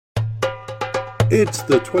It's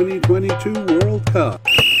the 2022 World Cup.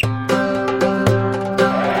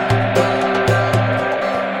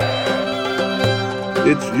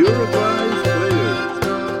 It's Uruguay's players.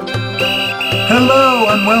 Hello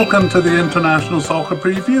and welcome to the International Soccer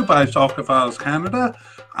Preview by Soccer Files Canada.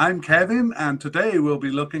 I'm Kevin and today we'll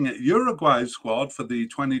be looking at Uruguay's squad for the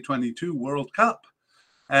 2022 World Cup.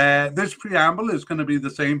 This preamble is going to be the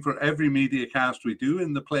same for every media cast we do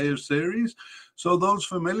in the Players series, so those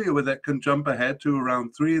familiar with it can jump ahead to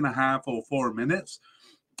around 3.5 or 4 minutes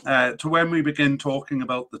to when we begin talking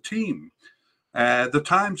about the team. The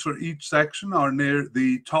times for each section are near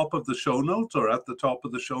the top of the show notes or at the top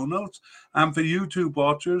of the show notes. And for YouTube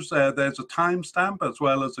watchers, there's a timestamp as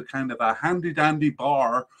well as a kind of a handy-dandy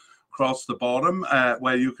bar across the bottom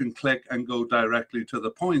where you can click and go directly to the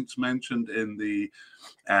points mentioned in the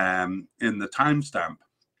timestamp.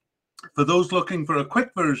 For those looking for a quick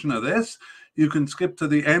version of this, you can skip to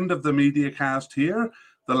the end of the media cast here,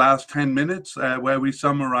 the last 10 minutes where we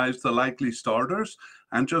summarize the likely starters.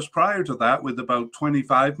 And just prior to that, with about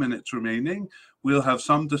 25 minutes remaining, we'll have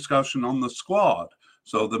some discussion on the squad.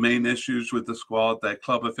 So the main issues with the squad, their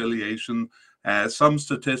club affiliation, some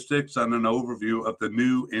statistics and an overview of the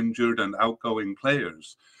new, injured and outgoing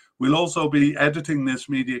players. We'll also be editing this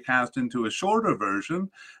media cast into a shorter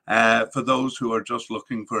version for those who are just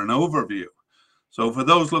looking for an overview. So for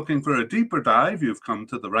those looking for a deeper dive, you've come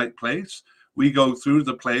to the right place. We go through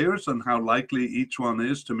the players and how likely each one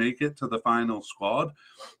is to make it to the final squad.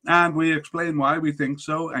 And we explain why we think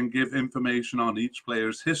so and give information on each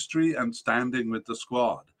player's history and standing with the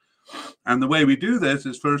squad. And the way we do this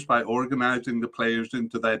is first by organizing the players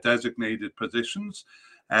into their designated positions.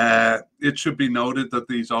 It should be noted that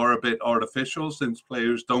these are a bit artificial since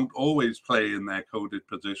players don't always play in their coded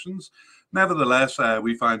positions. Nevertheless,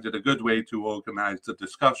 we find it a good way to organize the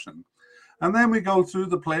discussion. And then we go through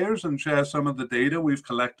the players and share some of the data we've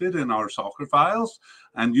collected in our soccer files.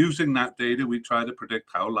 And using that data, we try to predict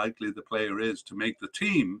how likely the player is to make the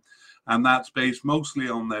team. And that's based mostly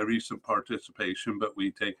on their recent participation, but we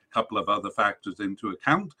take a couple of other factors into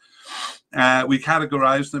account. We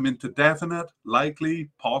categorize them into definite, likely,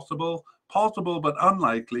 possible but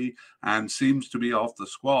unlikely, and seems to be off the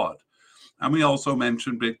squad. And we also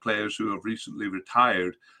mention big players who have recently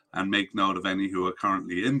retired and make note of any who are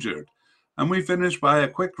currently injured. And we finish by a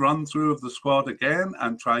quick run through of the squad again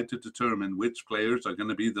and try to determine which players are going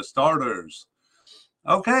to be the starters.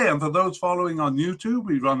 Okay, and for those following on YouTube,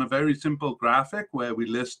 we run a very simple graphic where we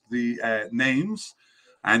list the names,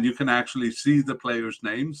 and you can actually see the players'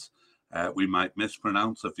 names. We might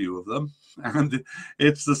mispronounce a few of them. And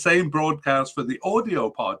it's the same broadcast for the audio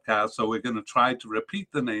podcast, so we're going to try to repeat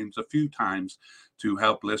the names a few times to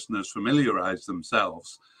help listeners familiarize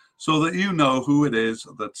themselves, so that you know who it is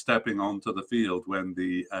that's stepping onto the field when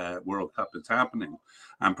the World Cup is happening.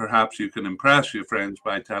 And perhaps you can impress your friends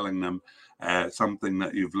by telling them something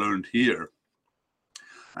that you've learned here.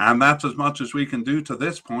 And that's as much as we can do to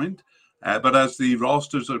this point. But as the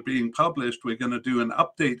rosters are being published, we're going to do an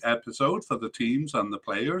update episode for the teams and the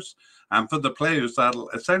players. And for the players, that'll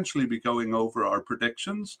essentially be going over our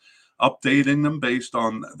predictions, updating them based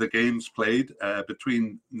on the games played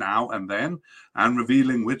between now and then, and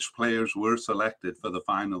revealing which players were selected for the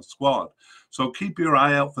final squad. So keep your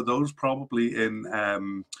eye out for those probably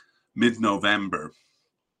in mid-November.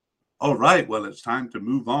 All right, well, it's time to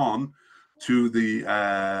move on to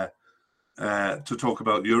the to talk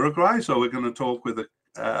about Uruguay. So we're going to talk with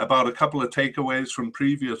about a couple of takeaways from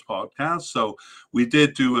previous podcasts. So we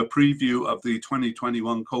did do a preview of the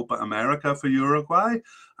 2021 Copa America for Uruguay,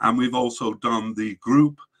 and we've also done the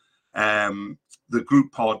group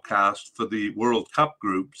podcast for the World Cup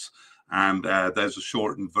groups, and there's a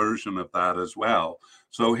shortened version of that as well.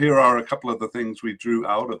 So here are a couple of the things we drew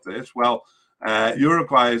out of this. Well,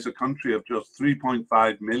 Uruguay is a country of just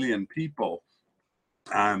 3.5 million people,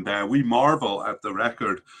 and we marvel at the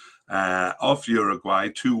record of Uruguay: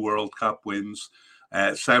 2 World Cup wins,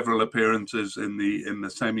 several appearances in the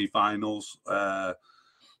semi-finals,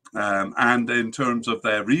 and in terms of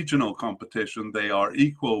their regional competition, they are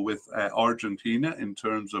equal with Argentina in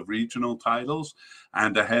terms of regional titles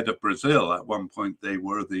and ahead of Brazil. At one point, they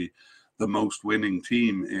were the most winning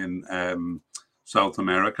team in South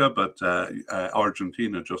America, but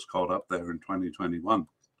Argentina just caught up there in 2021.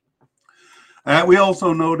 We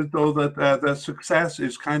also noted, though, that the success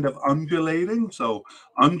is kind of undulating. So,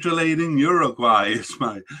 Undulating Uruguay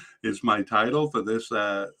is my title for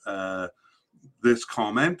this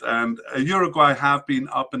comment. And Uruguay have been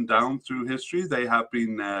up and down through history. They have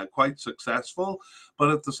been quite successful,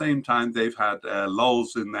 but at the same time, they've had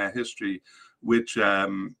lulls in their history, which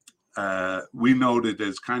we noted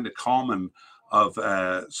is kind of common of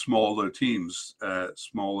smaller teams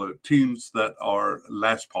that are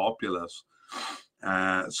less populous.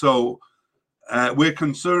 So we're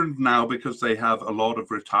concerned now because they have a lot of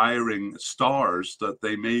retiring stars that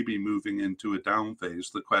they may be moving into a down phase.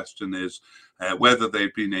 The question is whether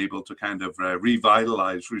they've been able to kind of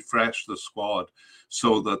revitalize, refresh the squad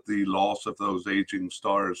so that the loss of those aging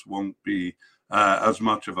stars won't be as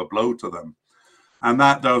much of a blow to them. And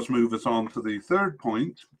that does move us on to the third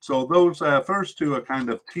point. So those first two are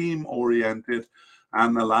kind of team oriented,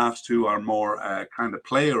 and the last two are more kind of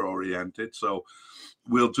player oriented. So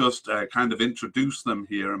we'll just kind of introduce them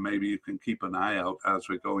here, and maybe you can keep an eye out as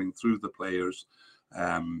we're going through the players.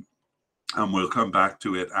 And we'll come back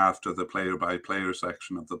to it after the player by player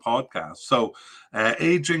section of the podcast. So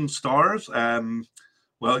aging stars.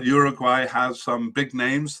 Well, Uruguay has some big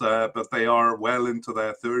names, but they are well into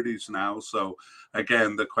their 30s now. So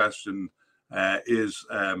again, the question is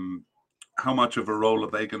how much of a role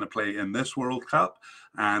are they going to play in this World Cup?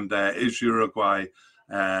 And is Uruguay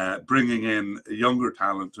bringing in younger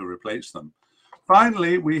talent to replace them?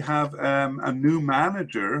 Finally, we have a new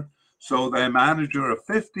manager. So their manager of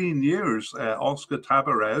 15 years, Oscar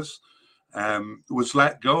Tabarez, was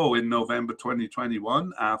let go in November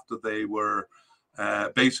 2021 after they were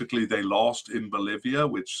basically they lost in Bolivia,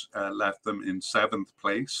 which left them in 7th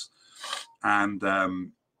place, and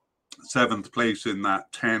 7th place in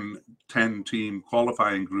that 10-team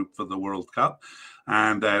qualifying group for the World Cup.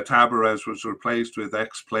 And Tabarez was replaced with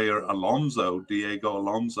ex-player Diego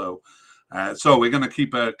Alonso. So we're going to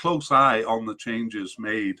keep a close eye on the changes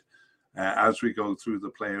made as we go through the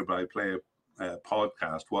player-by-player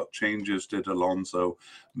podcast. What changes did Alonso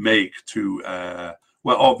make to,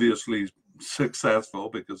 well, obviously successful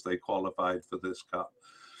because they qualified for this cup.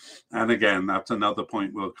 And again, that's another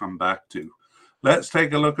point we'll come back to. Let's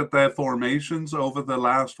take a look at their formations over the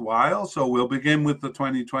last while. So we'll begin with the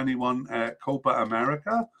 2021 Copa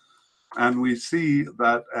America. And we see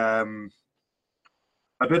that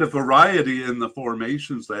a bit of variety in the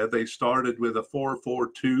formations there. They started with a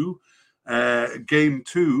 4-4-2. Game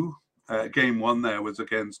one there was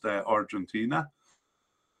against Argentina.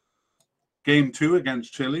 Game two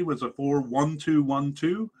against Chile was a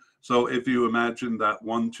 4-1-2-1-2. So if you imagine that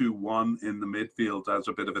 1-2-1 in the midfield as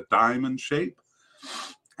a bit of a diamond shape.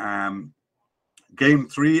 Game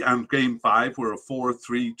three and game five were a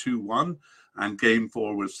 4-3-2-1, and game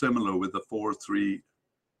four was similar with a 4-3.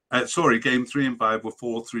 Game three and five were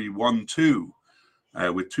 4-3-1-2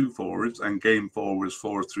 with two forwards, and game four was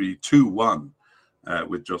 4-3-2-1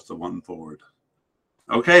 with just the one forward.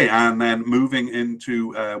 Okay, and then moving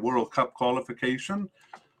into World Cup qualification,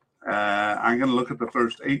 I'm going to look at the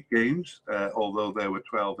first 8 games, although there were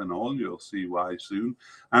 12 in all. You'll see why soon.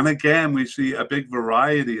 And again, we see a big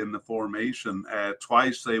variety in the formation.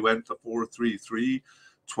 Twice they went to 4-3-3,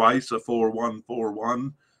 twice a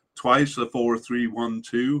 4-1-4-1, twice a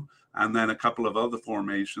 4-3-1-2, and then a couple of other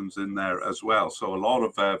formations in there as well. So a lot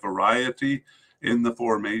of variety in the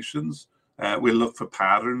formations. We'll look for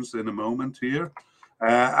patterns in a moment here.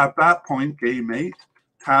 At that point, game 8,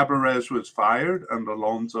 Tabarez was fired and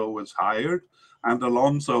Alonso was hired. And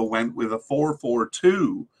Alonso went with a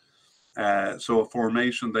 4-4-2. So a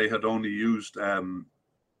formation they had only used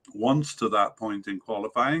once to that point in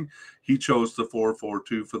qualifying. He chose the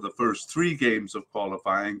 4-4-2 for the first 3 games of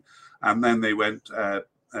qualifying. And then they went to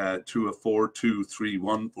a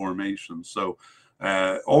 4-2-3-1 formation. So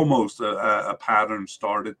almost a pattern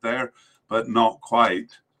started there, but not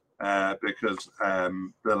quite. Because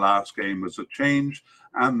the last game was a change,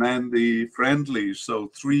 and then the friendlies,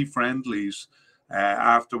 so 3 friendlies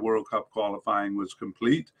after World Cup qualifying was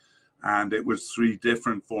complete, and it was 3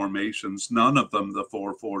 different formations, none of them the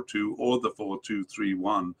 4-4-2 or the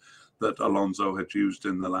 4-2-3-1 that Alonso had used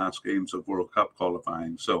in the last games of World Cup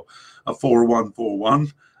qualifying. So a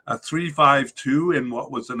 4-1-4-1, a 3-5-2 in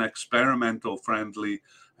what was an experimental friendly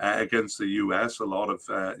against the US, a lot of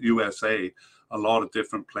USA, a lot of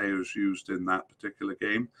different players used in that particular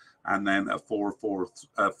game, and then a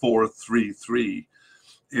 4-3-3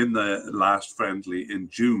 in the last friendly in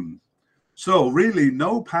June. So really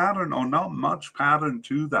no pattern, or not much pattern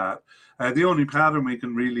to that. The only pattern we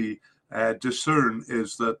can really discern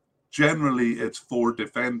is that generally it's 4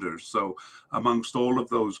 defenders. So amongst all of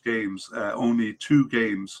those games, only 2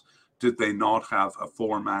 games did they not have a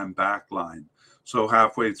 4-man back line. So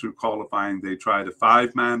halfway through qualifying, they tried a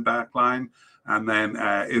 5-man back line. And then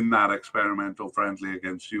in that experimental friendly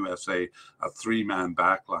against USA, a 3-man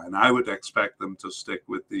backline. I would expect them to stick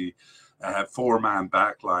with the 4-man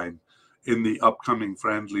backline in the upcoming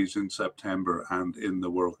friendlies in September and in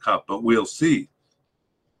the World Cup, but we'll see.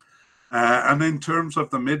 And in terms of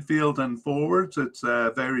the midfield and forwards, it's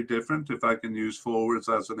very different. If I can use forwards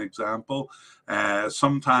as an example,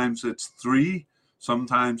 sometimes it's 3,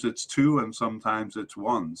 sometimes it's 2, and sometimes it's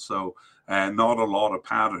 1. So not a lot of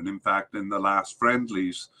pattern. In fact, in the last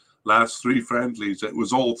 3 friendlies, it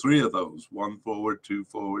was all 3 of those: 1 forward, 2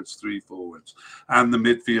 forwards, 3 forwards. And the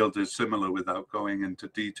midfield is similar without going into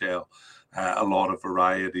detail. A lot of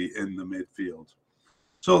variety in the midfield.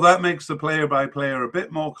 So that makes the player-by-player a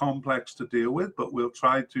bit more complex to deal with, but we'll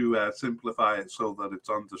try to simplify it so that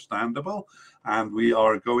it's understandable. And we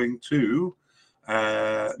are going to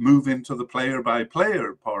move into the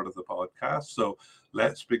player-by-player part of the podcast. So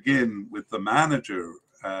let's begin with the manager.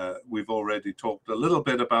 We've already talked a little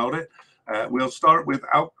bit about it. We'll start with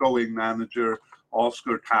outgoing manager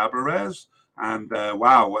Oscar Tabarez. And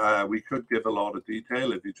wow, we could give a lot of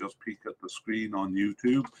detail if you just peek at the screen on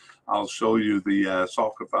YouTube. I'll show you the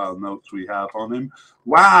soccer file notes we have on him.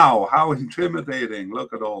 Wow, how intimidating.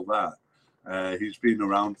 Look at all that. He's been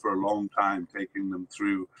around for a long time, taking them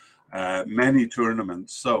through many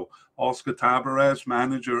tournaments. So Oscar Tabarez,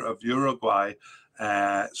 manager of Uruguay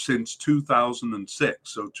since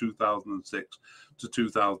 2006, so 2006 to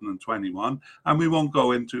 2021. And we won't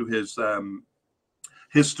go into his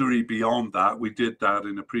history beyond that. We did that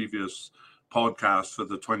in a previous podcast for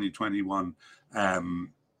the 2021.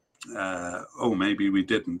 Maybe we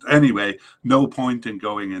didn't. Anyway, no point in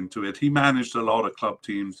going into it. He managed a lot of club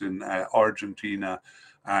teams in Argentina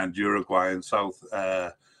and Uruguay and South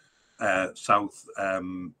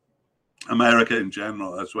America in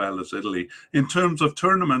general, as well as Italy. In terms of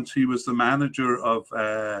tournaments, he was the manager of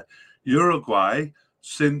Uruguay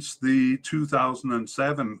since the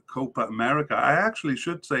 2007 Copa America. I actually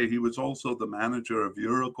should say he was also the manager of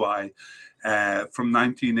Uruguay from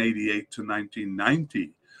 1988 to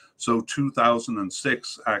 1990. So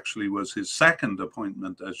 2006 actually was his second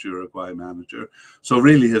appointment as Uruguay manager. So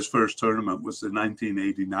really his first tournament was the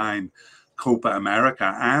 1989 Copa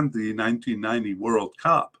America and the 1990 World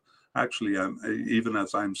Cup. Actually, even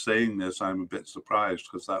as I'm saying this, I'm a bit surprised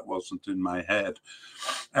because that wasn't in my head.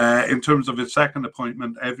 In terms of his second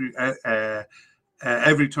appointment, every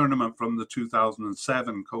tournament from the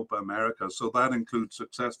 2007 Copa America, so that includes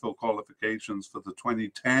successful qualifications for the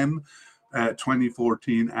 2010,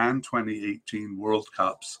 2014, and 2018 World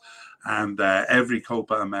Cups, and every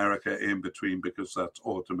Copa America in between, because that's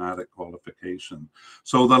automatic qualification.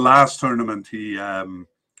 So the last tournament he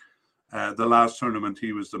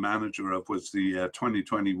was the manager of was the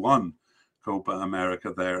 2021 Copa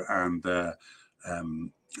America there, and a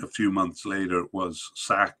few months later was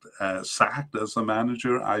sacked as the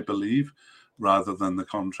manager, I believe, rather than the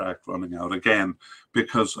contract running out again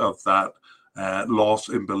because of that loss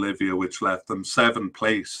in Bolivia, which left them 7th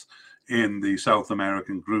place in the South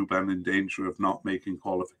American group and in danger of not making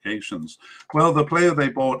qualifications. Well, the manager they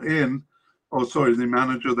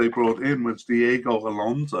brought in was Diego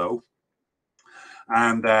Alonso.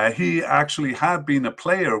 And he actually had been a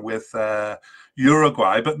player with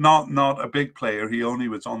Uruguay, but not a big player. He only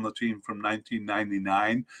was on the team from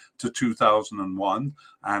 1999 to 2001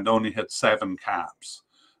 and only had 7 caps.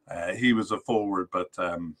 He was a forward, but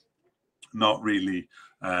not really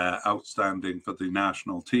outstanding for the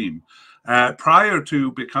national team. Prior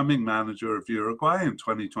to becoming manager of Uruguay in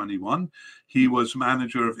 2021, he was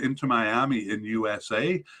manager of Inter Miami in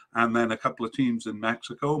USA, and then a couple of teams in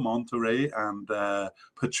Mexico, Monterrey and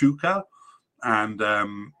Pachuca, and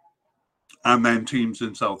then teams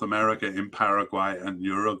in South America in Paraguay and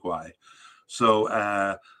Uruguay. So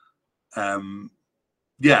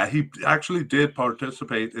he actually did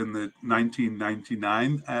participate in the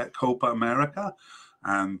 1999 Copa America.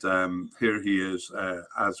 And here he is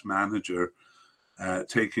as manager,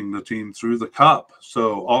 taking the team through the cup.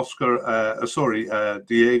 So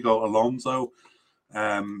Diego Alonso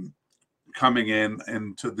coming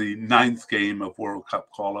into the 9th game of World Cup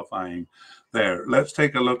qualifying there. Let's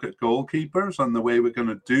take a look at goalkeepers. And the way we're going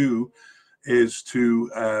to do is to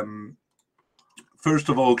first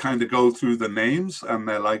of all kind of go through the names and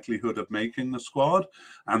their likelihood of making the squad,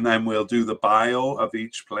 and then we'll do the bio of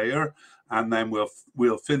each player. And then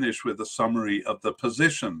we'll finish with a summary of the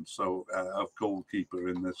position, so of goalkeeper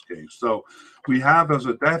in this case. So we have as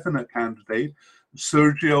a definite candidate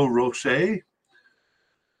Sergio Rocher,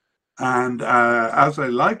 and as a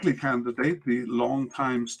likely candidate, the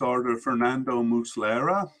longtime starter Fernando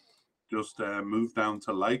Muslera. Just move down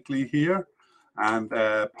to likely here, and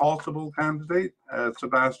possible candidate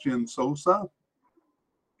Sebastian Sosa.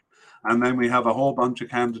 And then we have a whole bunch of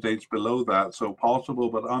candidates below that. So possible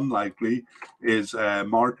but unlikely is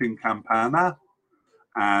Martin Campana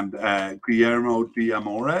and Guillermo de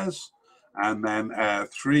Amores and then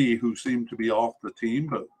 3 who seem to be off the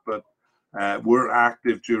team, but were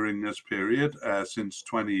active during this period since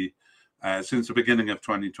the beginning of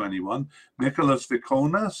 2021. Nicholas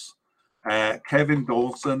Viconis, Kevin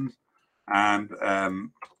Dawson, and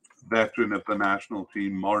veteran of the national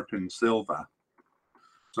team, Martin Silva.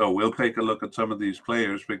 So we'll take a look at some of these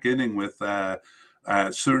players, beginning with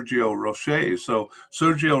Sergio Rocher. So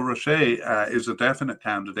Sergio Rocher is a definite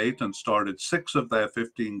candidate and started 6 of their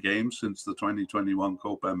 15 games since the 2021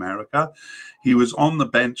 Copa America. He was on the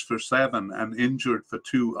bench for 7 and injured for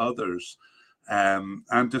 2 others.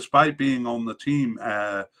 And despite being on the team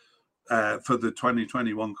for the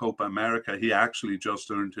 2021 Copa America, he actually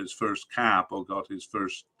just earned his first cap or got his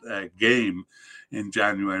first game in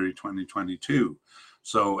January 2022.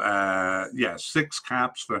 So, 6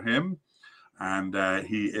 caps for him. And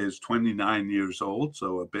he is 29 years old,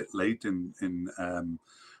 so a bit late in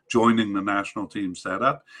joining the national team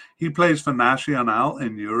setup. He plays for Nacional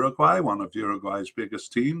in Uruguay, one of Uruguay's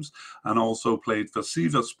biggest teams, and also played for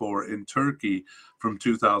Sivasspor in Turkey from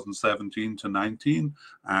 2017 to 19,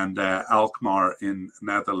 and Alkmaar in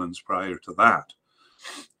Netherlands prior to that.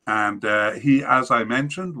 And he, as I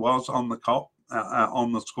mentioned, was on the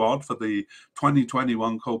squad for the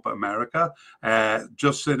 2021 Copa America,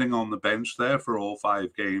 just sitting on the bench there for all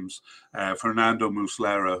 5 games. Fernando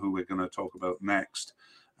Muslera, who we're going to talk about next,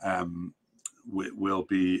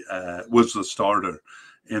 was the starter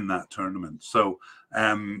in that tournament. So,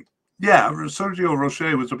 Sergio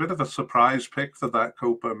Rocher was a bit of a surprise pick for that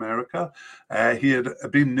Copa America. He had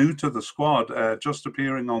been new to the squad, just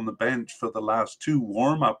appearing on the bench for the last 2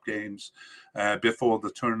 warm-up games before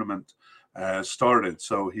the tournament started.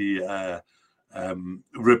 So he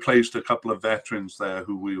replaced a couple of veterans there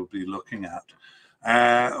who we'll be looking at.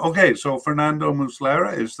 So Fernando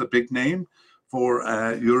Muslera is the big name for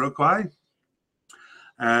Uruguay.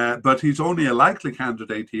 But he's only a likely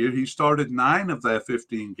candidate here. He started 9 of their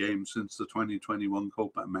 15 games since the 2021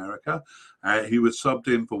 Copa America. He was subbed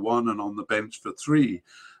in for 1 and on the bench for 3.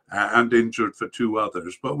 And injured for 2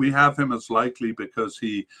 others. But we have him as likely because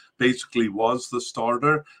he basically was the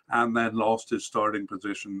starter and then lost his starting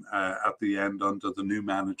position at the end under the new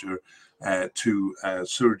manager to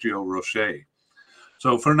Sergio Rocher.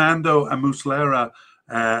 So Fernando Muslera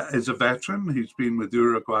is a veteran. He's been with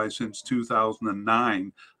Uruguay since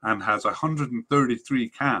 2009 and has 133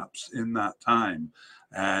 caps in that time.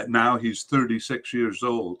 Now he's 36 years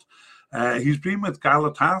old. He's been with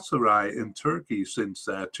Galatasaray in Turkey since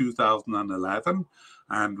 2011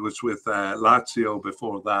 and was with Lazio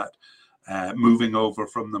before that, moving over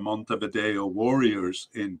from the Montevideo Warriors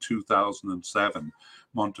in 2007,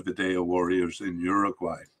 Montevideo Warriors in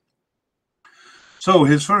Uruguay. So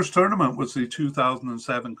his first tournament was the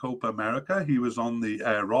 2007 Copa America. He was on the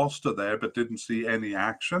roster there but didn't see any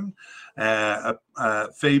action.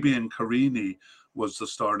 Fabian Carini was the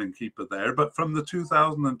starting keeper there. But from the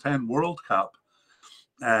 2010 World Cup,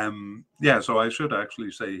 so I should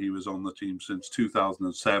actually say he was on the team since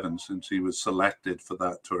 2007, since he was selected for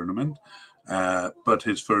that tournament. But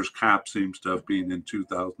his first cap seems to have been in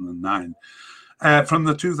 2009. From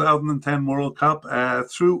the 2010 World Cup,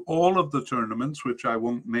 through all of the tournaments, which I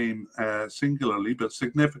won't name singularly, but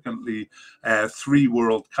significantly 3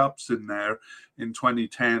 World Cups in there in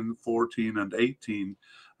 2010, 14, and 18.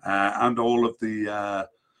 And all of the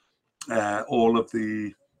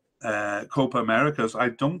Copa Americas, I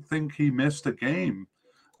don't think he missed a game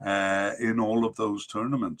in all of those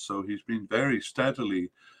tournaments. So he's been very steadily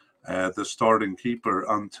the starting keeper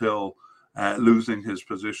until losing his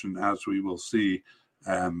position, as we will see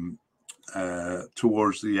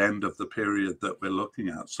towards the end of the period that we're looking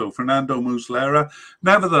at. So Fernando Muslera,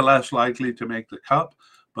 nevertheless likely to make the cup,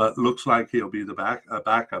 but looks like he'll be a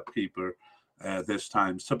backup keeper this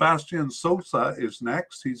time. Sebastian Sosa is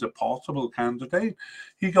next. He's a possible candidate.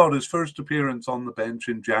 He got his first appearance on the bench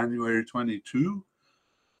in January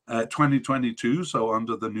 2022, so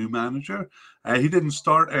under the new manager. He didn't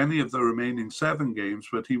start any of the remaining 7 games,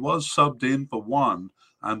 but he was subbed in for 1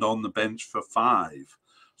 and on the bench for 5.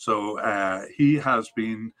 So he has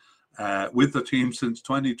been with the team since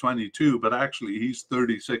 2022, but actually he's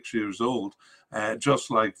 36 years old,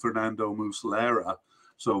 just like Fernando Muslera.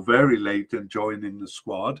 So very late in joining the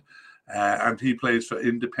squad. And he plays for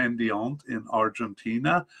Independiente in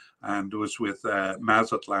Argentina and was with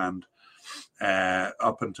Mazatlan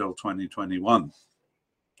up until 2021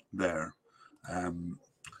 there.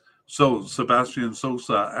 So Sebastian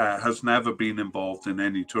Sosa has never been involved in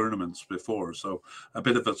any tournaments before. So a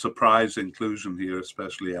bit of a surprise inclusion here,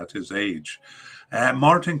 especially at his age.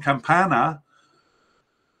 Martin Campana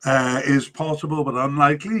is possible but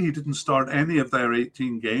unlikely. He didn't start any of their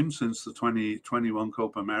 18 games since the 2021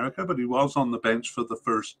 Copa America, but he was on the bench for the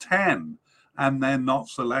first 10 and then not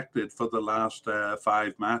selected for the last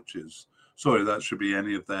 5 matches. Sorry, that should be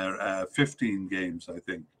any of their 15 games, I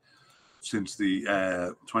think, since the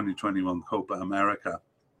 2021 Copa America.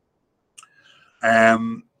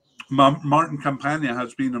 Martin Campana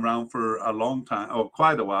has been around for a long time, or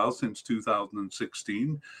quite a while, since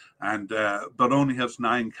 2016, and but only has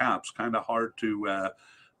 9 caps. Kind of hard to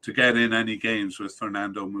get in any games with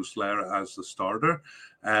Fernando Muslera as the starter.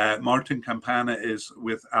 Martin Campana is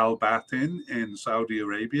with Al Batin in Saudi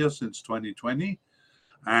Arabia since 2020,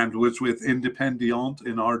 and was with Independiente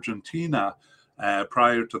in Argentina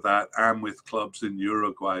prior to that, and with clubs in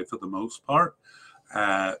Uruguay for the most part.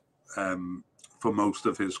 For most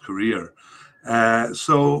of his career.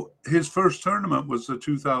 So his first tournament was the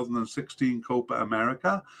 2016 Copa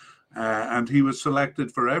America, and he was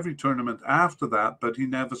selected for every tournament after that, but he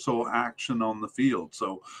never saw action on the field.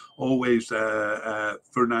 So always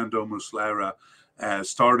Fernando Muslera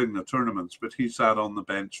starting the tournaments, but he sat on the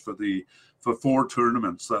bench for 4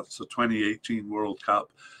 tournaments. That's the 2018 World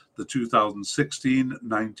Cup, the 2016,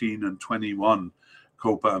 19, and 21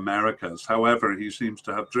 Copa Americas. However, he seems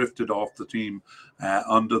to have drifted off the team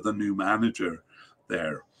under the new manager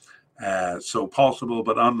there. So possible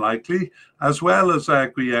but unlikely, as well as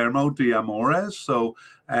Guillermo de Amores. So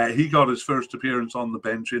he got his first appearance on the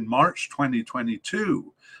bench in March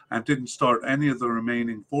 2022 and didn't start any of the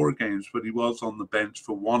remaining 4 games, but he was on the bench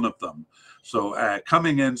for one of them. So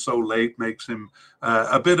coming in so late makes him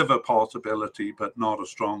a bit of a possibility, but not a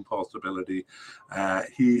strong possibility.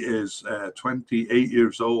 He is 28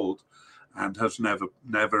 years old and has never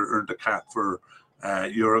earned a cap for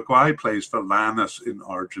Uruguay, plays for Lanús in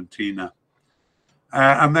Argentina.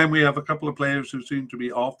 And then we have a couple of players who seem to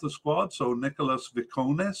be off the squad. So Nicolas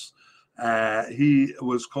Viconis, he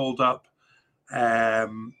was called up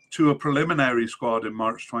to a preliminary squad in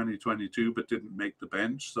March 2022, but didn't make the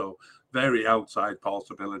bench. So very outside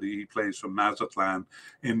possibility. He plays for Mazatlan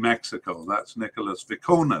in Mexico. That's Nicolas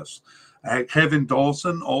Viconis. Kevin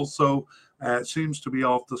Dawson also seems to be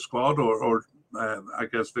off the squad, or I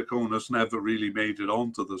guess Viconis never really made it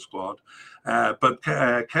onto the squad. But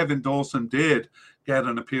Kevin Dawson did get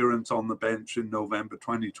an appearance on the bench in November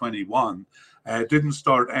 2021. Didn't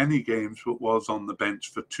start any games, but was on the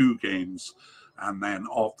bench for 2 games and then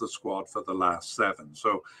off the squad for the last 7.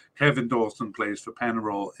 So Kevin Dawson plays for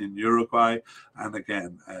Penarol in Uruguay, and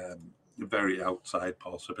again, a very outside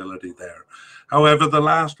possibility there. However, the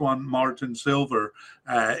last one, Martin Silver,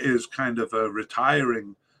 is kind of a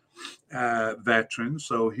retiring veteran.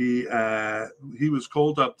 So he was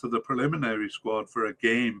called up to the preliminary squad for a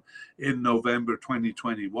game in November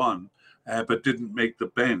 2021, but didn't make the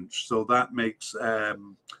bench. So that makes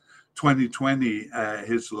 2020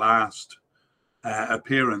 his last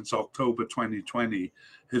appearance, October 2020,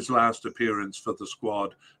 his last appearance for the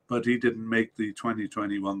squad, but he didn't make the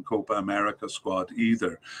 2021 Copa America squad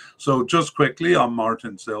either. So just quickly on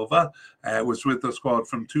Martin Silva, was with the squad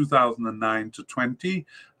from 2009 to 20,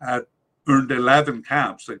 earned 11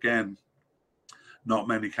 caps, again, not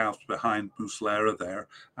many caps behind Muslera there,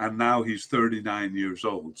 and now he's 39 years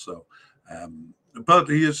old. So, but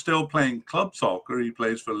he is still playing club soccer. He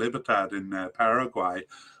plays for Libertad in Paraguay,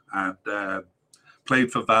 and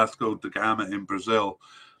played for Vasco da Gama in Brazil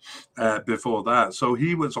before that. So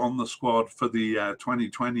he was on the squad for the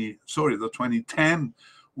 2010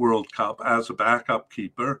 World Cup as a backup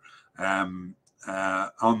keeper on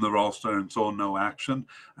the roster and saw no action.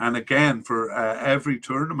 And again, for every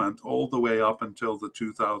tournament all the way up until the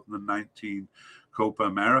 2019 Copa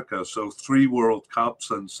America. So 3 World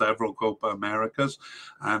Cups and several Copa Americas.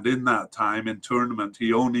 And in that time in tournament,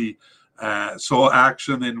 he only saw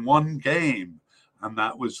action in 1 game. And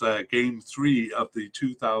that was game 3 of the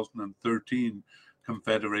 2013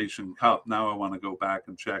 Confederation Cup. Now I want to go back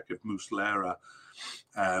and check if Muslera,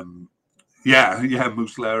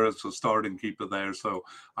 Muslera is the starting keeper there. So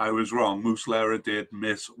I was wrong. Muslera did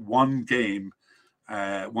miss 1 game,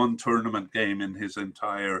 1 tournament game in his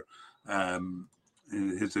entire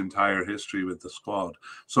history with the squad.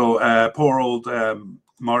 So poor old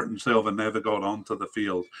Martin Silva never got onto the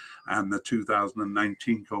field, and the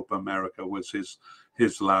 2019 Copa America was his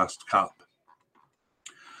last cup.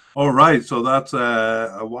 All right, so that's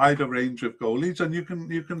a wider range of goalies, and you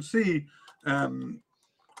can see,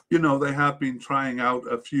 they have been trying out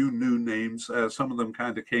a few new names. Some of them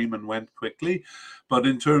kind of came and went quickly, but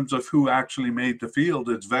in terms of who actually made the field,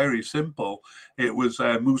 it's very simple. It was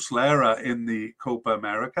Muslera in the Copa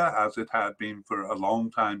America, as it had been for a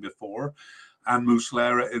long time before. and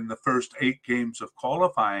Muslera in the first 8 games of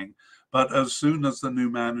qualifying. But as soon as the new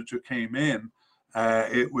manager came in,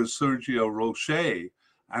 it was Sergio Rocher,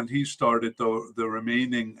 and he started the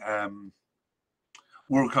remaining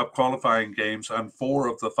World Cup qualifying games and 4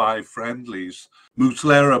 of the 5 friendlies.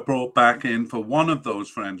 Muslera brought back in for one of those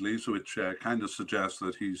friendlies, which kind of suggests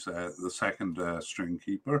that he's the second string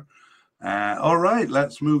keeper. All right,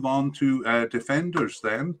 let's move on to defenders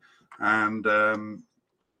then. And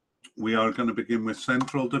we are going to begin with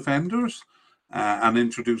central defenders and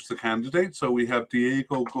introduce the candidates. So we have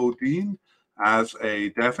Diego Godin as a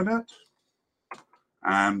definite,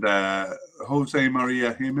 and Jose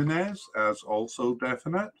Maria Jimenez as also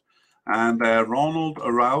definite, and Ronald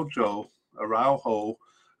Araujo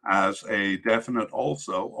as a definite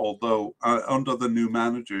also, although under the new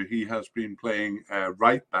manager, he has been playing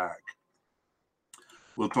right back.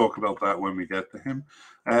 We'll talk about that when we get to him.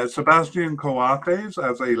 Sebastian Coates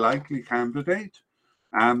as a likely candidate,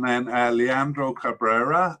 and then Leandro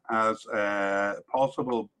Cabrera as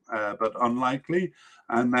possible but unlikely,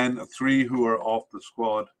 and then 3 who are off the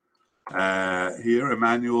squad here: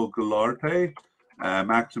 Emmanuel Gularte,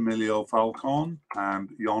 Maximilio Falcon, and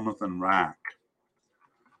Jonathan Rack.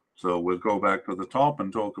 So we'll go back to the top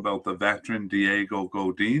and talk about the veteran Diego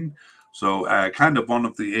Godin. So kind of one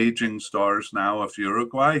of the aging stars now of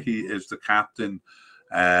Uruguay. He is the captain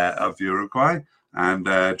of Uruguay. And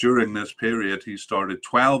during this period, he started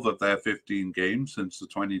 12 of their 15 games since the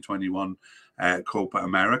 2021 Copa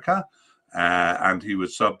America. And he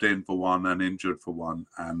was subbed in for 1 and injured for 1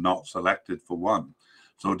 and not selected for 1.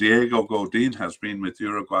 So Diego Godin has been with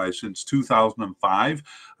Uruguay since 2005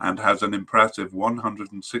 and has an impressive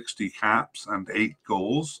 160 caps and 8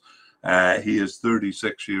 goals. He is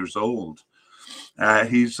 36 years old.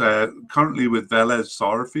 He's currently with Vélez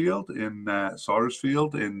Sarsfield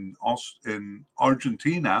in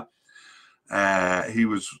Argentina. He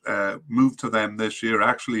was moved to them this year.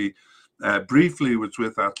 Actually, briefly was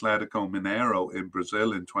with Atlético Mineiro in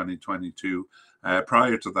Brazil in 2022.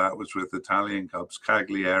 Prior to that, was with Italian clubs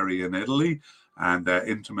Cagliari in Italy and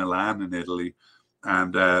Inter Milan in Italy,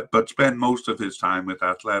 and but spent most of his time with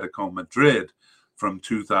Atlético Madrid from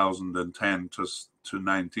 2010 to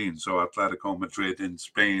 19. So Atlético Madrid in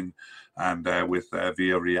Spain and with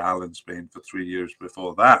Villarreal in Spain for 3 years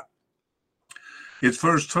before that. His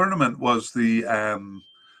first tournament was the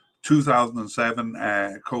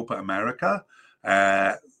 2007 Copa America.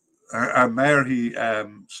 And there he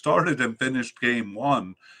started and finished game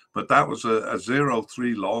 1, but that was a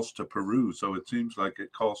 0-3 loss to Peru. So it seems like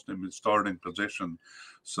it cost him his starting position.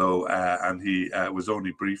 So, and he was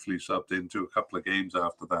only briefly subbed into a couple of games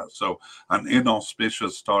after that. So an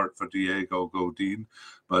inauspicious start for Diego Godin,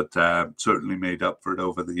 but certainly made up for it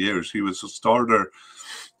over the years. He was a starter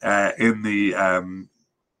in the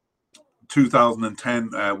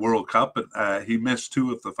 2010 World Cup, but he missed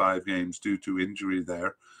 2 of the 5 games due to injury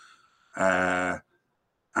there.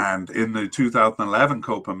 And in the 2011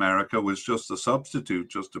 Copa America was just a substitute,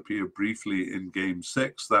 just appeared briefly in game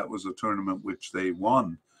 6. That was a tournament which they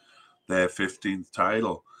won their 15th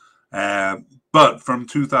title. But from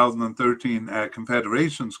 2013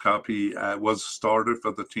 Confederations Cup, he was starter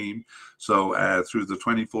for the team. So through the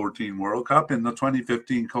 2014 World Cup, in the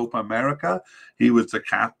 2015 Copa America, he was the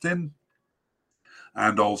captain.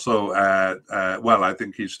 And also, well, I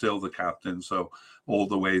think he's still the captain. So all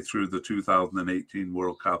the way through the 2018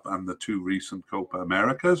 World Cup and the 2 recent Copa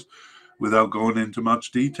Americas. Without going into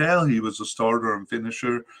much detail, he was a starter and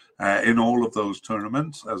finisher in all of those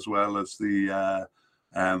tournaments, as well as the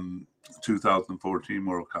 2014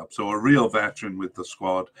 World Cup. So a real veteran with the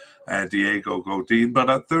squad, Diego Godin. But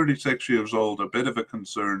at 36 years old, a bit of a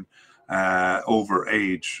concern over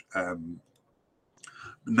age.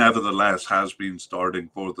 Nevertheless, has been starting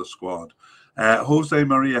for the squad. Jose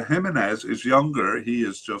Maria Jimenez is younger. He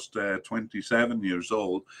is just 27 years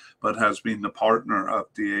old, but has been the partner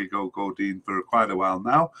of Diego Godin for quite a while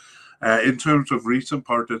now. In terms of recent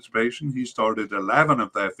participation, he started 11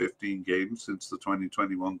 of their 15 games since the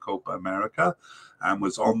 2021 Copa America and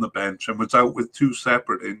was on the bench and was out with 2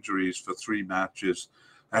 separate injuries for 3 matches,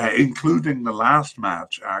 including the last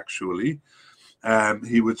match, actually.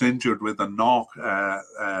 He was injured with a knock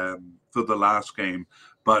for the last game,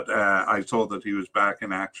 but I saw that he was back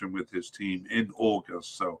in action with his team in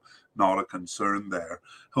August, so not a concern there.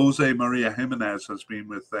 Jose Maria Jimenez has been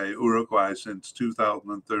with Uruguay since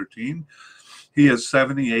 2013. He has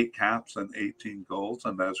 78 caps and 18 goals,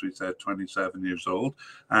 and as we said, 27 years old.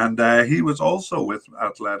 And he was also with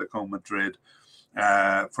Atletico Madrid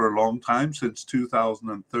for a long time, since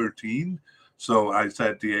 2013. So I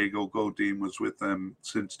said Diego Godin was with them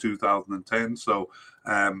since 2010. So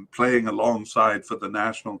playing alongside for the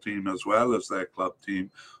national team as well as their club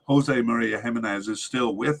team. Jose Maria Gimenez is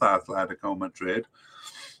still with Atletico Madrid.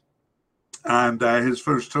 And his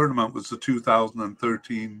first tournament was the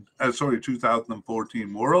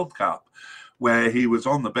 2014 World Cup, where he was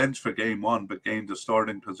on the bench for game one, but gained a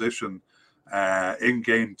starting position in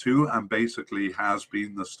game two, and basically has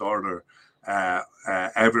been the starter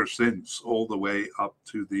ever since, all the way up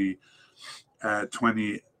to the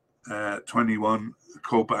 2021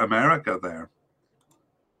 Copa America there.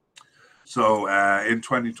 So in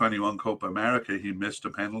 2021 Copa America, he missed a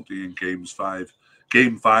penalty in Game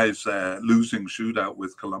 5's losing shootout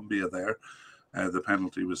with Colombia there. The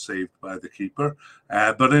penalty was saved by the keeper.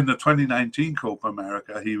 But in the 2019 Copa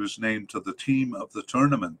America, he was named to the team of the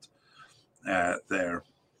tournament there.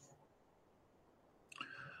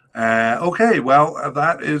 Okay, well,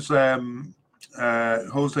 that is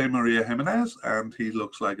Jose Maria Gimenez, and he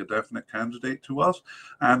looks like a definite candidate to us.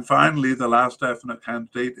 And finally, the last definite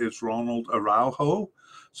candidate is Ronald Araujo.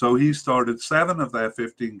 So he started 7 of their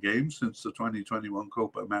 15 games since the 2021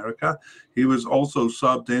 Copa America. He was also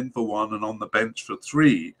subbed in for 1 and on the bench for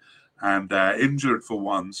 3, and injured for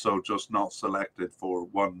 1, so just not selected for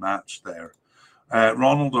 1 match there.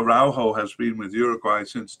 Ronald Araujo has been with Uruguay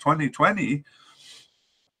since 2020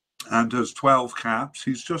 and has 12 caps.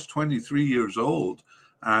 He's just 23 years old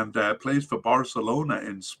and plays for Barcelona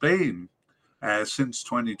in Spain since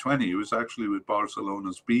 2020. He was actually with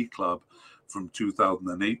Barcelona's B club from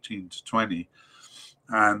 2018 to 20.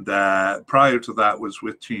 And prior to that was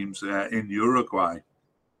with teams in Uruguay.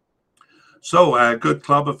 So good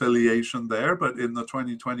club affiliation there, but in the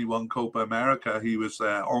 2021 Copa America, he was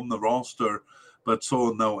on the roster, but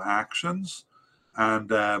saw no actions.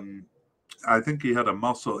 And I think he had a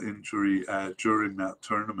muscle injury during that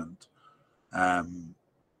tournament.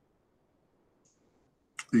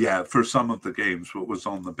 For some of the games, but was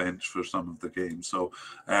on the bench for some of the games. So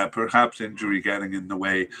perhaps injury getting in the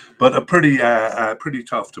way, but a pretty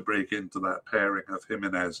tough to break into that pairing of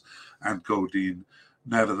Gimenez and Godin,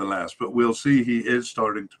 nevertheless. But we'll see, he is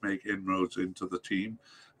starting to make inroads into the team.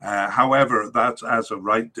 However, that's as a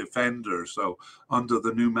right defender. So under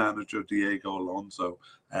the new manager, Diego Alonso,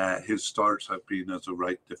 his starts have been as a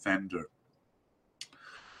right defender.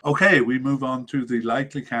 Okay, we move on to the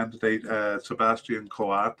likely candidate, Sebastian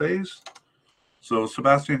Coates. So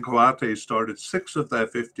Sebastian Coates started 6 of their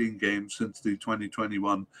 15 games since the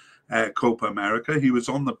 2021 Copa America. He was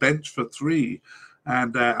on the bench for 3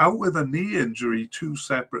 and out with a knee injury 2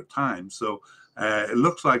 separate times. So it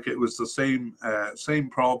looks like it was the same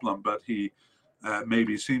problem, but he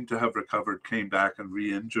maybe seemed to have recovered, came back and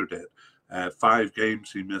re-injured it. 5 games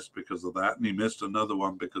he missed because of that, and he missed another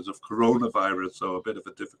one because of coronavirus. So a bit of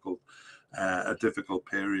a difficult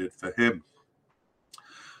period for him.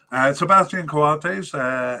 Sebastian Coates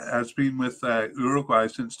has been with Uruguay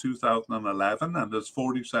since 2011 and has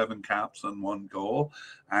 47 caps and 1 goal,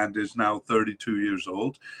 and is now 32 years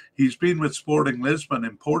old. He's been with Sporting Lisbon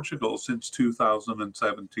in Portugal since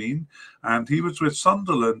 2017, and he was with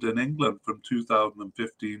Sunderland in England from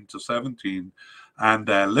 2015 to 17, and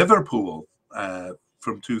Liverpool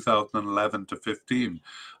from 2011 to 15.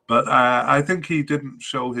 But I think he didn't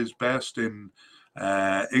show his best in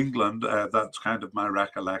England. That's kind of my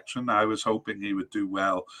recollection. I was hoping he would do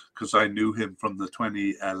well because I knew him from the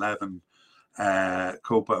 2011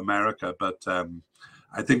 Copa America, but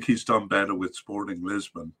I think he's done better with Sporting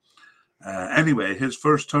Lisbon. Anyway, his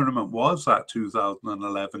first tournament was that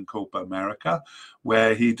 2011 Copa America,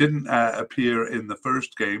 where he didn't appear in the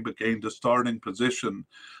first game, but gained a starting position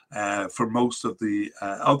for most of the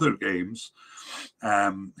other games.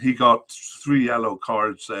 He got 3 yellow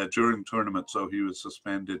cards during tournament, so he was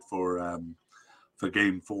suspended for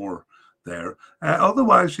game 4 there.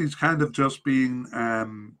 Otherwise, he's kind of just being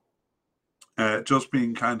kind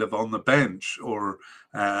of on the bench, or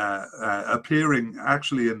appearing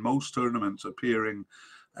actually in most tournaments, appearing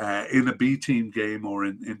in a B team game or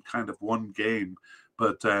in kind of one game,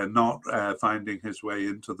 but not finding his way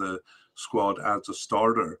into the squad as a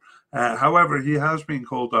starter. However, he has been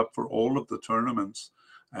called up for all of the tournaments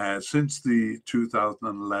since the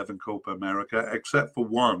 2011 Copa America, except for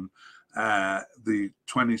one, the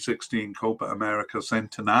 2016 Copa America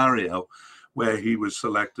Centenario, where he was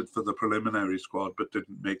selected for the preliminary squad but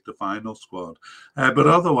didn't make the final squad. But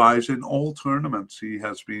otherwise, in all tournaments, he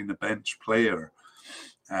has been a bench player,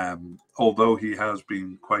 although he has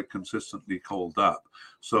been quite consistently called up.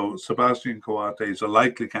 So Sebastian Coates is a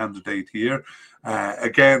likely candidate here.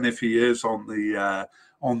 Again, if he is on the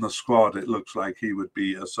squad, it looks like he would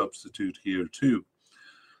be a substitute here too.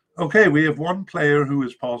 Okay, we have one player who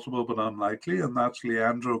is possible but unlikely, and that's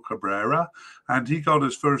Leandro Cabrera. And he got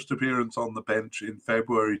his first appearance on the bench in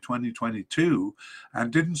February 2022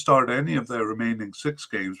 and didn't start any of their remaining 6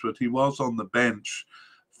 games, but he was on the bench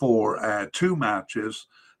for 2 matches.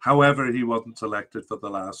 However, he wasn't selected for the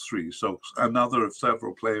last 3. So another of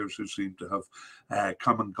several players who seem to have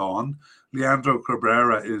come and gone. Leandro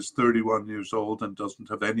Cabrera is 31 years old and doesn't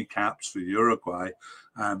have any caps for Uruguay,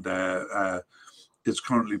 and is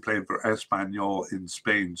currently playing for Espanyol in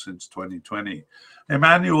Spain since 2020.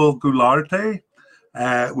 Emmanuel Goularte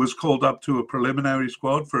was called up to a preliminary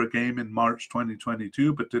squad for a game in March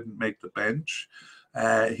 2022, but didn't make the bench.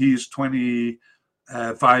 He's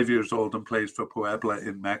 25 years old and plays for Puebla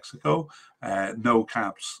in Mexico. No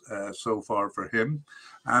caps so far for him.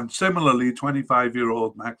 And similarly,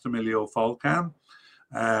 25-year-old Maximilio Falcan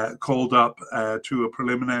called up to a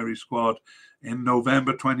preliminary squad in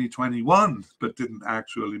November 2021, but didn't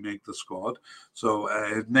actually make the squad. So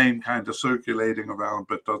his name kind of circulating around,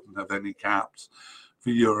 but doesn't have any caps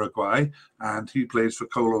for Uruguay. And he plays for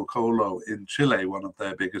Colo Colo in Chile, one of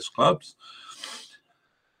their biggest clubs.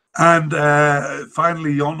 And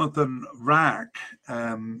finally, Jonathan Rack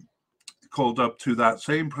called up to that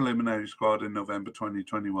same preliminary squad in November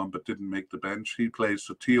 2021, but didn't make the bench. He plays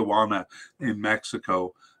for Tijuana in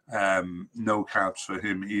Mexico. No caps for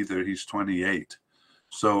him either. He's 28.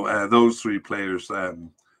 So those 3 players,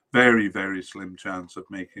 very, very slim chance of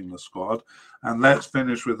making the squad. And let's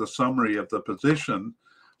finish with a summary of the position.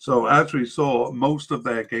 So as we saw, most of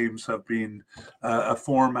their games have been a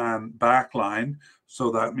 4-man backline.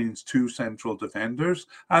 So that means 2 central defenders.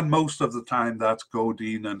 And most of the time, that's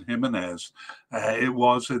Godin and Jimenez. It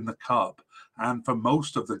was in the Cup. And for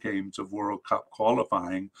most of the games of World Cup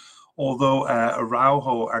qualifying, although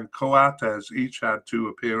Araujo and Coates each had 2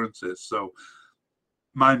 appearances. So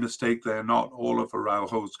my mistake there, not all of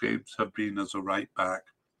Araujo's games have been as a right back.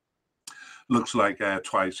 Looks like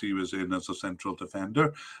twice he was in as a central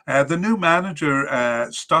defender. The new manager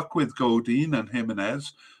stuck with Godin and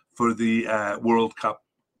Jimenez for the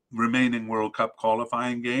remaining World Cup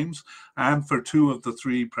qualifying games, and for 2 of the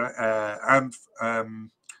 3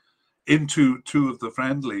 into 2 of the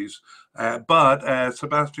friendlies. But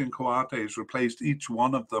Sebastian Coates replaced each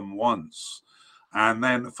one of them once. And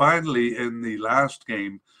then finally, in the last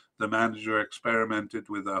game, the manager experimented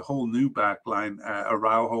with a whole new backline,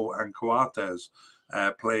 Araujo and Coates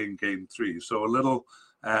playing game 3. So a little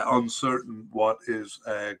uncertain what is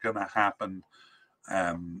going to happen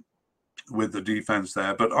with the defense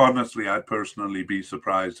there. But honestly, I'd personally be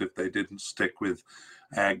surprised if they didn't stick with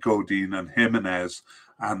Godin and Jimenez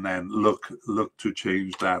and then look to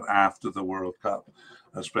change that after the World Cup,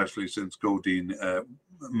 especially since Godin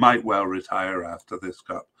might well retire after this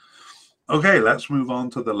Cup. Okay, let's move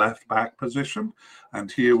on to the left back position.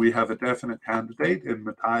 And here we have a definite candidate in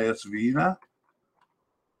Matthias Vina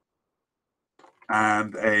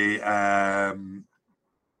and a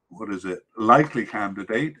likely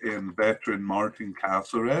candidate in veteran Martin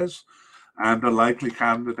Cáceres and a likely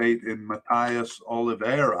candidate in Matthias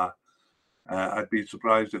Oliveira. I'd be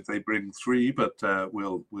surprised if they bring 3, but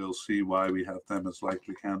we'll see why we have them as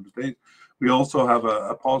likely candidate. We also have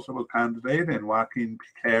a possible candidate in Joaquin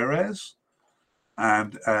Piqueres,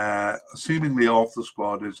 and seemingly off the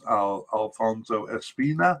squad is Alfonso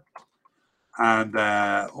Espina and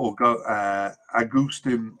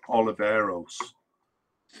Agustin Oliveros.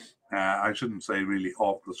 I shouldn't say really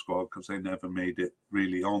off the squad because they never made it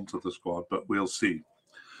really onto the squad, but we'll see.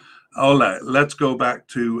 Let's go back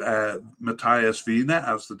to Matthias Vina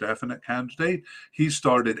as the definite candidate. He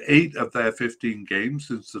started 8 of their 15 games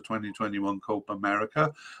since the 2021 Copa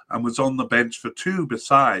America and was on the bench for 2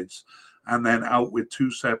 besides, and then out with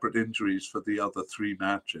 2 separate injuries for the other 3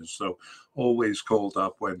 matches. So always called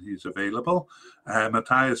up when he's available.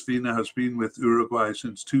 Matthias Vina has been with Uruguay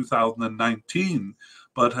since 2019,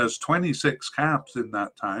 but has 26 caps in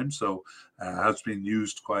that time, so has been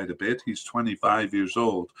used quite a bit. He's 25 years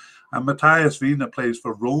old. And Matthias Vina plays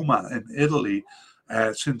for Roma in Italy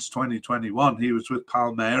since 2021. He was with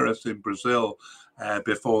Palmeiras in Brazil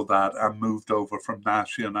before that and moved over from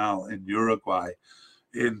Nacional in Uruguay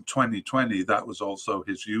in 2020. That was also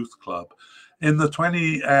his youth club. In the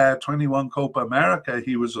 2021 Copa America,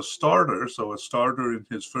 he was a starter, so a starter in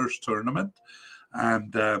his first tournament.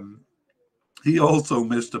 And he also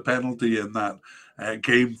missed a penalty in that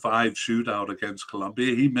Game 5 shootout against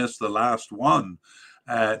Colombia. He missed the last one,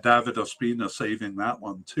 David Ospina saving that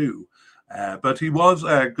one too. But he was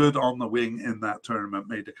good on the wing in that tournament,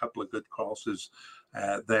 made a couple of good crosses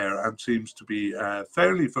there, and seems to be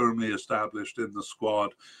fairly firmly established in the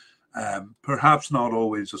squad. Perhaps not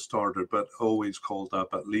always a starter, but always called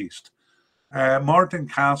up at least. Martin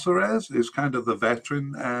Cáceres is kind of the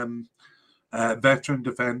veteran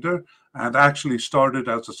defender, and actually started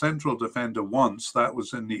as a central defender once. That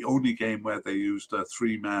was in the only game where they used a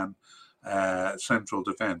three-man central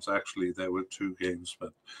defense. Actually, there were two games,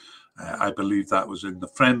 but I believe that was in the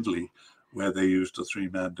friendly where they used a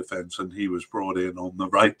three-man defense, and he was brought in on the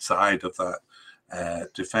right side of that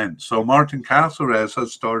defense. So Martin Cáceres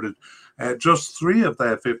has started just 3 of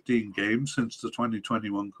their 15 games since the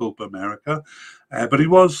 2021 Copa America, but he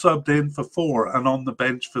was subbed in for 4 and on the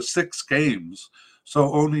bench for 6 games.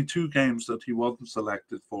 So only 2 games that he wasn't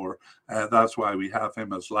selected for. That's why we have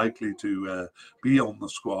him as likely to be on the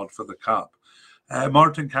squad for the Cup.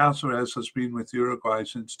 Martin Cáceres has been with Uruguay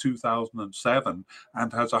since 2007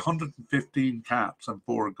 and has 115 caps and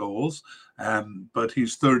 4 goals, but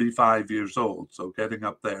he's 35 years old, so getting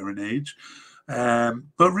up there in age.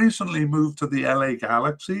 But recently moved to the LA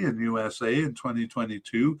Galaxy in USA in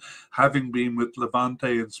 2022, having been with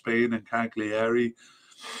Levante in Spain and Cagliari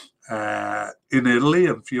in Italy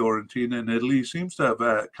and Fiorentina in Italy. He seems to have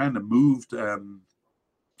kind of moved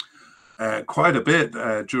quite a bit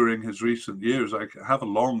during his recent years. I have a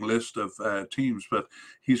long list of teams, but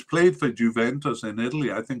he's played for Juventus in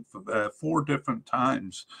Italy, I think, 4 different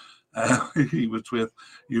times. He was with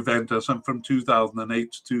Juventus, and from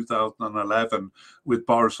 2008 to 2011 with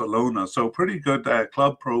Barcelona. So pretty good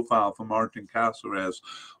club profile for Martin Cáceres,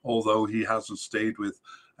 although he hasn't stayed with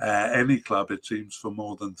any club, it seems, for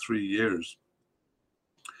more than 3 years.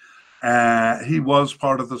 He was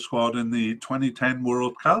part of the squad in the 2010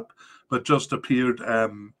 World Cup, but just appeared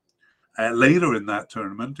later in that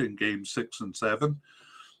tournament in games 6 and 7,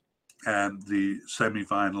 and the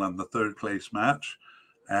semi-final and the 3rd place match.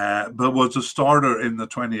 But was a starter in the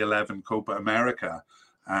 2011 Copa America.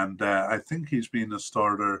 And I think he's been a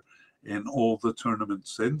starter in all the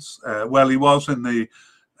tournaments since. Well, he was in the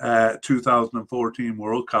 2014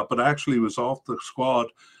 World Cup, but actually was off the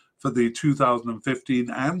squad for the 2015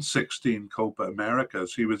 and 16 Copa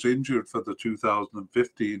Americas. He was injured for the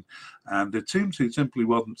 2015, and it seems he simply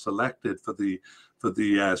wasn't selected for the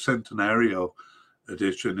Centenario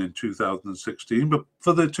edition in 2016, but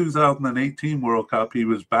for the 2018 World Cup he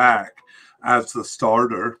was back as the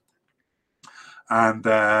starter, and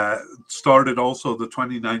started also the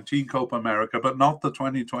 2019 Copa America, but not the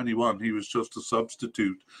 2021. He was just a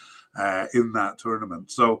substitute in that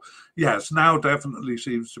tournament. So yes, now definitely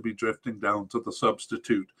seems to be drifting down to the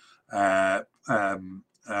substitute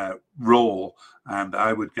role, and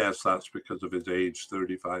I would guess that's because of his age,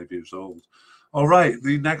 35 years old. All right,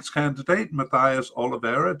 the next candidate, Matthias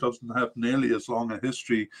Oliveira, doesn't have nearly as long a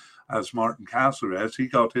history as Martin Cáceres. He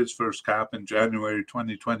got his first cap in January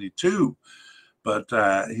 2022, but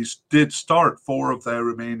he did start 4 of their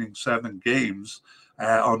remaining 7 games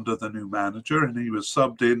under the new manager, and he was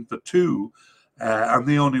subbed in for 2, and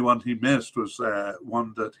the only one he missed was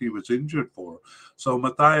one that he was injured for. So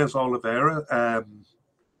Matthias Oliveira,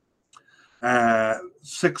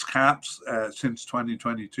 6 caps since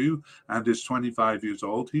 2022 and is 25 years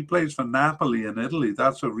old. He plays for Napoli in Italy.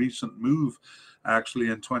 That's a recent move, actually,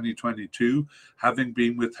 in 2022, having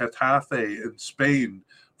been with Getafe in Spain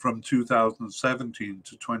from 2017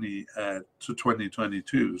 to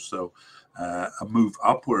 2022. So a move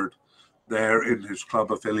upward there in his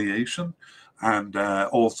club affiliation, and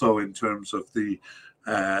also in terms of the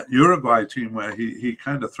Uruguay team, where he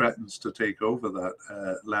kind of threatens to take over that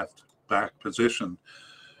left back position.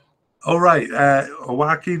 All right,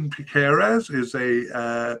 Joaquin Piqueras is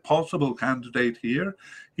a possible candidate here.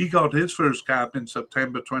 He got his first cap in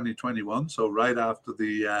September 2021, so right after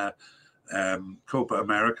the Copa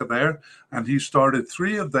America there, and he started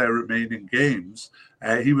 3 of their remaining games.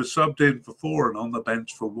 He was subbed in for 4 and on the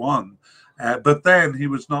bench for 1. But then he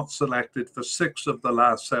was not selected for 6 of the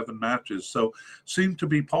last 7 matches, so seemed to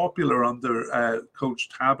be popular under Coach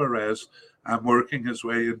Tabarez and working his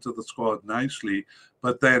way into the squad nicely,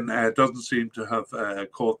 but then doesn't seem to have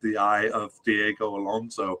caught the eye of Diego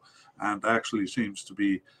Alonso, and actually seems to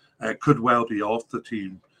be, could well be off the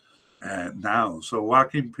team now. So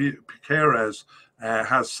Joaquin Piqueras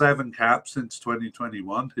has 7 caps since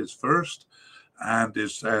 2021, his first, and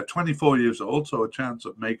is 24 years old, so a chance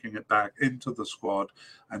of making it back into the squad,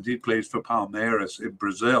 and he plays for Palmeiras in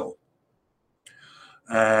Brazil.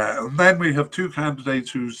 And then we have 2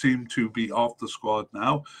 candidates who seem to be off the squad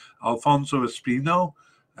now. Alfonso Espino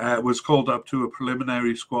was called up to a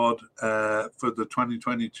preliminary squad for the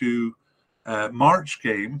 2022 March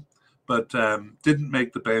game, but didn't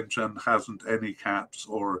make the bench and hasn't any caps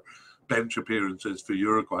or bench appearances for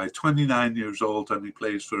Uruguay. 29 years old, and he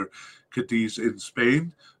plays for Cadiz in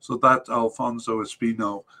Spain. So that Alfonso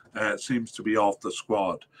Espino seems to be off the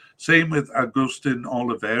squad. Same with Agustin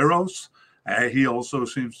Oliveros. He also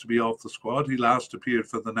seems to be off the squad. He last appeared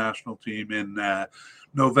for the national team in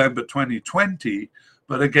November 2020.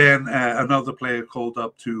 But again, another player called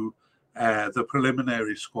up to the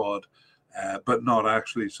preliminary squad, but not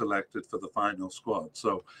actually selected for the final squad.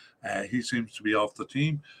 So he seems to be off the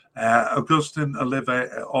team. Agustin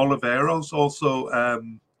Oliveros, also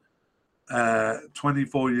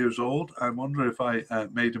 24 years old. I wonder if I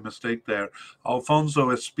made a mistake there. Alfonso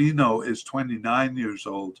Espino is 29 years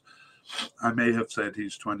old. I may have said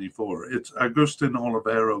he's 24. It's Agustin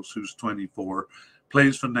Oliveros who's 24,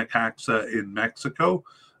 plays for Necaxa in Mexico,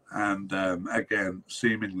 and again,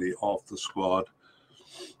 seemingly off the squad.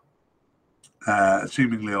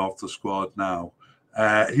 Now.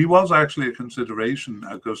 He was actually a consideration,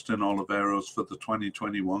 Agustin Oliveros, for the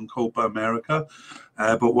 2021 Copa America,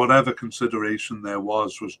 but whatever consideration there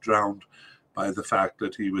was drowned by the fact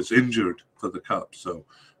that he was injured for the Cup, so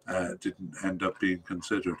didn't end up being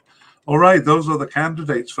considered. All right, those are the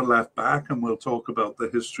candidates for left back, and we'll talk about the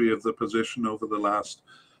history of the position over the last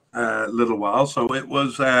little while. So it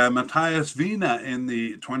was Matías Vina in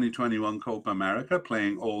the 2021 Copa America,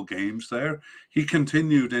 playing all games there. He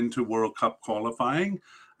continued into World Cup qualifying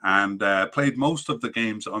and played most of the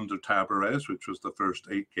games under Tabarez, which was the first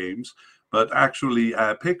 8 games. But actually,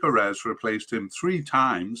 Piquerez replaced him 3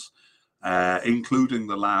 times, including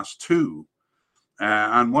the last 2.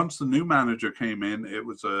 And once the new manager came in, it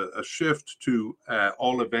was a shift to Matías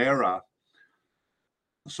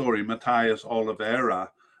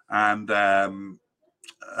Oliveira. And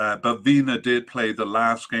but Vina did play the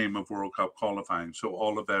last game of World Cup qualifying. So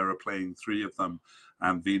Oliveira playing 3 of them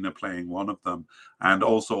and Vina playing 1 of them. And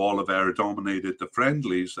also Oliveira dominated the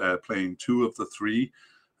friendlies, playing 2 of the 3.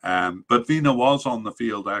 But Vina was on the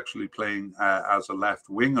field actually playing as a left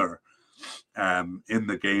winger in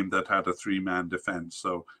the game that had a 3-man defense.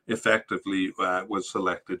 So effectively was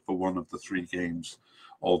selected for 1 of the 3 games,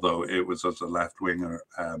 although it was as a left winger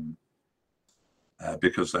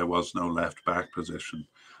because there was no left back position.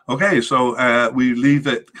 Okay, so we leave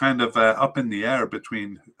it kind of up in the air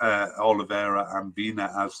between Oliveira and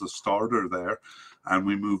Vina as the starter there, and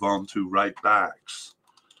we move on to right backs.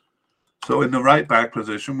 So in the right back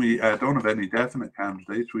position, we don't have any definite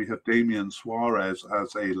candidates. We have Damian Suarez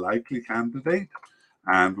as a likely candidate,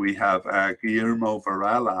 and we have Guillermo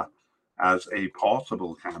Varela as a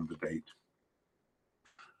possible candidate.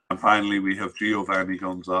 And finally, we have Giovanni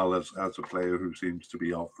Gonzalez as a player who seems to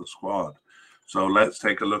be off the squad. So let's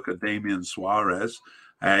take a look at Damian Suarez.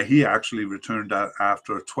 He actually returned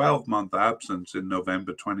after a 12-month absence in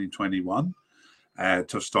November 2021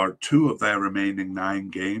 to start 2 of their remaining 9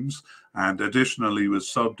 games, and additionally was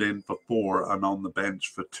subbed in for 4 and on the bench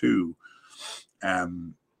for 2.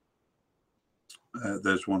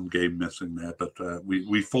 There's 1 game missing there, but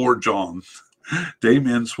we forge on.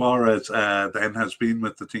 Damian Suarez then has been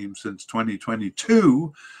with the team since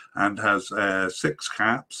 2022 and has 6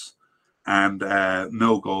 caps and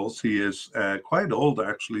no goals. He is quite old,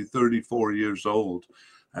 actually, 34 years old.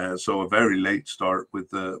 So a very late start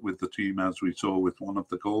with the team, as we saw with one of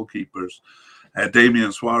the goalkeepers.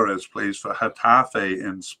 Damian Suarez plays for Getafe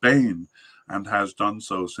in Spain and has done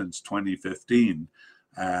so since 2015.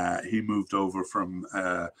 He moved over from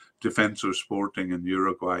Defensor Sporting in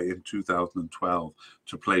Uruguay in 2012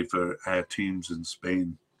 to play for teams in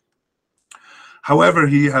Spain. However,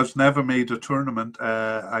 he has never made a tournament.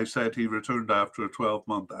 I said he returned after a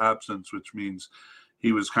 12-month absence, which means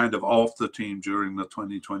he was kind of off the team during the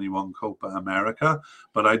 2021 Copa America.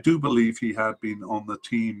 But I do believe he had been on the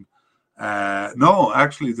team. No,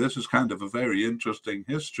 actually, this is kind of a very interesting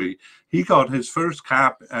history. He got his first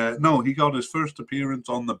he got his first appearance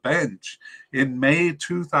on the bench in May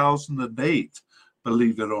 2008,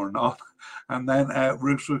 believe it or not. And then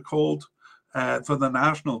was recalled for the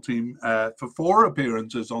national team for 4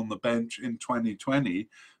 appearances on the bench in 2020.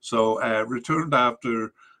 So returned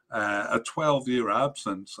after a 12-year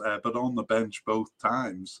absence, but on the bench both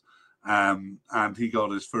times. And he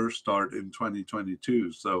got his first start in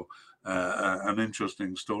 2022. So an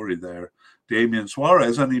interesting story there. Damian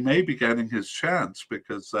Suarez, and he may be getting his chance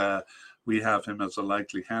because we have him as a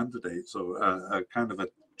likely candidate. So a kind of a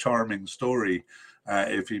charming story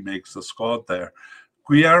if he makes the squad there.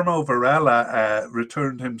 Guillermo Varela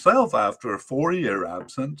returned himself after a 4-year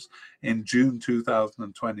absence in June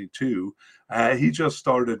 2022. He just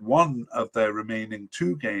started 1 of their remaining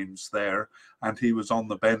 2 games there, and he was on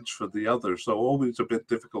the bench for the other. So always a bit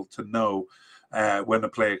difficult to know when a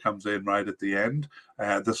player comes in right at the end.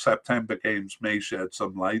 The September games may shed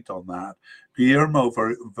some light on that. Guillermo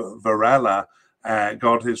Varela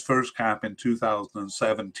got his first cap in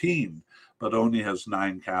 2017, but only has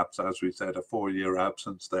 9 caps, as we said, a 4-year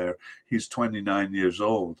absence there. He's 29 years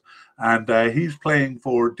old. And he's playing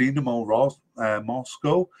for Dynamo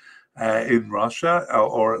Moscow in Russia,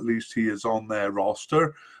 or at least he is on their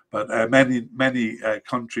roster. But many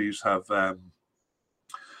countries have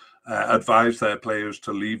advised their players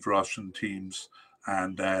to leave Russian teams,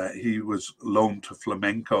 and he was loaned to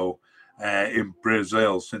Flamengo in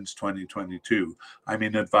Brazil since 2022. I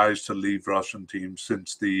mean, advised to leave Russian teams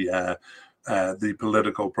since the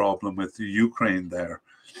political problem with the Ukraine there.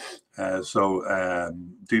 So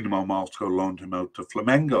Dynamo Moscow loaned him out to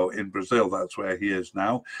Flamengo in Brazil. That's where he is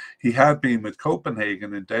now. He had been with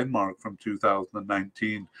Copenhagen in Denmark from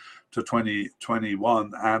 2019 to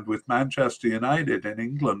 2021, and with Manchester United in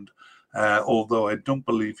England, although I don't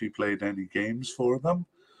believe he played any games for them.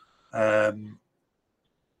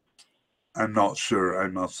 I'm not sure, I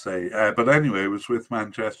must say. But anyway, it was with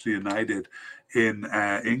Manchester United in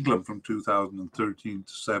England from 2013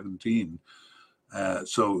 to 17.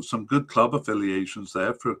 So some good club affiliations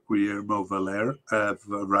there for Guillermo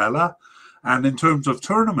Varela. And in terms of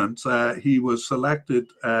tournaments, he was selected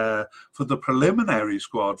for the preliminary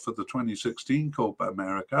squad for the 2016 Copa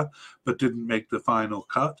America, but didn't make the final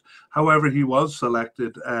cut. However, he was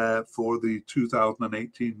selected for the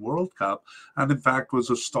 2018 World Cup, and in fact was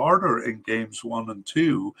a starter in games 1 and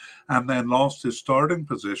 2, and then lost his starting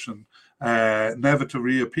position, never to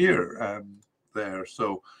reappear there.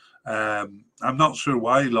 So I'm not sure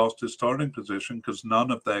why he lost his starting position, because none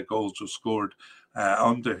of their goals were scored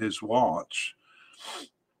under his watch.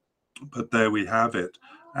 But there we have it.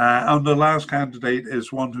 And the last candidate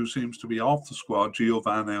is one who seems to be off the squad,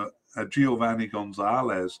 Giovanni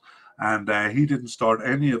Gonzalez. And he didn't start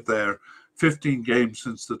any of their 15 games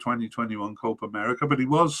since the 2021 Copa America, but he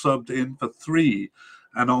was subbed in for 3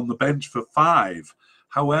 and on the bench for 5.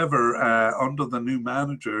 However, under the new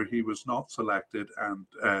manager, he was not selected and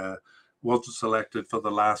wasn't selected for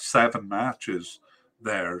the last 7 matches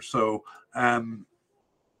there. So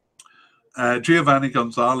Giovanni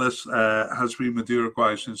Gonzalez has been with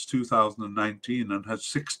Uruguay since 2019 and has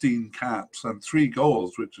 16 caps and 3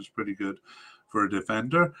 goals, which is pretty good for a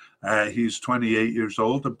defender. He's 28 years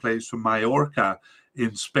old and plays for Mallorca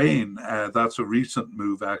in Spain. That's a recent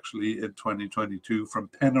move, actually, in 2022 from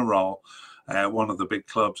Penarol, one of the big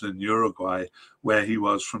clubs in Uruguay, where he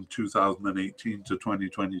was from 2018 to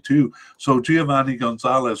 2022. So Giovanni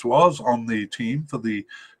Gonzalez was on the team for the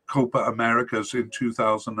Copa Americas in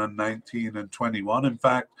 2019 and 21. In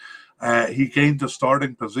fact, he gained a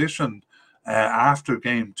starting position after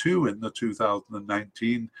game 2 in the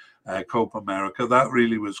 2019 Copa America. That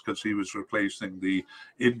really was because he was replacing the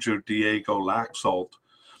injured Diego Laxalt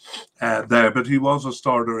there, but he was a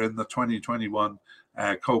starter in the 2021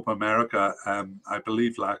 Copa America. I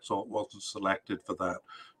believe Laxalt wasn't selected for that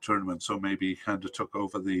tournament, so maybe he kind of took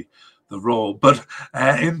over the role. But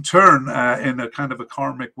in turn, in a kind of a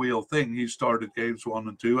karmic wheel thing, he started games 1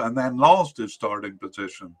 and 2 and then lost his starting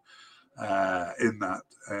position in that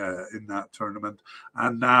tournament,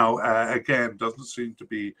 and now again doesn't seem to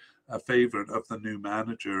be a favorite of the new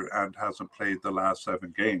manager and hasn't played the last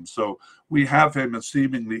 7 games. So we have him as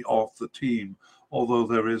seemingly off the team, although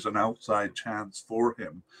there is an outside chance for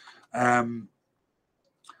him.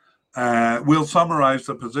 We'll summarize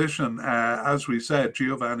the position. As we said,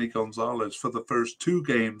 Giovanni Gonzalez for the first 2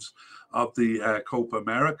 games of the Copa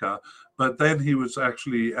America, but then he was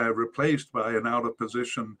actually replaced by an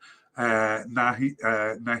out-of-position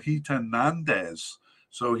Nahitan Nandez.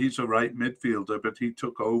 So he's a right midfielder, but he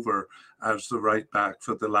took over as the right back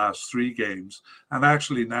for the last 3 games. And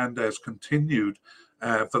actually, Nandez continued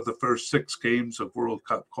for the first 6 games of World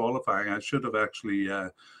Cup qualifying. I should have actually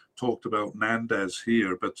talked about Nandez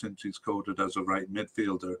here, but since he's coded as a right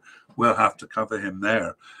midfielder, we'll have to cover him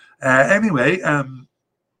there. Anyway,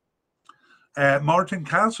 Martin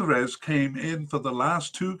Cáceres came in for the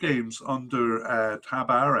last 2 games under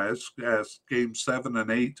Tabares, games 7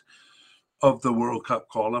 and 8 of the World Cup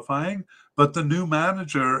qualifying, but the new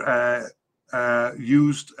manager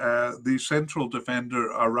used the central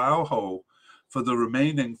defender Araujo for the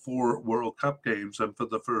remaining 4 World Cup games and for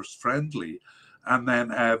the first friendly. And then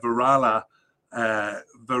Varela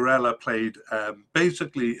played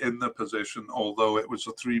basically in the position, although it was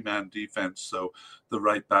a 3-man defense, so the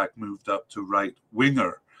right back moved up to right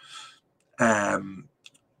winger.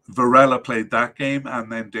 Varela played that game,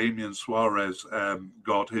 and then Damian Suarez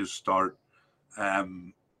got his start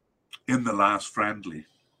in the last friendly.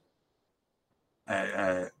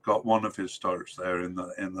 got one of his starts there in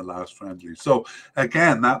the last friendly. So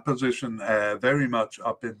again, that position very much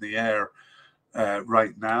up in the air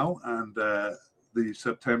right now, and the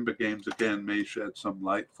September games again may shed some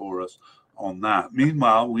light for us on that.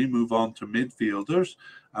 Meanwhile, we move on to midfielders,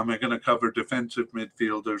 and we're going to cover defensive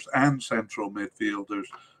midfielders and central midfielders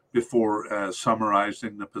before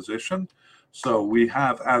summarizing the position. So we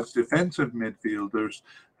have as defensive midfielders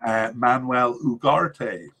Manuel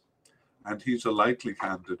Ugarte, and he's a likely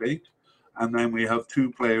candidate. And then we have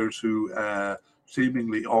two players who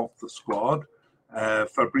seemingly off the squad,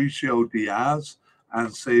 Fabricio Diaz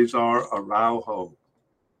and Cesar Araujo,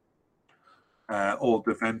 all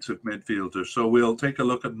defensive midfielders. So we'll take a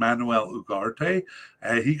look at Manuel Ugarte.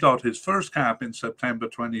 He got his first cap in September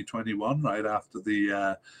 2021, right after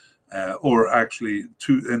the, or actually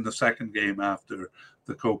in the second game after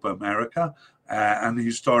the Copa America. And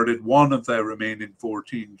he started one of their remaining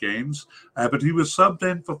 14 games, but he was subbed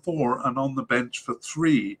in for 4 and on the bench for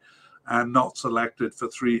 3 and not selected for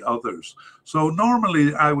 3 others. So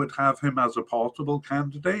normally I would have him as a possible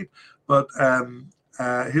candidate, but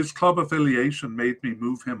his club affiliation made me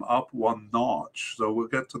move him up 1 notch. So we'll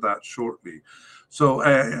get to that shortly. So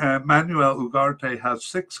Manuel Ugarte has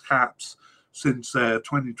 6 caps since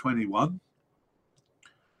 2021.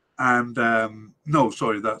 And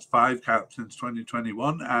that's 5 caps since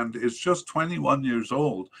 2021, and is just 21 years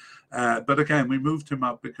old. But again, we moved him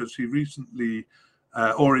up because he recently,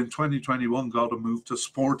 or in 2021, got a move to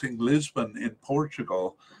Sporting Lisbon in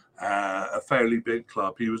Portugal, a fairly big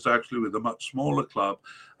club. He was actually with a much smaller club,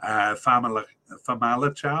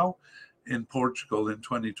 Famalicão in Portugal in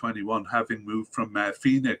 2021, having moved from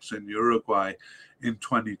Phoenix in Uruguay in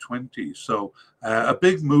 2020. So a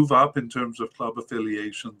big move up in terms of club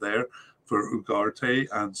affiliation there for Ugarte.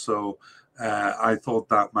 And so I thought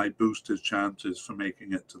that might boost his chances for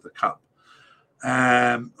making it to the Cup.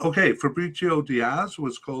 Okay, Fabricio Diaz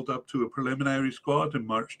was called up to a preliminary squad in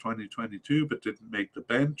March 2022, but didn't make the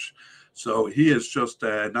bench. So he is just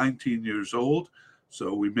 19 years old.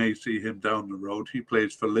 So we may see him down the road. He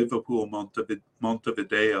plays for Liverpool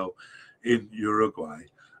Montevideo in Uruguay.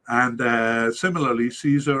 And similarly,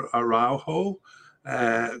 Cesar Araujo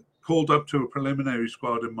called up to a preliminary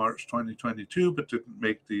squad in March 2022, but didn't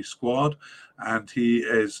make the squad. And he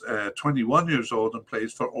is 21 years old and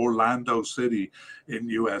plays for Orlando City in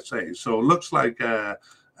USA. So it looks like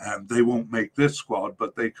they won't make this squad,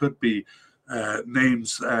 but they could be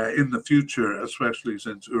names in the future, especially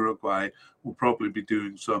since Uruguay will probably be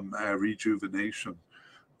doing some rejuvenation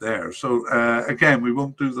there. So again, we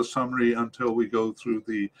won't do the summary until we go through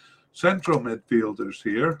the central midfielders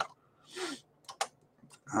here.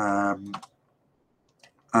 And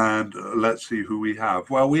let's see who we have.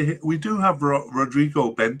 Well, we do have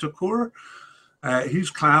Rodrigo Bentancur. He's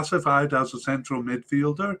classified as a central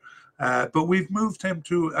midfielder, but we've moved him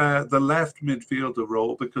to the left midfielder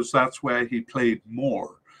role because that's where he played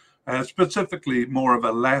more. Specifically more of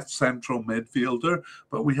a left central midfielder,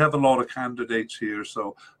 but we have a lot of candidates here,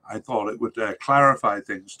 so I thought it would clarify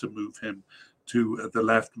things to move him to the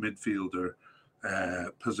left midfielder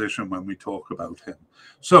position when we talk about him.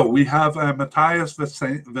 So we have Matthias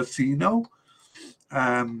Vecino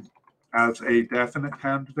as a definite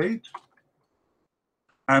candidate,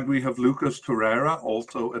 and we have Lucas Torreira,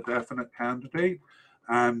 also a definite candidate,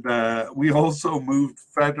 and we also moved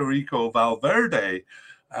Federico Valverde,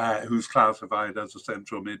 who's classified as a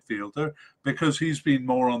central midfielder, because he's been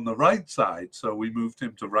more on the right side. So we moved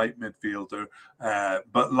him to right midfielder,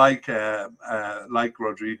 but like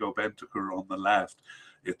Rodrigo Bentancur on the left,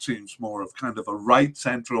 it seems more of kind of a right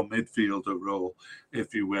central midfielder role,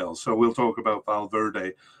 if you will. So we'll talk about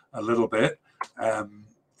Valverde a little bit, and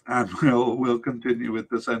we'll continue with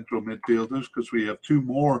the central midfielders because we have 2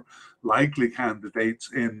 more likely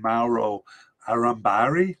candidates in Mauro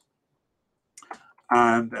Arambari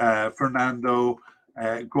and Fernando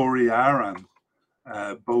Goriaran,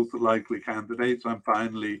 both likely candidates. And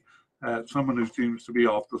finally, someone who seems to be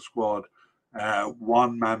off the squad,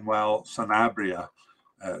 Juan Manuel Sanabria,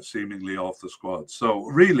 seemingly off the squad. So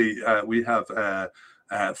really, we have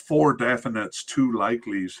 4 definites, 2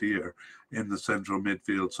 likelies here in the central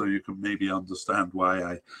midfield. So you can maybe understand why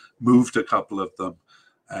I moved a couple of them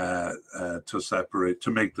to separate,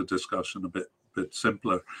 to make the discussion a bit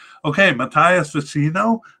simpler. Okay, Matthias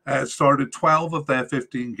Vecino started 12 of their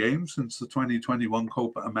 15 games since the 2021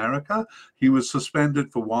 Copa America. He was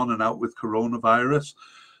suspended for 1 and out with coronavirus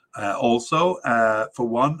also for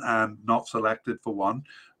 1 and not selected for 1.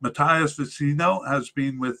 Matthias Vecino has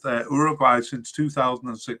been with Uruguay since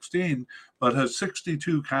 2016, but has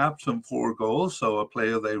 62 caps and 4 goals, so a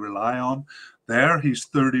player they rely on there. He's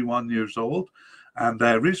 31 years old. and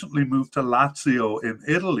recently moved to Lazio in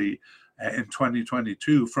Italy in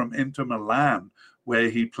 2022 from Inter Milan, where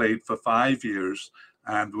he played for 5 years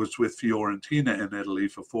and was with Fiorentina in Italy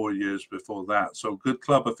for 4 years before that. So good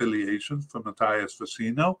club affiliations for Matthias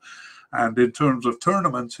Vecino. And in terms of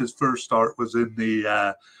tournaments, his first start was in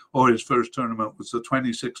the, his first tournament was the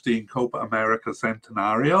 2016 Copa America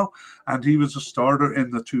Centenario, and he was a starter in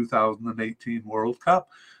the 2018 World Cup,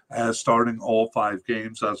 starting all 5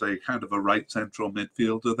 games as a kind of a right central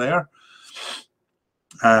midfielder there.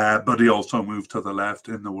 But he also moved to the left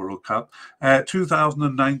in the World Cup.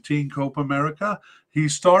 2019 Copa America, he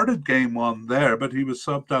started game 1 there, but he was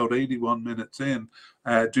subbed out 81 minutes in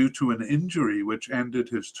due to an injury which ended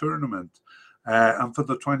his tournament. And for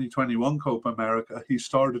the 2021 Copa America, he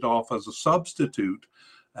started off as a substitute,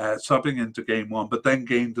 subbing into game 1, but then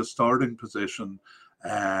gained a starting position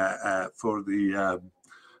for the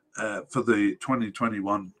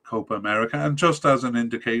 2021 Copa America. And just as an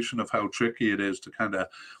indication of how tricky it is to kind of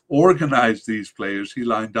organize these players, he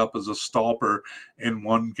lined up as a stopper in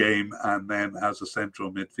one game and then as a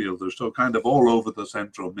central midfielder. So kind of all over the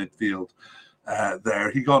central midfield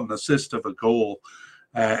there. He got an assist of a goal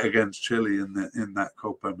against Chile in that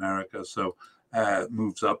Copa America. So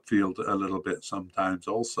moves upfield a little bit sometimes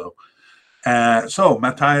also. So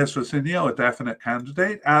Matthias Vecino, a definite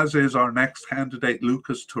candidate, as is our next candidate,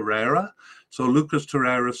 Lucas Torreira. So Lucas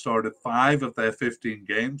Torreira started 5 of their 15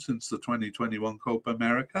 games since the 2021 Copa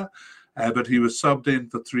America, but he was subbed in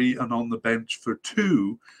for 3 and on the bench for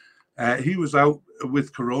 2. He was out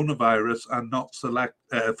with coronavirus and not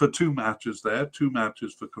selected for 2 matches there, 2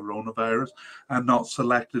 matches for coronavirus, and not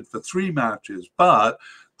selected for 3 matches. But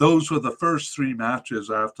those were the first 3 matches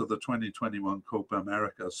after the 2021 Copa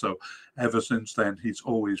America. So ever since then, he's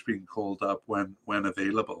always been called up when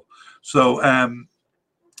available. So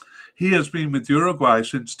he has been with Uruguay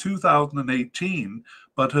since 2018,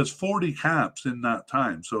 but has 40 caps in that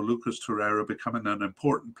time. So Lucas Torreira becoming an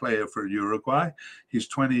important player for Uruguay. He's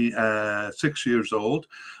 26 years old.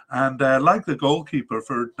 And like the goalkeeper,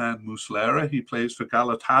 Ferdinand Muslera, he plays for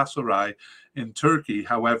Galatasaray in Turkey.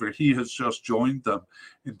 However, he has just joined them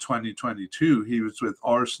in 2022. He was with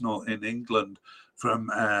Arsenal in England from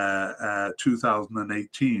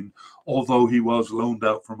 2018, although he was loaned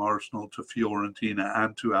out from Arsenal to Fiorentina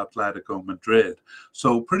and to Atletico Madrid.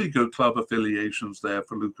 So pretty good club affiliations there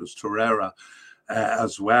for Lucas Torreira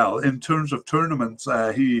as well. In terms of tournaments,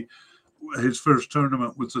 his first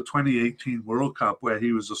tournament was the 2018 World Cup, where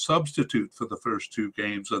he was a substitute for the first 2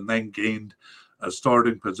 games and then gained a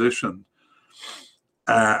starting position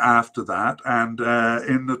after that. And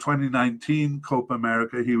in the 2019 Copa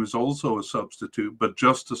America, he was also a substitute, but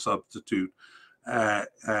just a substitute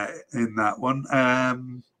in that one.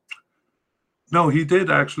 No, he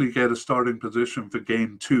did actually get a starting position for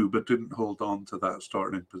game 2, but didn't hold on to that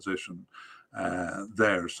starting position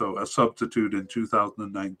there. So a substitute in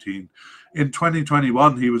 2019. In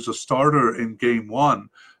 2021, he was a starter in game 1,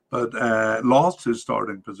 but lost his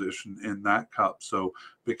starting position in that cup, so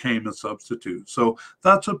became a substitute. So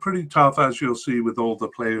that's a pretty tough, as you'll see with all the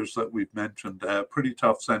players that we've mentioned, pretty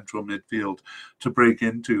tough central midfield to break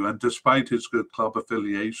into. And despite his good club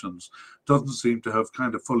affiliations, doesn't seem to have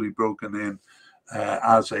kind of fully broken in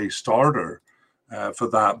as a starter for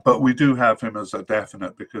that. But we do have him as a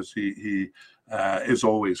definite because he is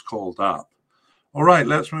always called up. All right,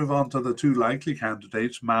 let's move on to the 2 likely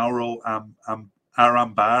candidates, Mauro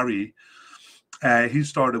Arambari. He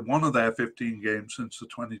started 1 of their 15 games since the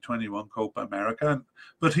 2021 Copa America,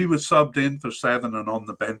 but he was subbed in for 7 and on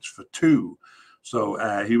the bench for 2.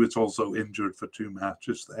 So he was also injured for 2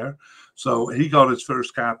 matches there. So he got his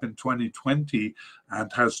first cap in 2020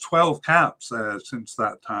 and has 12 caps since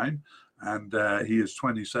that time. And he is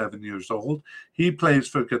 27 years old. He plays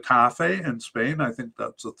for Getafe in Spain. I think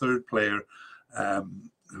that's the 3rd player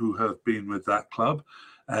who have been with that club.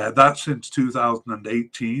 That's since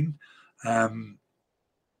 2018.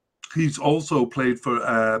 He's also played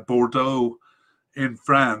for Bordeaux in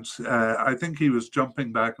France. I think he was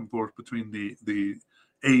jumping back and forth between the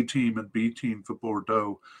A team and B team for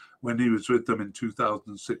Bordeaux when he was with them in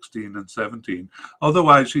 2016 and 17.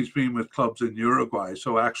 Otherwise, he's been with clubs in Uruguay.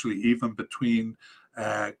 So actually, even between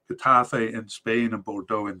Getafe in Spain and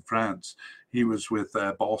Bordeaux in France, he was with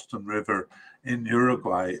Boston River in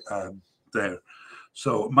Uruguay there.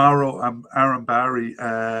 So Mauro Arambari,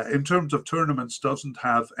 in terms of tournaments, doesn't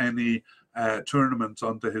have any tournaments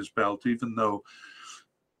under his belt, even though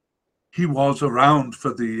he was around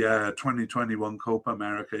for the 2021 Copa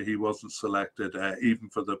America. He wasn't selected even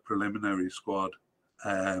for the preliminary squad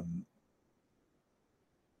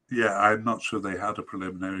Yeah, I'm not sure they had a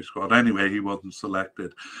preliminary squad. Anyway, he wasn't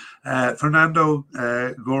selected. Fernando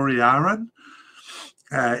Goriaran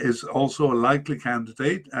is also a likely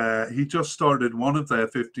candidate. He just started one of their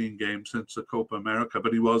 15 games since the Copa America,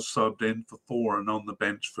 but he was subbed in for 4 and on the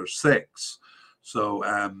bench for 6. So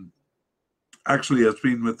actually has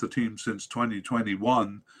been with the team since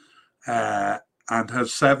 2021 and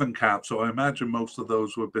has 7 caps. So I imagine most of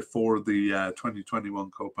those were before the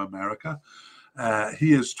 2021 Copa America.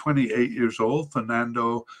 He is 28 years old,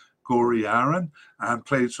 Fernando Goriaran, and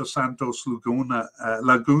plays for Santos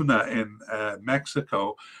Laguna in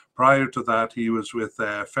Mexico. Prior to that, he was with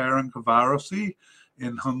Ferencvárosi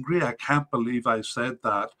in Hungary. I can't believe I said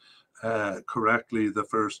that correctly the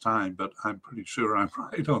first time, but I'm pretty sure I'm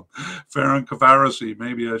right on Ferencvárosi.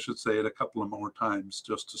 Maybe I should say it a couple of more times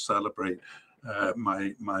just to celebrate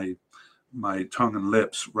my tongue and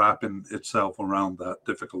lips wrapping itself around that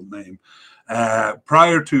difficult name.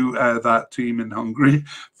 Prior to that team in Hungary,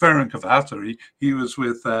 Ferencvárosi, he was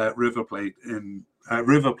with River Plate in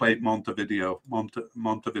Montevideo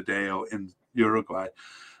in Uruguay.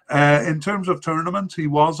 In terms of tournaments, he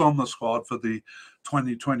was on the squad for the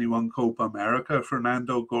 2021 Copa America,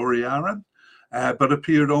 Fernando Goriaran, but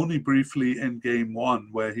appeared only briefly in game 1,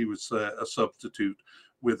 where he was a substitute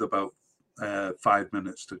with about 5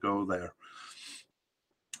 minutes to go there.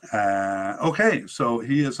 Okay, so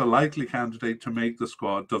he is a likely candidate to make the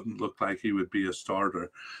squad. Doesn't look like he would be a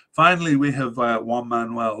starter. Finally, we have Juan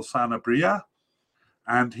Manuel Sanabria,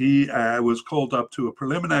 and he was called up to a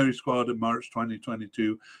preliminary squad in March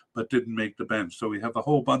 2022, but didn't make the bench. So we have a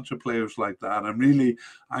whole bunch of players like that. And really,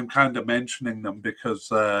 I'm kind of mentioning them because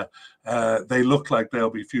they look like they'll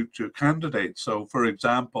be future candidates. So, for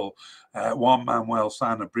example, Juan Manuel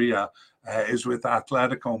Sanabria is with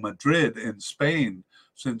Atletico Madrid in Spain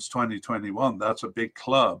since 2021. That's a big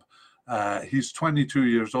club. He's 22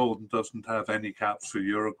 years old and doesn't have any caps for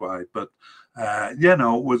Uruguay, but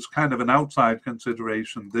was kind of an outside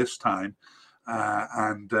consideration this time.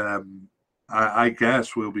 I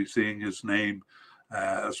guess we'll be seeing his name,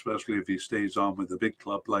 especially if he stays on with a big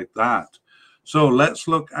club like that. So let's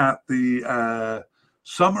look at the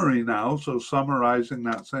summary now. So summarizing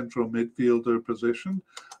that central midfielder position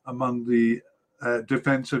among the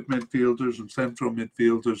defensive midfielders and central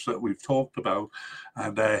midfielders that we've talked about.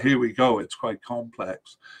 And here we go. It's quite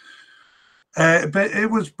complex. But it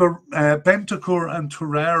was Bentancur and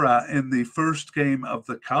Torreira in the first game of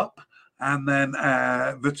the Cup. And then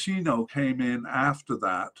Vecino came in after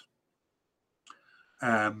that.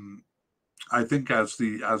 I think as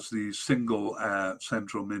the single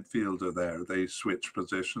central midfielder there. They switched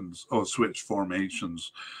positions or switched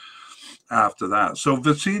formations after that. So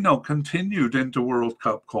Vecino continued into World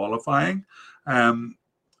Cup qualifying, and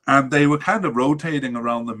they were kind of rotating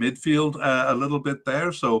around the midfield a little bit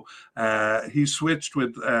there. So he switched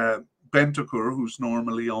with Bentancur, who's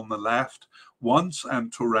normally on the left, once,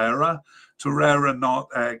 and Torreira not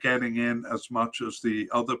getting in as much as the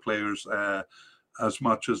other players, as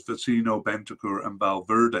much as Vecino, Bentancur, and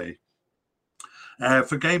Valverde.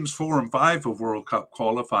 For games 4 and 5 of World Cup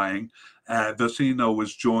qualifying, Vecino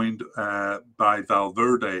was joined by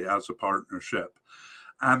Valverde as a partnership.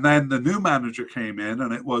 And then the new manager came in,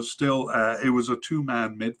 and it was still it was a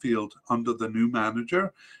 2-man midfield under the new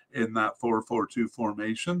manager in that 4-4-2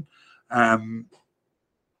 formation.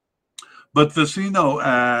 But Vecino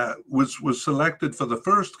was selected for the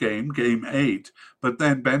first game 8, but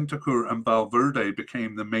then Bentancur and Valverde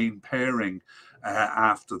became the main pairing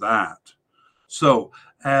after that. So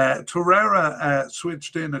Torreira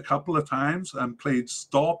switched in a couple of times and played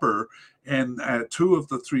stopper in 2 of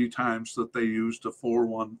the 3 times that they used a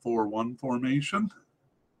 4-1-4-1 formation.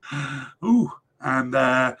 And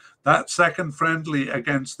that second friendly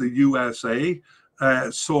against the USA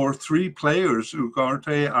saw 3 players,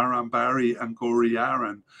 Ugarte, Arambari, and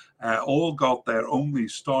Goriaran, all got their only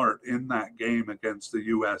start in that game against the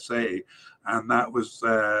USA. And that was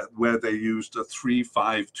where they used a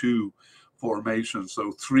 3-5-2 formation,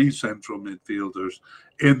 so 3 central midfielders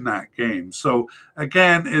in that game. So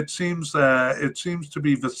again, it seems to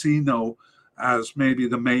be Vecino as maybe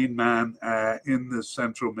the main man in the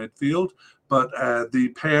central midfield, but the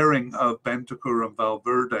pairing of Bentancur and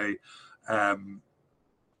Valverde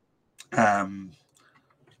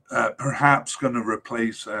perhaps going to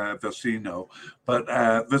replace Vecino. But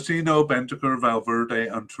Vecino, Bentancur, Valverde,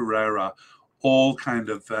 and Torreira all kind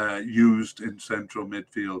of used in central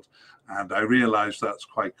midfield. And I realize that's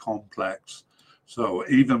quite complex. So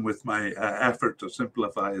even with my effort to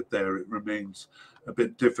simplify it there, it remains a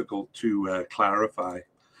bit difficult to clarify.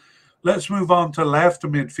 Let's move on to left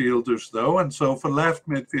midfielders, though. And so for left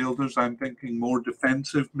midfielders, I'm thinking more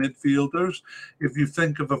defensive midfielders. If you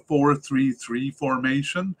think of a 4-3-3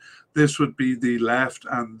 formation, this would be the left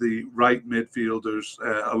and the right midfielders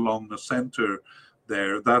along the center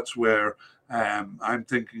there. That's where I'm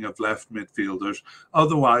thinking of left midfielders.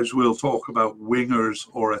 Otherwise, we'll talk about wingers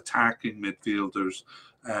or attacking midfielders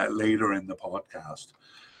later in the podcast.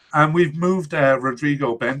 And we've moved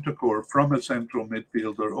Rodrigo Bentancur from a central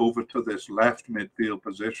midfielder over to this left midfield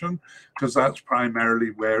position because that's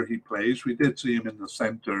primarily where he plays. We did see him in the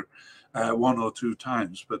center one or two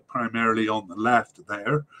times, but primarily on the left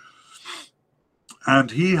there.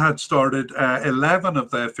 And he had started 11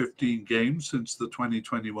 of their 15 games since the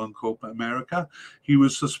 2021 Copa America. He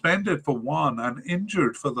was suspended for one and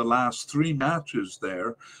injured for the last 3 matches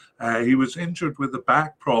there. He was injured with a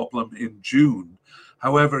back problem in June.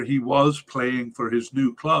 However, he was playing for his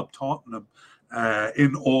new club, Tottenham,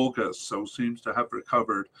 in August, so seems to have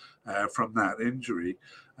recovered from that injury.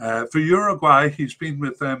 For Uruguay, he's been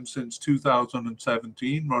with them since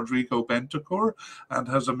 2017, Rodrigo Bentancur, and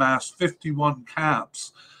has amassed 51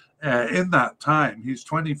 caps in that time. He's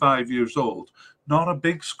 25 years old. Not a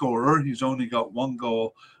big scorer. He's only got 1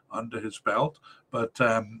 goal under his belt, but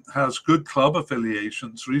has good club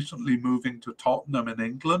affiliations, recently moving to Tottenham in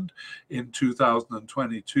England in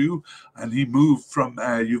 2022. And he moved from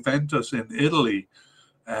Juventus in Italy,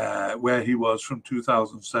 where he was from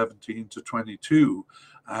 2017 to 22.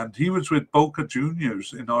 And he was with Boca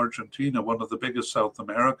Juniors in Argentina, one of the biggest South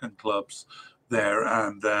American clubs there.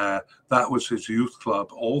 And that was his youth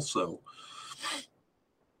club also.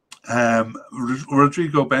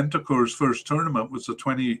 Rodrigo Bentancur's first tournament was the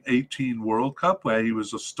 2018 World Cup, where he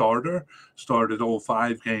was a starter, started all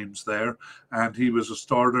 5 games there, and he was a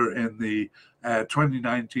starter in the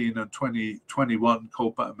 2019 and 2021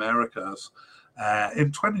 Copa Americas.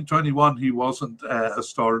 In 2021, he wasn't a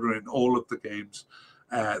starter in all of the games.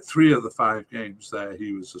 3 of the 5 games there,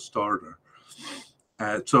 he was a starter.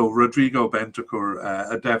 So Rodrigo Bentancur,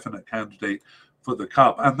 a definite candidate for the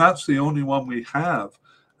Cup, and that's the only one we have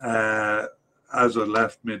as a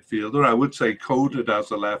left midfielder. I would say coded as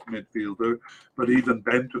a left midfielder, but even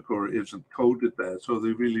Bentancur isn't coded there, so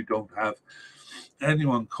they really don't have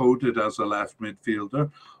anyone coded as a left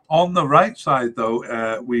midfielder. On the right side,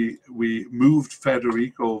 though, we moved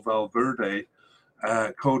Federico Valverde,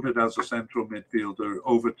 coded as a central midfielder,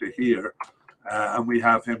 over to here, and we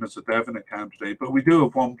have him as a definite candidate. But we do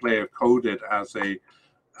have one player coded as a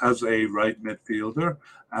right midfielder,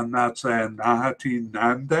 and that's Nahuatl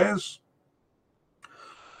Nández.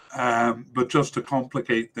 But just to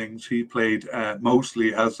complicate things, he played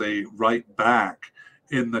mostly as a right back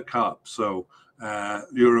in the Cup. So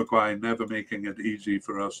Uruguay never making it easy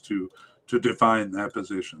for us to define their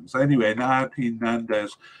positions. Anyway, Nahuatl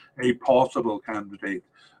Nández, a possible candidate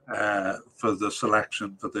for the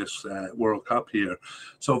selection for this World Cup here.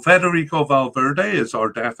 So Federico Valverde is our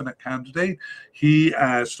definite candidate. He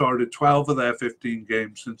started 12 of their 15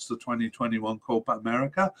 games since the 2021 Copa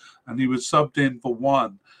America, and he was subbed in for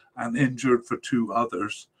 1 and injured for 2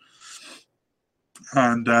 others.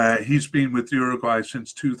 And he's been with Uruguay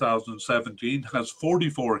since 2017, has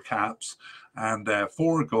 44 caps and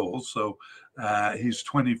 4 goals. So he's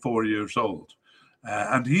 24 years old.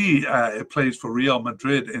 And he plays for Real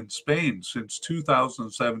Madrid in Spain since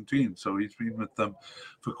 2017. So he's been with them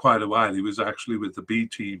for quite a while. He was actually with the B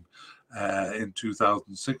team in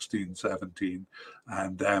 2016-17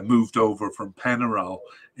 and moved over from Penarol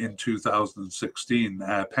in 2016.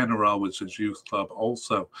 Penarol was his youth club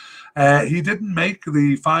also. He didn't make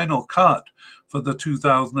the final cut for the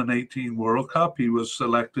 2018 World Cup. He was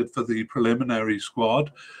selected for the preliminary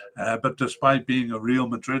squad, but despite being a Real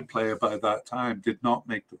Madrid player by that time, did not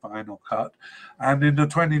make the final cut. And in the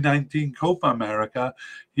 2019 Copa America,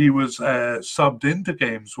 he was subbed into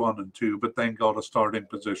games 1 and 2, but then got a starting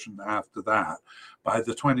position after that. By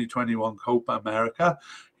the 2021 Copa America,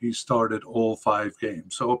 he started all 5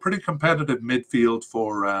 games. So a pretty competitive midfield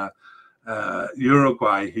for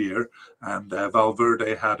Uruguay here, and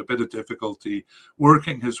Valverde had a bit of difficulty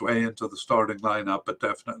working his way into the starting lineup, but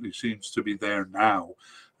definitely seems to be there now.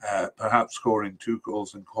 Perhaps scoring 2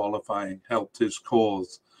 goals in qualifying helped his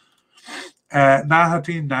cause.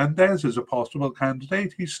 Nahuatl Nández is a possible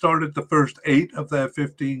candidate. He started the first 8 of their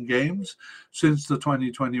 15 games since the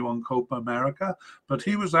 2021 Copa America, but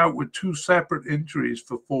he was out with 2 separate injuries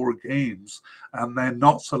for 4 games and then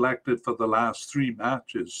not selected for the last 3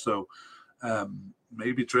 matches. So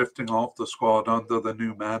maybe drifting off the squad under the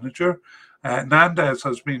new manager. Nandez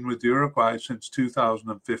has been with Uruguay since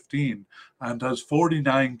 2015 and has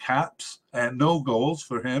 49 caps, no goals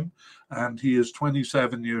for him, and he is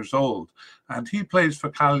 27 years old. And he plays for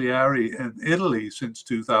Cagliari in Italy since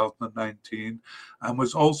 2019 and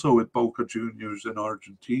was also with Boca Juniors in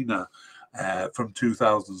Argentina from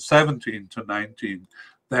 2017 to 19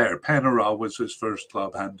 there. Penarol was his first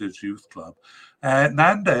club and his youth club.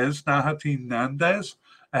 Nahitan Nandez,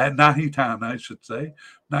 Nahitan, I should say.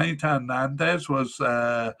 Nahitan Nandez was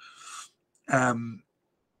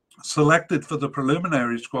selected for the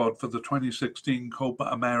preliminary squad for the 2016 Copa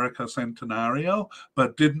America Centenario,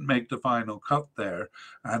 but didn't make the final cut there.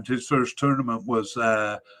 And his first tournament was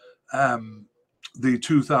the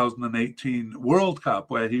 2018 World Cup,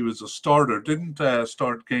 where he was a starter. Didn't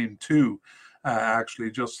start game 2,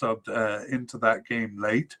 actually, just subbed into that game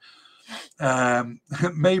late.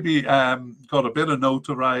 Maybe got a bit of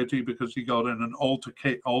notoriety because he got in an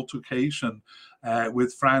altercation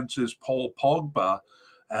with France's Paul Pogba.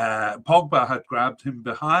 Pogba had grabbed him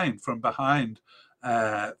from behind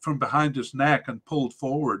his neck and pulled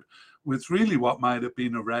forward with really what might have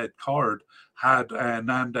been a red card had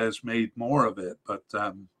Nandez made more of it, but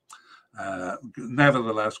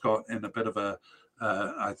nevertheless got in a bit of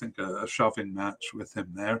I think a shoving match with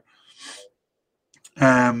him there.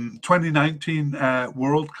 2019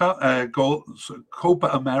 World Cup Copa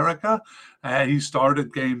America. He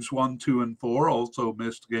started games 1, 2, and 4. Also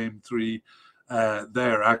missed game 3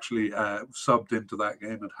 there. Actually subbed into that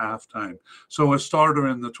game at halftime. So a starter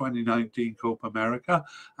in the 2019 Copa America,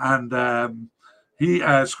 and he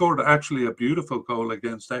scored actually a beautiful goal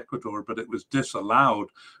against Ecuador, but it was disallowed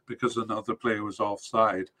because another player was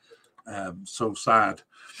offside. So sad.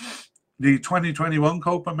 The 2021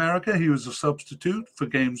 Copa America, he was a substitute for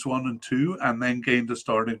games 1 and 2, and then gained a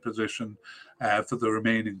starting position for the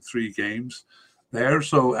remaining 3 games there.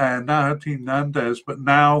 So Nahitan Nandez, but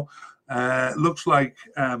now looks like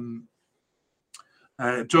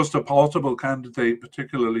just a possible candidate,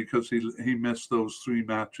 particularly because he missed those 3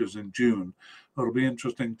 matches in June. It'll be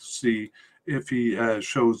interesting to see if he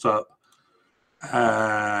shows up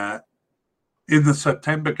in the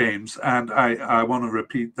September games. And I want to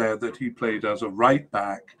repeat there that he played as a right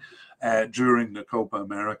back during the Copa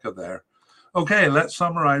America there. Okay, let's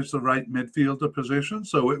summarize the right midfielder position.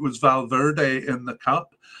 So it was Valverde in the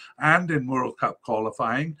Cup and in World Cup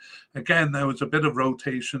qualifying. Again, there was a bit of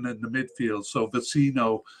rotation in the midfield. So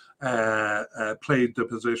Vecino played the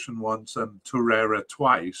position once and Torreira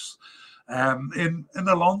twice. In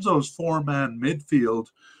Alonso's 4-man midfield,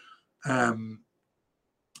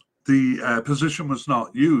 the position was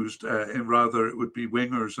not used, and rather it would be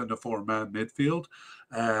wingers in a 4-man midfield.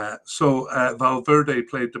 So Valverde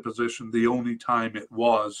played the position the only time it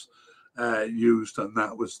was used, and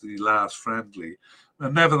that was the last friendly.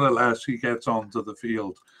 But nevertheless, he gets onto the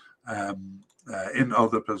field in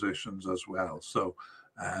other positions as well. So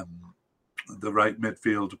the right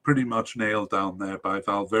midfield pretty much nailed down there by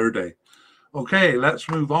Valverde. Okay, let's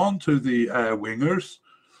move on to the wingers.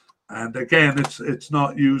 And again, it's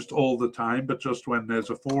not used all the time, but just when there's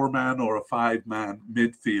a 4-man or a 5-man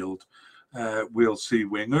midfield, we'll see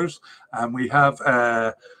wingers. And we have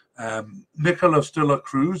Nicolas de la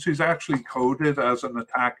Cruz. He's actually coded as an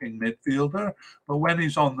attacking midfielder, but when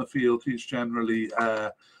he's on the field, he's generally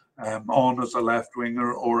on as a left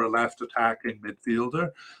winger or a left attacking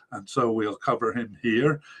midfielder, and so we'll cover him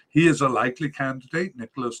here. He is a likely candidate,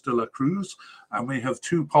 Nicolas de la Cruz, and we have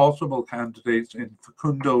 2 possible candidates in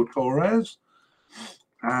Facundo Torres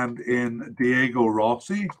and in Diego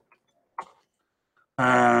Rossi.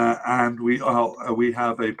 And we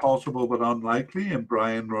have a possible but unlikely in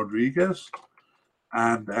Brian Rodriguez,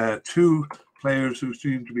 and 2 players who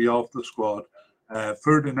seem to be off the squad.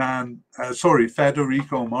 Federico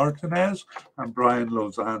Martinez and Brian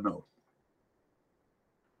Lozano.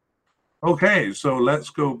 Okay, so let's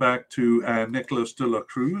go back to Nicolas de la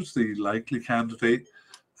Cruz, the likely candidate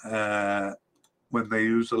when they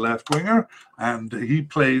use a left winger, and he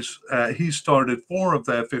started 4 of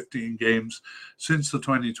their 15 games since the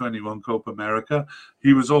 2021 Copa America.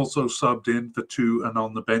 He was also subbed in for 2 and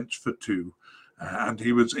on the bench for 2, and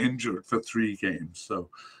he was injured for 3 games, so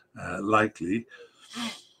likely.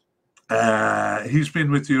 He's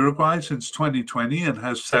been with Uruguay since 2020 and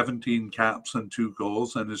has 17 caps and 2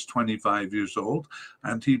 goals and is 25 years old.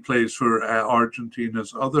 And he plays for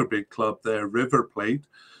Argentina's other big club there, River Plate,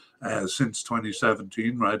 since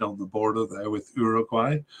 2017, right on the border there with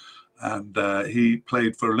Uruguay. And he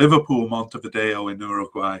played for Liverpool Montevideo in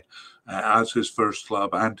Uruguay as his first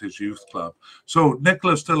club and his youth club. So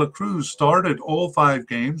Nicolas de la Cruz started all 5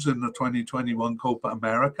 games in the 2021 Copa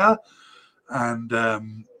America, and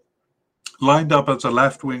lined up as a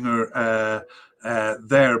left winger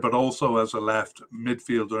there, but also as a left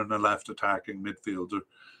midfielder and a left attacking midfielder.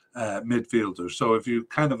 So if you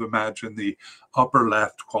kind of imagine the upper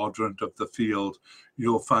left quadrant of the field,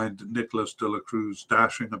 you'll find Nicolas de la Cruz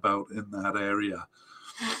dashing about in that area.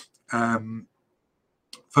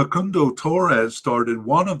 Facundo Torres started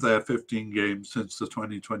one of their 15 games since the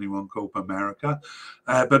 2021 Copa America,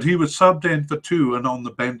 but he was subbed in for 2 and on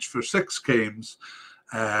the bench for 6 games,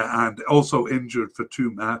 and also injured for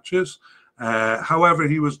 2 matches. However,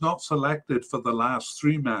 he was not selected for the last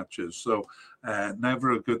 3 matches, so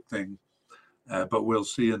never a good thing. But we'll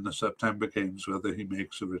see in the September games whether he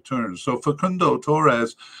makes a return. So Facundo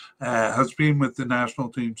Torres has been with the national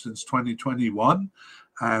team since 2021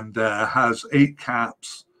 and has 8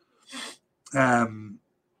 caps. Has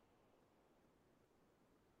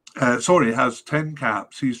 10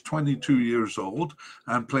 caps. He's 22 years old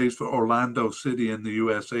and plays for Orlando City in the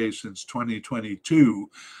USA since 2022.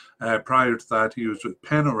 Prior to that, he was with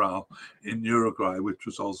Peñarol in Uruguay, which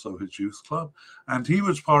was also his youth club. And he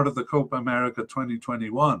was part of the Copa America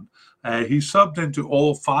 2021. He subbed into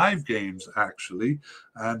all 5 games, actually,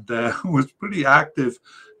 and was pretty active.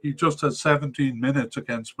 He just had 17 minutes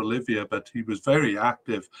against Bolivia, but he was very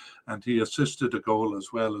active, and he assisted a goal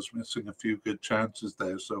as well as missing a few good chances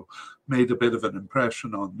there. So made a bit of an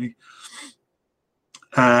impression on me.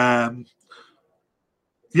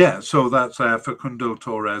 So that's Facundo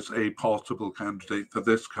Torres, a possible candidate for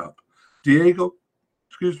this cup. Diego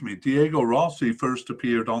Rossi first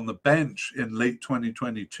appeared on the bench in late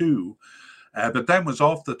 2022, but then was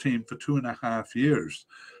off the team for 2.5 years.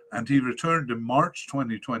 And he returned in March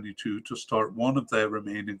 2022 to start one of their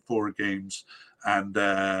remaining 4 games. And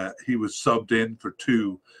he was subbed in for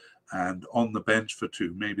 2 and on the bench for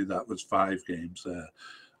 2. Maybe that was 5 games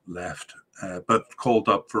left, but called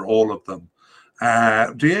up for all of them.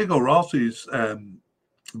 Diego Rossi's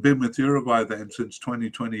been with Uruguay then since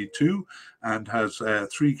 2022 and has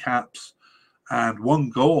 3 caps and 1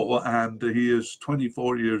 goal, and he is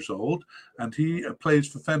 24 years old, and he plays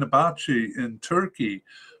for Fenerbahce in Turkey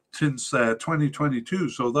since 2022,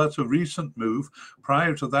 so that's a recent move.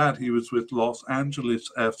 Prior to that, he was with Los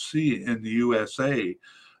Angeles FC in the USA,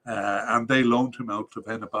 and they loaned him out to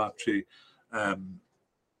Fenerbahce.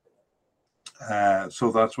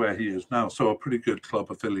 So that's where he is now. So a pretty good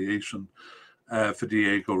club affiliation for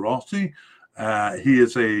Diego Rossi. He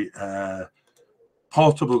is a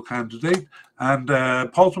possible candidate, and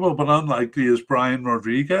possible but unlikely is Brian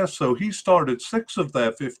Rodriguez. So he started 6 of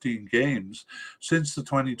their 15 games since the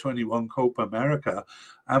 2021 Copa America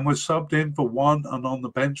and was subbed in for 1 and on the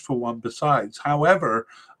bench for 1 besides. However,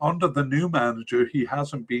 under the new manager, he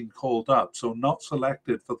hasn't been called up, so not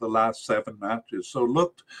selected for the last 7 matches. So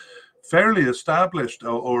looked fairly established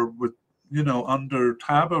or with, under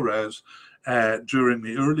Tavares during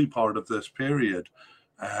the early part of this period.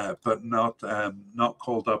 But not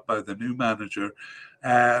called up by the new manager.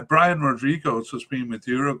 Brian Rodriguez has been with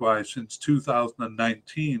Uruguay since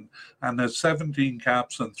 2019 and has 17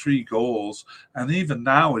 caps and 3 goals, and even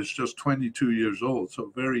now is just 22 years old.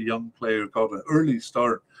 So a very young player, got an early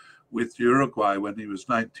start with Uruguay when he was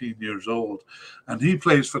 19 years old. And he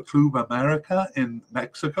plays for Club America in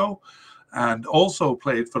Mexico and also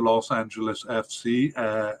played for Los Angeles FC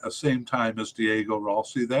at the same time as Diego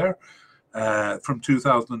Rossi there. From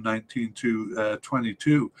 2019 to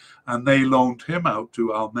 22, and they loaned him out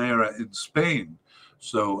to Almeria in Spain.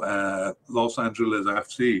 So Los Angeles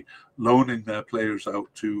FC loaning their players out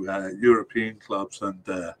to European clubs and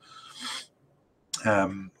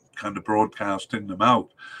kind of broadcasting them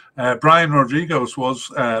out. Brian Rodriguez was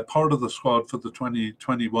part of the squad for the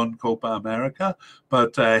 2021 Copa America,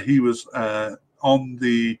 but he was on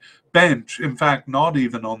the bench, in fact, not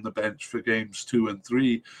even on the bench for games 2 and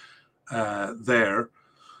 3. Has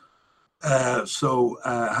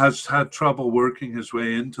had trouble working his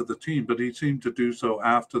way into the team, but he seemed to do so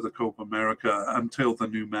after the Copa America until the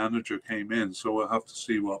new manager came in. So we'll have to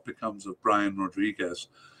see what becomes of Brian Rodriguez.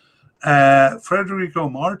 Federico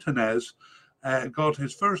Martinez got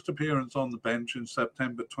his first appearance on the bench in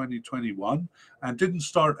September 2021 and didn't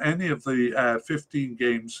start any of the 15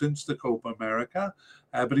 games since the Copa America,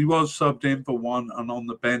 but he was subbed in for 1 and on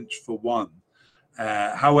the bench for 1.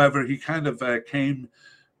 However, he kind of came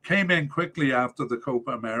in quickly after the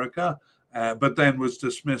Copa America, but then was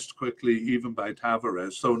dismissed quickly even by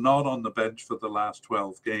Tavares. So not on the bench for the last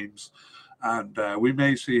 12 games. And we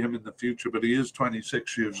may see him in the future, but he is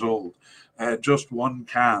 26 years old. Just 1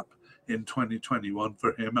 cap in 2021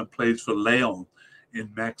 for him and plays for León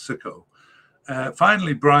in Mexico.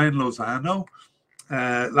 Finally, Brian Lozano.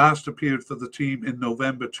 Last appeared for the team in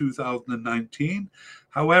November 2019.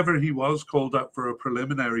 However, he was called up for a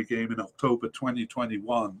preliminary game in October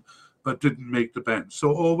 2021, but didn't make the bench.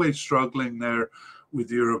 So always struggling there with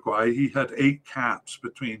Uruguay. He had 8 caps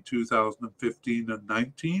between 2015 and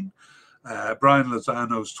 19. Brian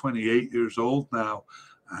Lozano's 28 years old now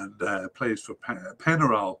and plays for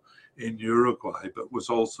Peñarol in Uruguay, but was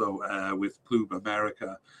also with Club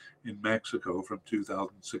America in Mexico from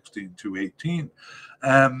 2016 to 18.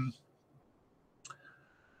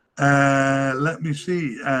 Let me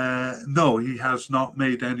see. No, he has not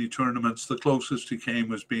made any tournaments. The closest he came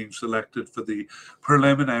was being selected for the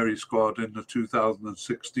preliminary squad in the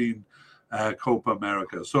 2016 Copa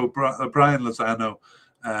America. So Brian Lozano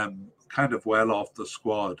kind of well off the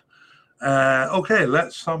squad. Okay,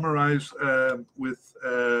 let's summarize with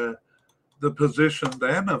the position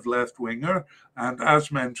then of left winger. And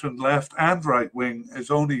as mentioned, left and right wing is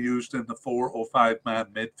only used in the 4 or 5 man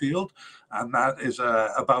midfield, and that is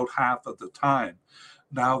about half of the time.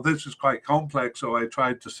 Now, this is quite complex, so I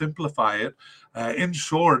tried to simplify it. In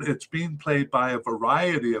short, it's been played by a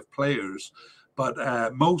variety of players, but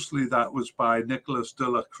mostly that was by Nicolas de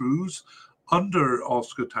la Cruz under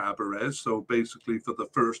Oscar Tabarez, so basically for the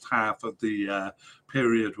first half of the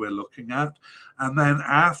period we're looking at. And then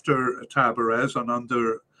after Tabarez and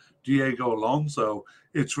under Diego Alonso,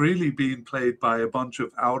 it's really been played by a bunch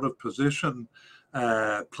of out-of-position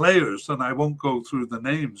players, and I won't go through the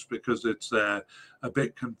names because it's a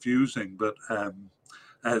bit confusing, but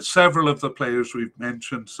several of the players we've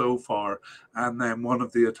mentioned so far, and then one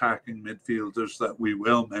of the attacking midfielders that we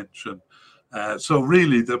will mention. So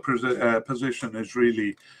really the position is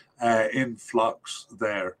really in flux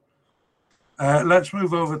there. Let's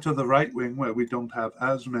move over to the right wing where we don't have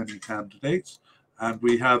as many candidates. And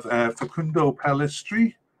we have Facundo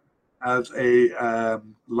Pellistri as a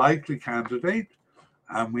likely candidate.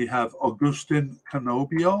 And we have Agustin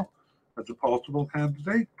Canobio as a possible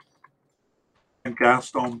candidate. And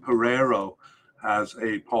Gaston Pereiro as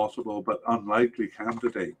a possible but unlikely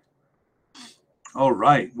candidate. All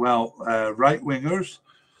right, well, right wingers.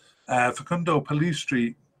 Facundo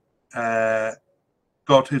Pellistri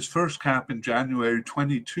got his first cap in January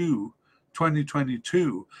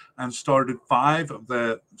 2022 and started 5 of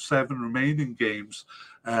the 7 remaining games,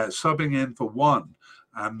 subbing in for 1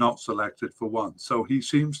 and not selected for 1. So he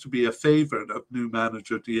seems to be a favorite of new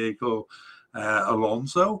manager Diego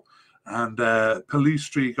Alonso. And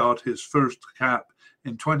Pellistri got his first cap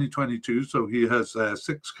in 2022, so he has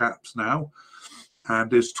 6 caps now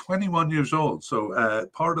and is 21 years old. So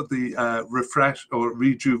part of the refresh or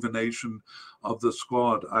rejuvenation of the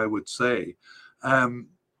squad, I would say.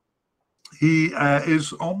 He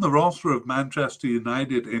is on the roster of Manchester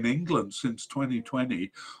United in England since 2020,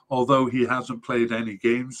 although he hasn't played any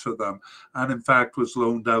games for them, and in fact was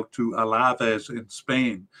loaned out to Alaves in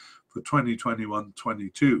Spain for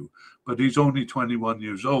 2021-22. But he's only 21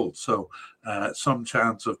 years old, so some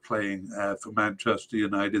chance of playing for Manchester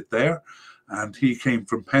United there. And he came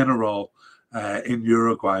from Peñarol in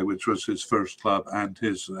Uruguay, which was his first club and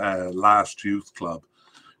his last youth club.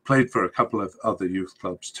 Played for a couple of other youth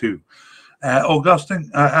clubs too. Facundo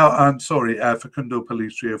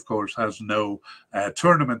Pellistri, of course, has no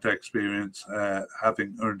tournament experience,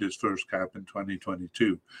 having earned his first cap in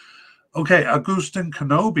 2022. Okay, Agustin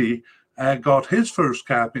Canobio got his first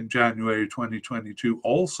cap in January 2022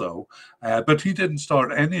 also, but he didn't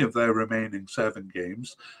start any of their remaining 7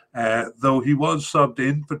 games, though he was subbed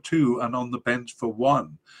in for 2 and on the bench for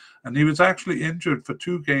 1. And he was actually injured for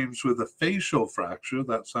 2 games with a facial fracture.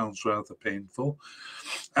 That sounds rather painful.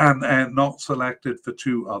 And not selected for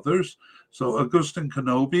 2 others. So Agustin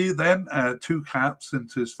Canobio then 2 caps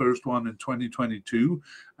since his first one in 2022.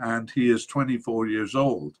 And he is 24 years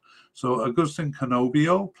old. So Agustin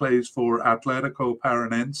Canobio plays for Atlético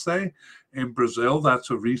Paranense in Brazil.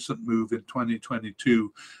 That's a recent move in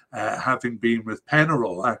 2022, having been with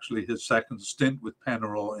Peñarol, actually his second stint with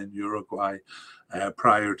Peñarol in Uruguay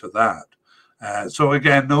prior to that. So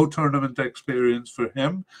again, no tournament experience for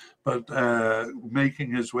him, but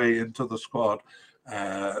making his way into the squad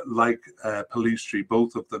like Pellistri,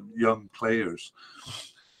 both of them young players.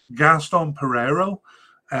 Gaston Pereiro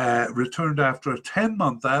returned after a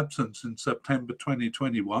 10-month absence in September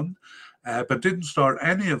 2021, but didn't start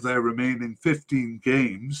any of their remaining 15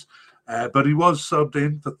 games, but he was subbed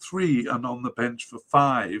in for 3 and on the bench for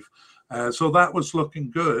 5. So that was looking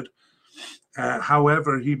good.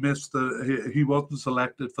 However, he wasn't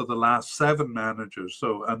selected for the last 7 managers,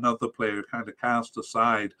 so another player kind of cast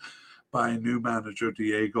aside by new manager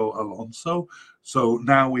Diego Alonso. So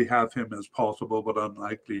now we have him as possible but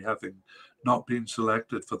unlikely, having not been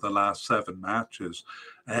selected for the last 7 matches.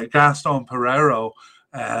 Gaston Pereiro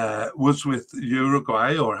was with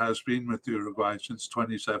Uruguay, or has been with Uruguay since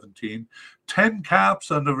 2017. 10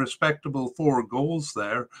 caps and a respectable 4 goals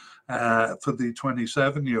there for the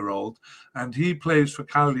 27-year-old. And he plays for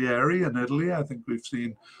Cagliari in Italy. I think we've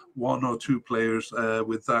seen 1 or 2 players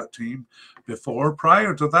with that team before.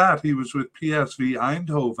 Prior to that, he was with PSV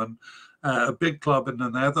Eindhoven, a big club in the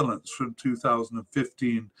Netherlands, from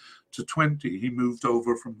 2015 to 20. He moved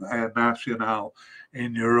over from Nacional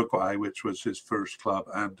in Uruguay, which was his first club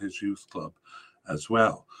and his youth club as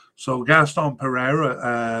well. So Gaston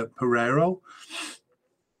Pereiro,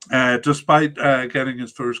 despite getting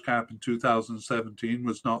his first cap in 2017,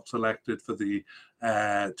 was not selected for the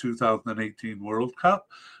 2018 World Cup,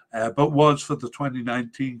 but was for the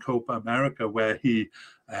 2019 Copa America, where he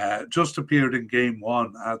just appeared in game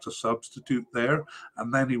 1 as a substitute there,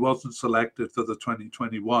 and then he wasn't selected for the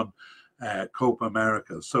 2021 Copa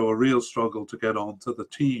America. So a real struggle to get onto the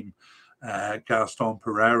team, Gaston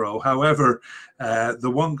Pereiro. However, the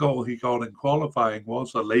 1 goal he got in qualifying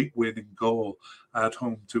was a late winning goal at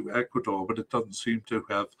home to Ecuador, but it doesn't seem to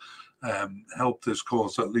have helped his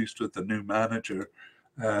cause, at least with the new manager,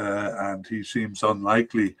 and he seems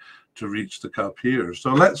unlikely to reach the cup here.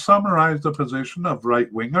 So let's summarize the position of right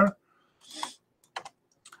winger.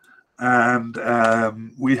 And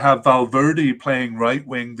we have Valverde playing right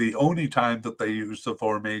wing, the only time that they use the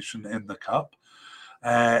formation in the cup.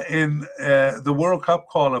 In the World Cup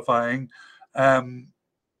qualifying, De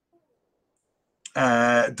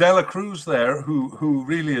La Cruz there, who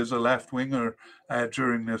really is a left winger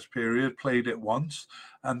during this period, played it once,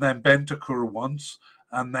 and then Bentancur once,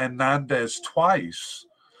 and then Nandez twice.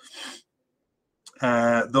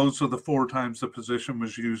 Those are the 4 times the position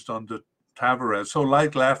was used under Tavares. So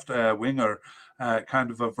like left winger,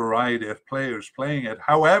 kind of a variety of players playing it.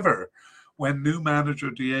 However, when new manager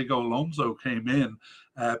Diego Alonso came in,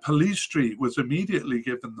 Police Street was immediately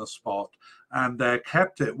given the spot and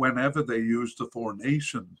kept it whenever they used the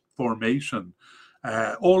formation,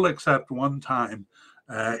 all except one time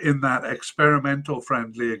in that experimental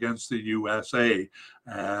friendly against the USA.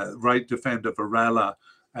 Right defender Varela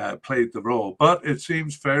played the role, but it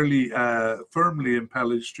seems fairly firmly in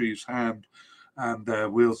Pellistri's hand, and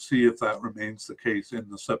we'll see if that remains the case in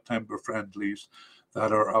the September friendlies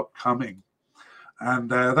that are upcoming.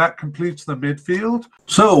 And that completes the midfield.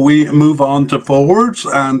 So we move on to forwards,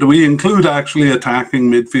 and we include actually attacking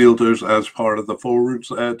midfielders as part of the forwards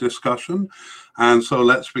discussion. And so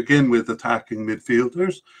let's begin with attacking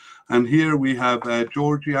midfielders. And here we have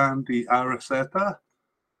Georgian de Araceta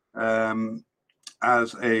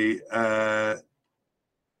as a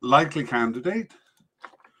likely candidate.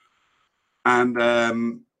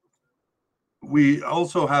 And we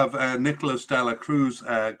also have Nicolas de la Cruz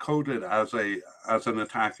coded as an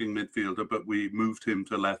attacking midfielder, but we moved him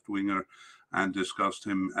to left winger and discussed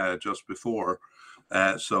him just before.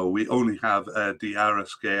 So we only have de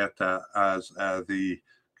Araceta as the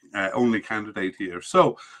only candidate here.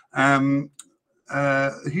 So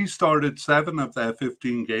he started 7 of their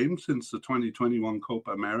 15 games since the 2021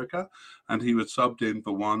 Copa America, and he was subbed in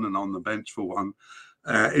for 1 and on the bench for 1.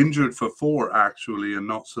 Injured for 4 actually, and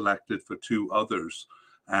not selected for 2 others.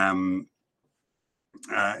 In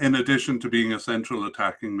addition to being a central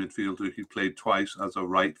attacking midfielder, he played twice as a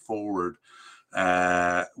right forward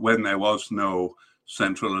when there was no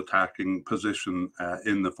central attacking position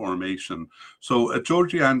in the formation. So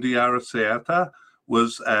Georgian de Araceta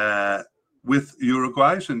was with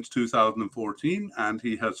Uruguay since 2014, and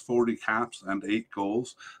he has 40 caps and 8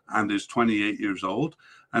 goals and is 28 years old.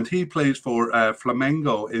 And he plays for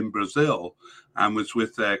Flamengo in Brazil and was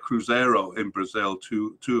with Cruzeiro in Brazil,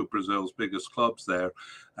 two of Brazil's biggest clubs there,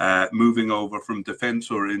 moving over from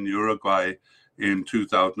Defensor in Uruguay in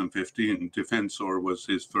 2015. Defensor was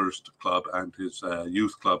his first club and his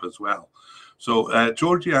youth club as well. So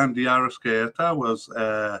Georgian de Araceta was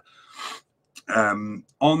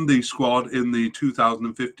on the squad in the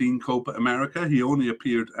 2015 Copa America. He only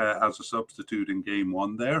appeared as a substitute in game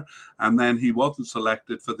 1 there, and then he wasn't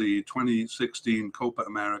selected for the 2016 Copa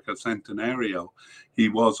America Centenario. He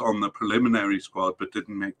was on the preliminary squad but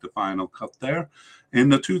didn't make the final cut there. In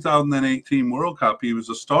the 2018 World Cup, he was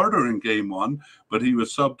a starter in game 1, but he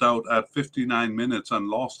was subbed out at 59 minutes and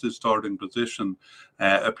lost his starting position,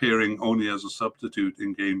 appearing only as a substitute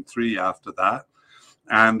in game 3 after that.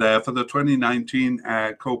 And for the 2019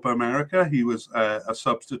 Copa America, he was a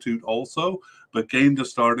substitute also, but gained a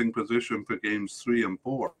starting position for games 3 and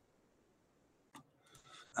 4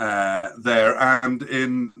 there. And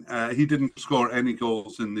he didn't score any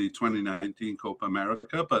goals in the 2019 Copa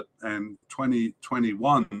America, but in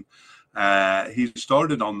 2021, He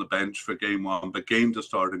started on the bench for game one, but gained a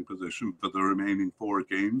starting position for the remaining 4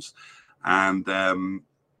 games. And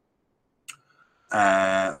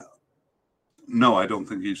no, I don't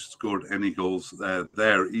think he scored any goals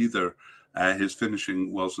there either. His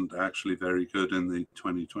finishing wasn't actually very good in the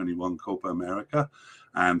 2021 Copa America,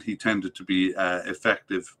 and he tended to be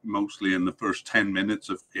effective mostly in the first 10 minutes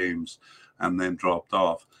of games and then dropped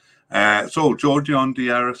off. So Georgian de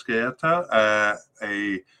Arrascaeta,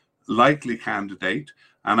 a likely candidate,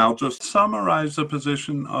 and I'll just summarize the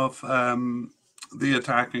position of the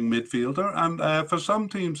attacking midfielder. And for some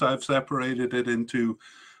teams, I've separated it into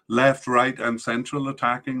left, right, and central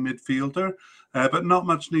attacking midfielder, but not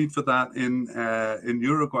much need for that in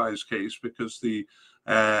Uruguay's case, because the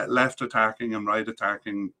left attacking and right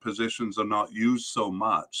attacking positions are not used so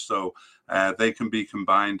much. So they can be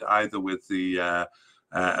combined either with the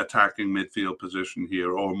attacking midfield position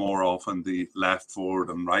here, or more often the left forward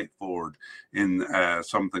and right forward in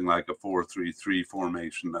something like a 4-3-3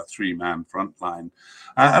 formation, a 3-man front line.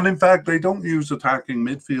 And in fact, they don't use attacking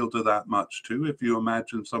midfielder that much too. If you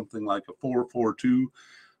imagine something like a 4-4-2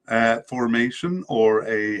 formation, or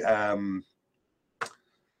a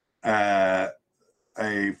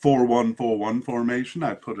 4-1-4-1 formation,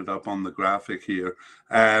 I put it up on the graphic here.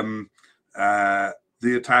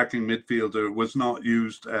 The attacking midfielder was not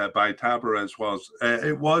used by Tabarez.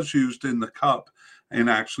 It was used in the Cup in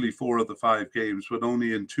actually 4 of the 5 games, but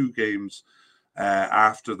only in 2 games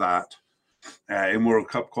after that in World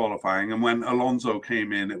Cup qualifying. And when Alonso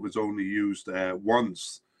came in, it was only used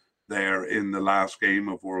once there in the last game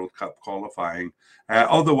of World Cup qualifying.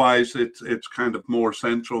 Otherwise, it's kind of more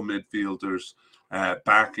central midfielders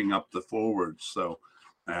backing up the forwards. So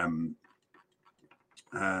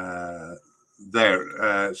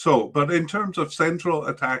but in terms of central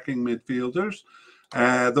attacking midfielders,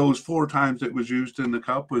 those 4 times it was used in the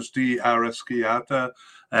Cup was de Arrascaeta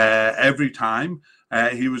every time.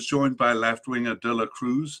 He was joined by left winger De La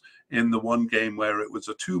Cruz in the one game where it was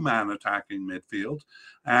a 2-man attacking midfield.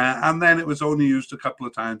 And then it was only used a couple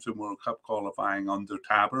of times in World Cup qualifying under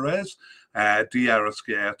Tabarez. De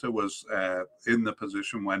Arrascaeta was in the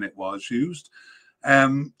position when it was used.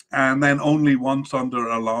 And then only once under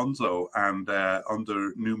Alonso and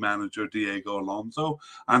under new manager Diego Alonso.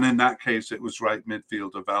 And in that case, it was right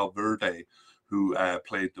midfielder Valverde who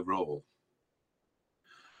played the role.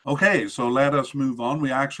 Okay, so let us move on.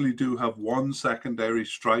 We actually do have one secondary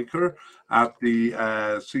striker at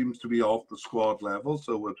the, seems to be off the squad level,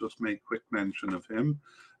 so we'll just make quick mention of him.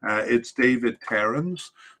 It's David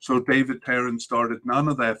Terrens. So David Terrens started none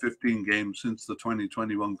of their 15 games since the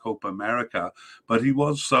 2021 Copa America, but he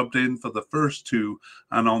was subbed in for the first 2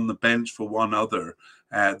 and on the bench for 1 other,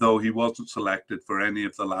 though he wasn't selected for any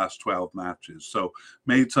of the last 12 matches. So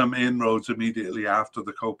made some inroads immediately after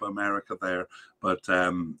the Copa America there, but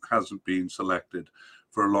hasn't been selected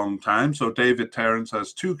for a long time. So David Terrens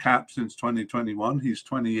has 2 caps since 2021. He's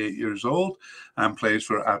 28 years old and plays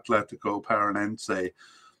for Atlético Paranaense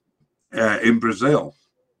in Brazil.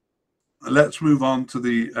 Let's move on to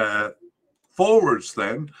the forwards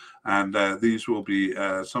then, and these will be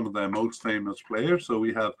some of their most famous players. So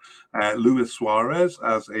we have Luis Suarez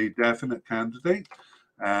as a definite candidate,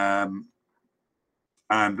 and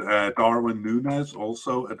Darwin Núñez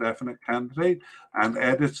also a definite candidate, and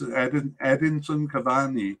Edinson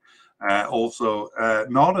Cavani also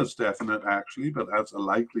not as definite actually, but as a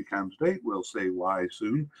likely candidate. We'll say why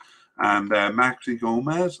soon. And Maxi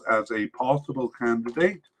Gomez as a possible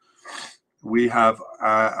candidate. We have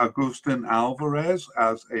Agustin Alvarez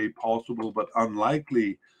as a possible but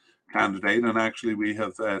unlikely candidate. And actually we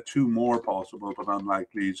have 2 more possible but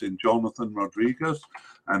unlikelies in Jonathan Rodriguez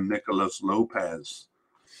and Nicolas Lopez.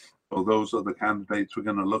 So those are the candidates we're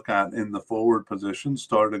going to look at in the forward position,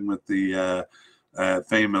 starting with the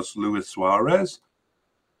famous Luis Suarez.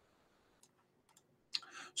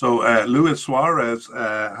 So Luis Suarez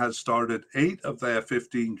has started 8 of their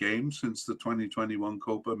 15 games since the 2021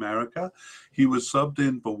 Copa America. He was subbed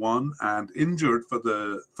in for 1 and injured for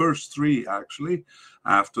the first 3, actually,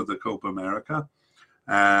 after the Copa America,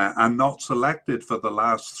 and not selected for the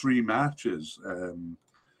last 3 matches.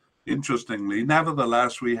 Interestingly,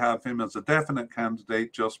 nevertheless, we have him as a definite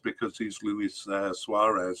candidate just because he's Luis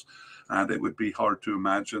Suarez, and it would be hard to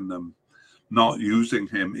imagine them not using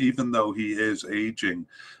him, even though he is aging.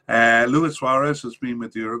 Luis Suarez has been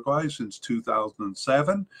with Uruguay since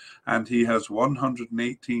 2007, and he has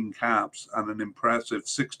 118 caps and an impressive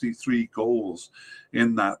 63 goals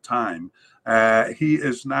in that time. He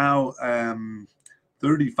is now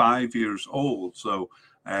 35 years old, so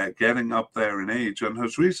getting up there in age, and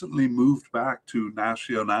has recently moved back to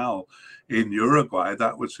Nacional in Uruguay.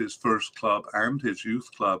 That was his first club and his youth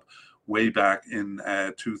club way back in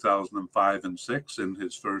 2005 and 6 in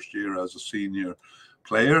his first year as a senior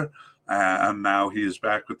player. And now he is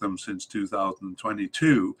back with them since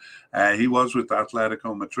 2022. He was with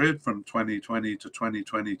Atletico Madrid from 2020 to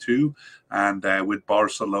 2022, and with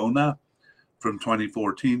Barcelona from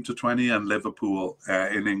 2014 to 20, and Liverpool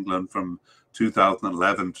in England from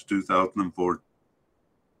 2011 to 2004.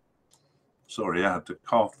 Sorry, I had to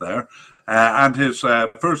cough there. And his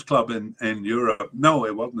first club in Europe, no,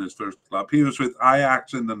 it wasn't his first club. He was with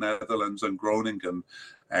Ajax in the Netherlands and Groningen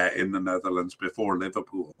in the Netherlands before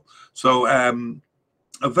Liverpool. So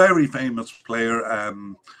a very famous player.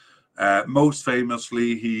 Most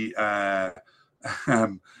famously, he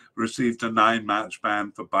received a 9-match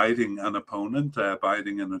ban for biting an opponent,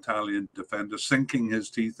 biting an Italian defender, sinking his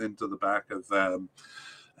teeth into the back of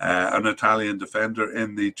an Italian defender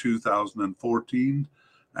in the 2014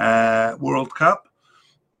 World Cup.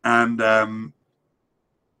 And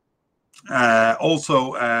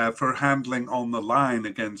also for handling on the line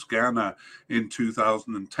against Ghana in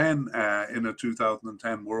 2010, in a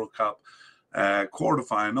 2010 World Cup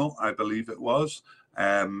quarterfinal, I believe it was.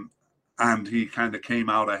 And he kind of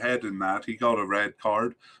came out ahead in that. He got a red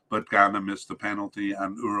card, but Ghana missed the penalty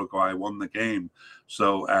and Uruguay won the game.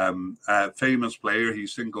 So a famous player. He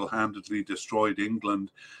single-handedly destroyed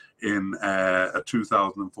England in a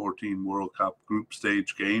 2014 World Cup group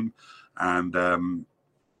stage game, and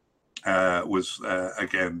was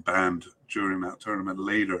again banned during that tournament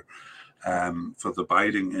later for the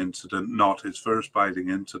biting incident, not his first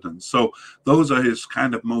biting incident. So those are his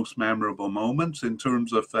kind of most memorable moments in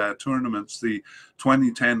terms of tournaments. The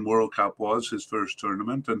 2010 World Cup was his first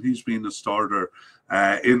tournament, and he's been a starter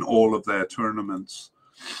in all of their tournaments,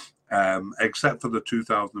 except for the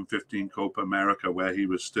 2015 Copa America, where he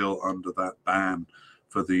was still under that ban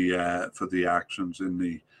for the actions in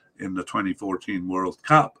the 2014 World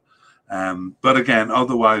Cup. But again,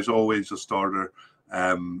 otherwise always a starter.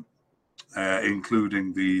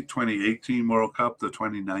 Including the 2018 World Cup, the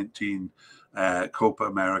 2019 Copa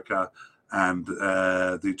America, and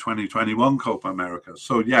the 2021 Copa America.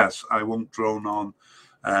 So yes, I won't drone on,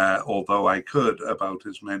 although I could, about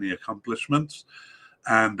his many accomplishments.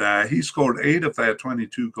 And he scored 8 of their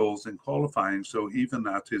 22 goals in qualifying. So even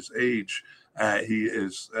at his age, he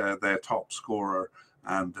is their top scorer,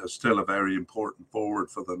 and still a very important forward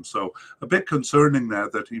for them. So a bit concerning there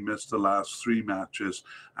that he missed the last 3 matches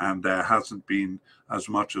and hasn't been as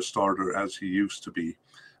much a starter as he used to be.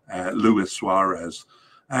 Luis Suarez.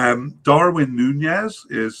 Darwin Nunez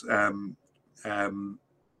is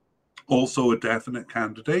also a definite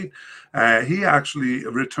candidate. He actually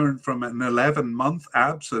returned from an 11-month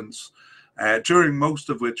absence, during most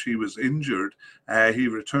of which he was injured. He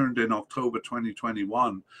returned in October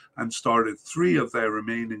 2021 and started 3 of their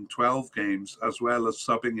remaining 12 games, as well as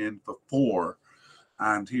subbing in for 4.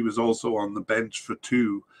 And he was also on the bench for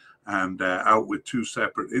 2 and out with 2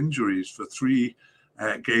 separate injuries for 3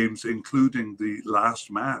 games, including the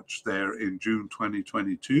last match there in June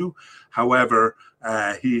 2022. However,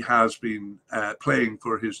 he has been playing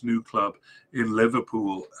for his new club in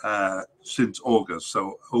Liverpool since August,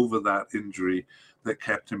 so over that injury that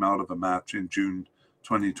kept him out of a match in June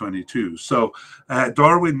 2022. So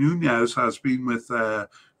Darwin Nunez has been with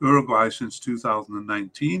Uruguay since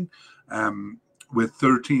 2019, with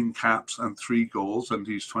 13 caps and 3 goals, and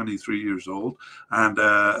he's 23 years old. And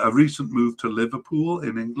a recent move to Liverpool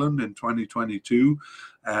in England in 2022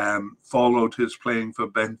 followed his playing for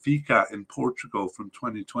Benfica in Portugal from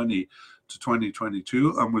 2020 to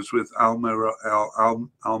 2022, and was with Almeria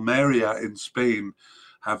in Spain,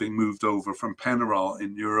 having moved over from Penarol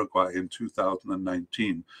in Uruguay in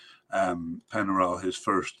 2019. Penarol, his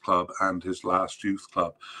first club and his last youth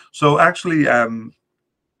club. So actually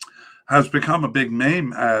has become a big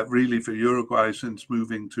name really for Uruguay since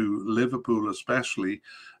moving to Liverpool especially.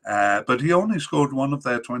 But he only scored 1 of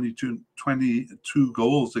their 22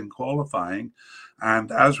 goals in qualifying.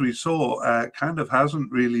 And as we saw, kind of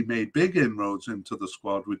hasn't really made big inroads into the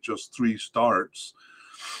squad with just 3 starts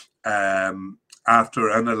after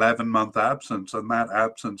an 11-month absence. And that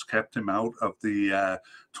absence kept him out of the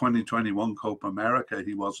 2021 Copa America.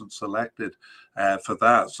 He wasn't selected for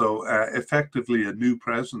that. So effectively a new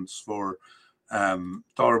presence for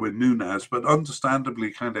Darwin Nunez, but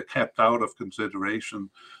understandably kind of kept out of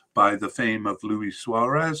consideration by the fame of Luis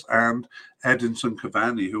Suarez and Edinson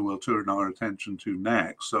Cavani, who we'll turn our attention to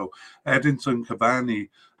next. So Edinson Cavani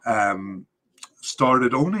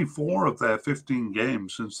started only 4 of their 15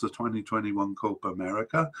 games since the 2021 Copa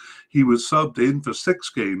America. He was subbed in for 6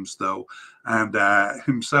 games, though, and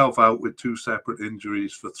himself out with 2 separate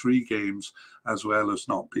injuries for 3 games, as well as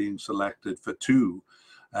not being selected for 2.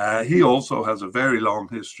 He also has a very long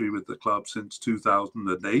history with the club since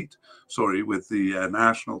 2008. Sorry, with the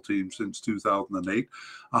national team since 2008.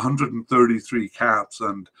 133 caps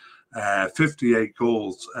and 58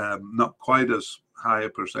 goals. Not quite as high a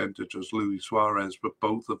percentage as Luis Suarez, but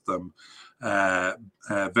both of them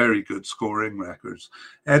very good scoring records.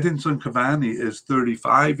 Edinson Cavani is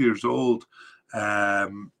 35 years old.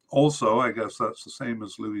 Also, I guess that's the same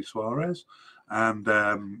as Luis Suarez.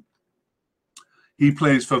 And he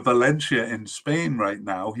plays for Valencia in Spain right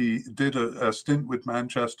now. He did a stint with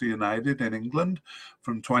Manchester United in England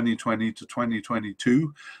from 2020 to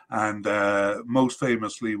 2022, and most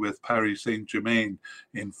famously with Paris Saint-Germain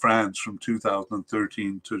in France from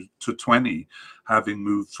 2013 to 20, having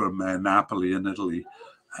moved from Napoli in Italy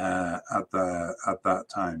at that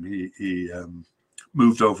time. He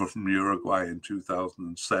moved over from Uruguay in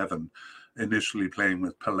 2007, initially playing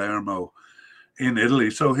with Palermo in Italy.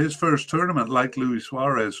 So his first tournament, like Luis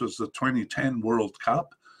Suarez, was the 2010 World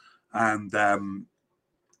Cup, and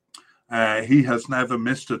he has never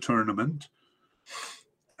missed a tournament.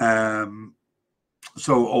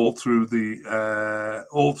 So all through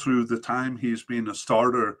the time he's been a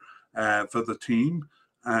starter for the team,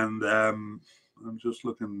 and I'm just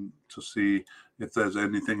looking to see if there's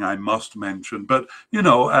anything I must mention. But, you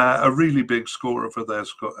know, a really big scorer for their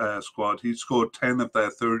squad. He scored 10 of their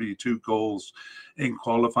 32 goals in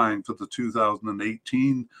qualifying for the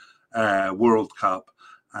 2018 World Cup.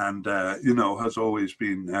 And, you know, has always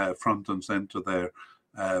been front and center there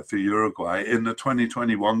for Uruguay. In the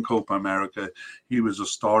 2021 Copa America, he was a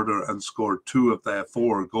starter and scored 2 of their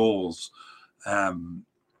 4 goals.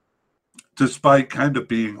 Despite kind of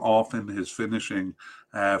being off in his finishing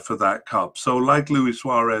for that cup. So like Luis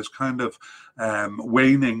Suarez, kind of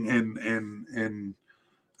waning in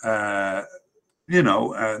now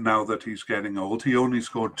that he's getting old. He only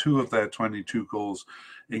scored 2 of their 22 goals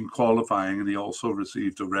in qualifying, and he also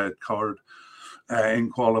received a red card in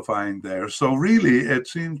qualifying there. So really, it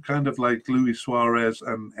seemed kind of like Luis Suarez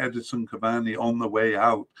and Edinson Cavani on the way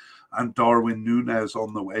out, and Darwin Núñez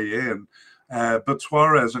on the way in. But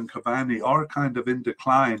Suarez and Cavani are kind of in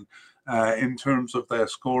decline in terms of their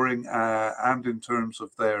scoring and in terms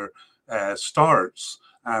of their starts.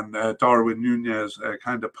 And Darwin Núñez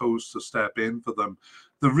kind of posed to step in for them.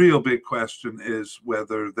 The real big question is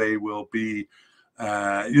whether they will be,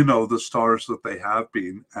 the stars that they have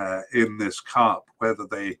been in this cup, whether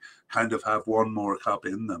they kind of have one more cup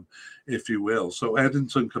in them, if you will. So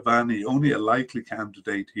Edinson Cavani, only a likely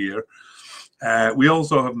candidate here. We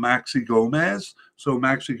also have Maxi Gomez. So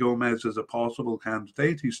Maxi Gomez is a possible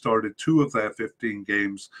candidate. He started 2 of their 15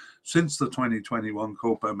 games since the 2021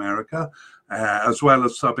 Copa America, as well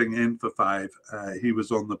as subbing in for 5. He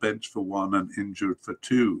was on the bench for 1 and injured for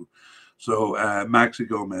 2. So Maxi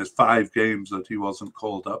Gomez, 5 games that he wasn't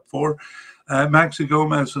called up for. Maxi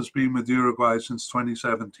Gomez has been with Uruguay since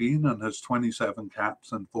 2017 and has 27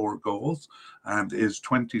 caps and 4 goals, and is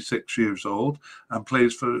 26 years old and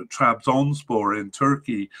plays for Trabzonspor in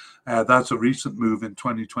Turkey. That's a recent move in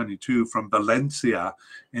 2022 from Valencia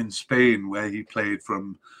in Spain, where he played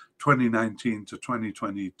from 2019 to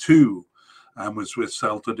 2022. And was with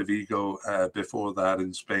Celta de Vigo before that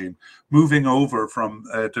in Spain, moving over from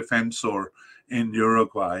Defensor in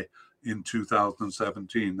Uruguay in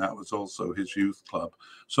 2017. That was also his youth club.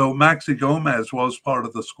 So Maxi Gomez was part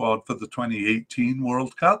of the squad for the 2018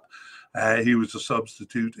 World Cup. He was a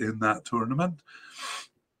substitute in that tournament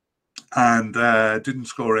and didn't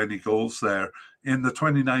score any goals there. In the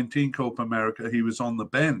 2019 Copa America, he was on the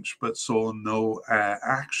bench but saw no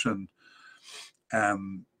action.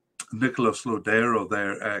 Nicolas Lodeiro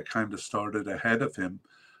there kind of started ahead of him.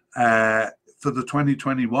 For the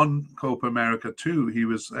 2021 Copa America too, he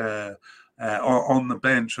was on the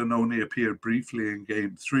bench and only appeared briefly in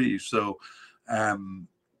Game 3. So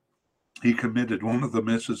he committed one of the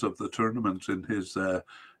misses of the tournament in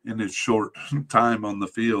his short time on the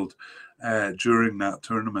field during that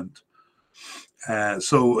tournament.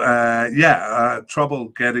 Trouble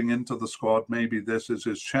getting into the squad. Maybe this is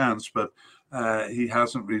his chance, but he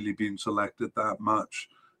hasn't really been selected that much,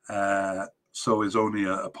 so is only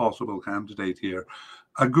a possible candidate here.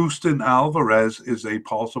 Agustin Alvarez is a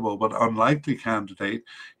possible but unlikely candidate.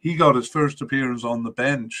 He got his first appearance on the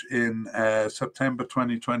bench in September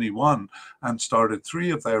 2021 and started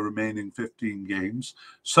 3 of their remaining 15 games,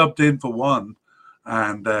 subbed in for 1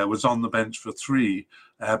 and was on the bench for 3,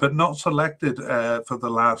 but not selected for the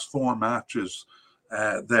last 4 matches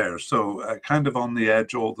there. So kind of on the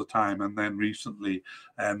edge all the time, and then recently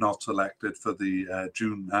not selected for the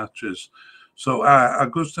June matches. So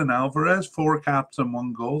Agustin Alvarez, 4 caps and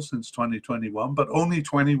 1 goal since 2021, but only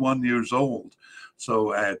 21 years old.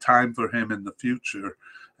 So time for him in the future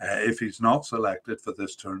if he's not selected for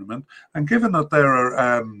this tournament. And given that there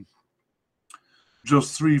are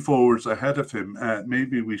just 3 forwards ahead of him,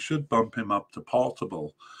 maybe we should bump him up to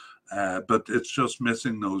potable. But it's just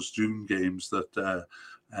missing those June games that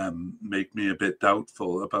make me a bit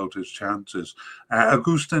doubtful about his chances.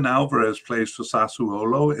 Agustin Alvarez plays for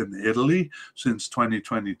Sassuolo in Italy since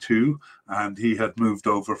 2022, and he had moved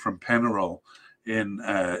over from Penarol in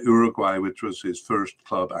Uruguay, which was his first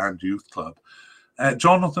club and youth club.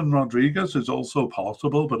 Jonathan Rodriguez is also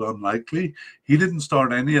possible, but unlikely. He didn't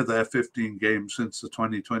start any of their 15 games since the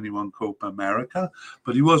 2021 Copa America,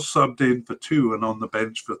 but he was subbed in for 2 and on the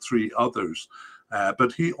bench for 3 others.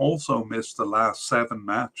 But he also missed the last 7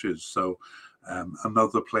 matches, so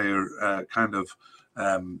another player kind of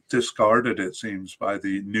discarded, it seems, by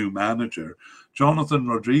the new manager. Jonathan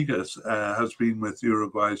Rodriguez has been with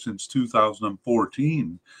Uruguay since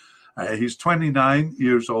 2014. He's 29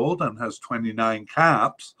 years old and has 29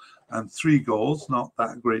 caps and 3 goals, not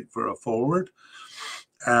that great for a forward.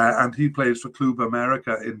 And he plays for Club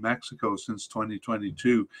America in Mexico since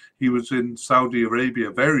 2022. He was in Saudi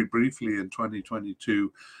Arabia very briefly in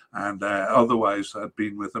 2022, and otherwise had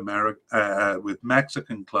been with with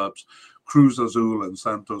Mexican clubs, Cruz Azul and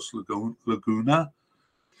Santos Laguna.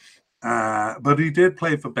 But he did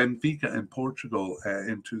play for Benfica in Portugal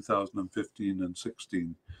in 2015 and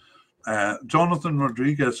 16. Jonathan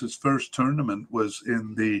Rodriguez's first tournament was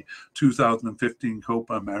in the 2015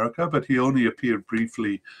 Copa America, but he only appeared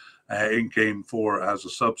briefly in Game 4 as a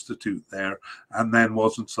substitute there, and then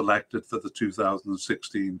wasn't selected for the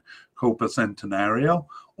 2016 Copa Centenario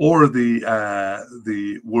or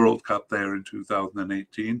the World Cup there in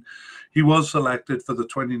 2018. He was selected for the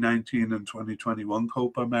 2019 and 2021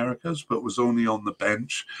 Copa Americas, but was only on the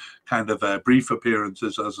bench, kind of brief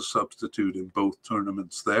appearances as a substitute in both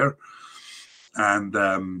tournaments there.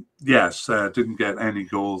 And yes, didn't get any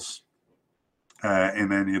goals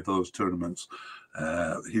in any of those tournaments.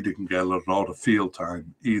 He didn't get a lot of field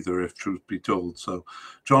time either, if truth be told. So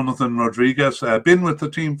Jonathan Rodriguez, been with the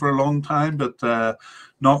team for a long time, but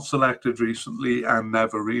not selected recently and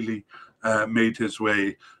never really made his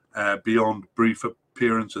way beyond brief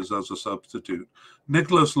appearances as a substitute.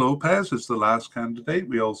 Nicolas Lopez is the last candidate.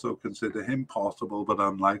 We also consider him possible but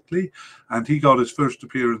unlikely, and he got his first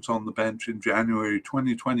appearance on the bench in January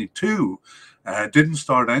 2022. Didn't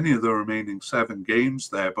start any of the remaining 7 games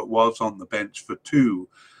there, but was on the bench for 2,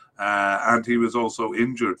 and he was also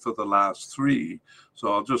injured for the last 3.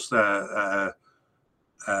 So I'll just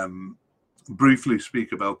briefly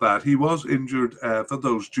speak about that. He was injured for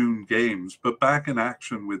those June games, but back in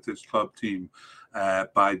action with his club team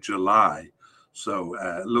by July. So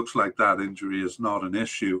looks like that injury is not an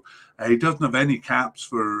issue. He doesn't have any caps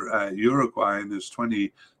for Uruguay and is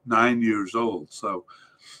 29 years old. So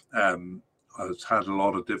has had a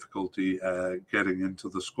lot of difficulty getting into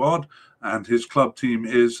the squad. And his club team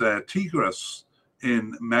is Tigres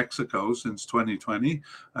in Mexico since 2020.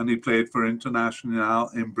 And he played for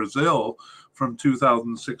Internacional in Brazil from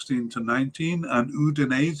 2016 to 19, and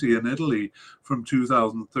Udinese in Italy from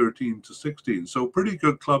 2013 to 16. So pretty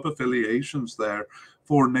good club affiliations there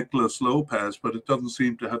for Nicolas Lopez, but it doesn't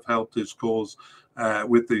seem to have helped his cause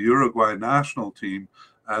with the Uruguay national team,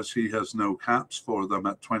 as he has no caps for them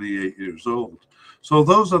at 28 years old. So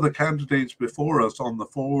those are the candidates before us on the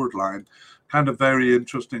forward line. Kind of very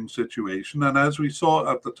interesting situation. And as we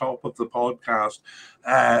saw at the top of the podcast,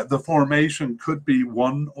 the formation could be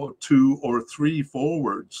 1 or 2 or 3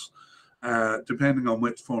 forwards, depending on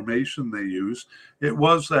which formation they use. It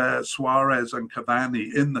was Suarez and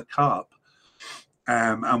Cavani in the Cup.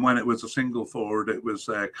 And when it was a single forward, it was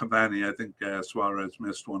Cavani. I think Suarez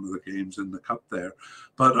missed one of the games in the Cup there.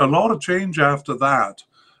 But a lot of change after that.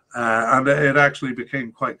 And it actually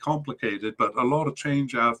became quite complicated, but a lot of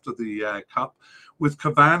change after the Cup, with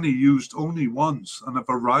Cavani used only once and a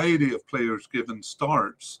variety of players given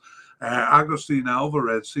starts. Agustin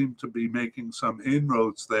Alvarez seemed to be making some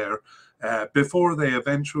inroads there before they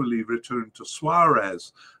eventually returned to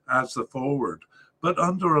Suarez as the forward. But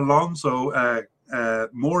under Alonso,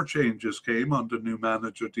 more changes came under new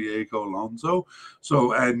manager Diego Alonso.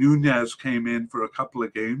 So Nunez came in for a couple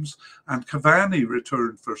of games, and Cavani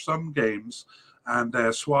returned for some games, and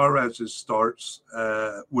Suarez's starts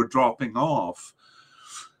were dropping off.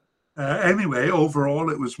 Anyway, overall,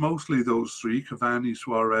 it was mostly those 3, Cavani,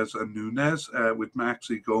 Suarez, and Nunez, with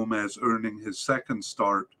Maxi Gomez earning his second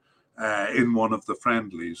start in one of the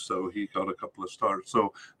friendlies, so he got a couple of starts.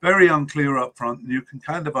 So very unclear up front, and you can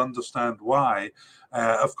kind of understand why.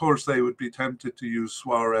 Of course, they would be tempted to use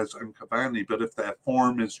Suarez and Cavani, but if their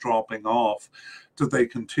form is dropping off, do they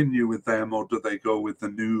continue with them, or do they go with the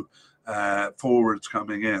new forwards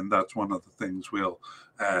coming in? That's one of the things we'll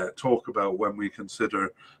talk about when we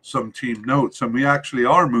consider some team notes. And we actually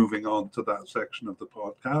are moving on to that section of the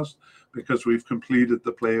podcast because we've completed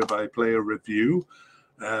the player-by-player review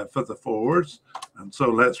for the forwards. And so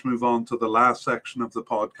let's move on to the last section of the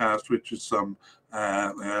podcast, which is some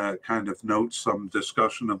kind of notes, some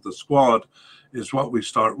discussion of the squad, is what we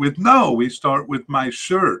start with. No, we start with my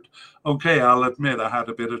shirt. Okay, I'll admit I had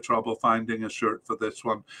a bit of trouble finding a shirt for this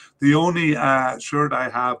one. The only shirt I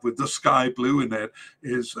have with the sky blue in it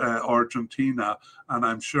is Argentina, and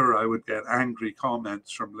I'm sure I would get angry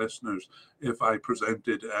comments from listeners if I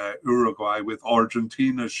presented Uruguay with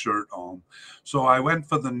Argentina's shirt on. So I went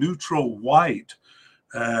for the neutral white.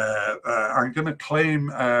 I'm going to claim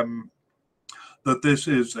that this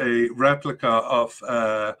is a replica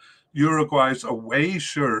of Uruguay's away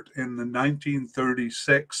shirt in the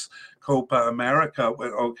 1936 Copa America.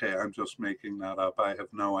 Okay, I'm just making that up. I have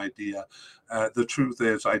no idea. The truth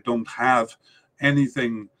is I don't have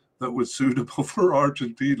anything that was suitable for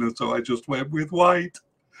Argentina, so I just went with white,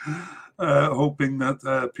 hoping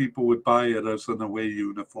that people would buy it as an away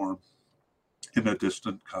uniform in a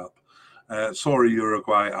distant cup. Sorry,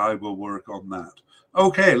 Uruguay, I will work on that.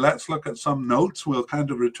 Okay, let's look at some notes. We'll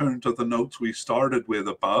kind of return to the notes we started with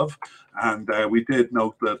above. And we did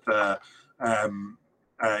note that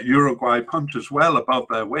Uruguay punches well above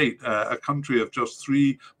their weight, a country of just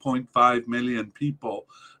 3.5 million people,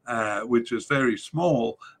 which is very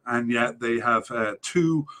small. And yet they have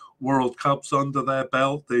 2 World Cups under their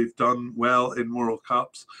belt. They've done well in World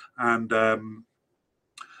Cups, and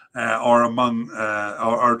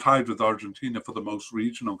are tied with Argentina for the most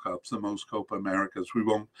regional cups, the most Copa Americas. We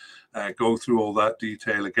won't go through all that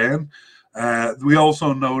detail again. We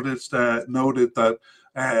also noted that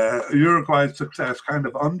Uruguay's success kind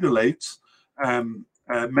of undulates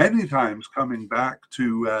many times, coming back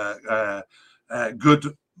to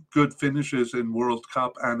good finishes in World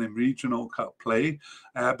Cup and in regional cup play,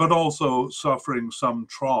 but also suffering some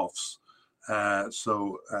troughs.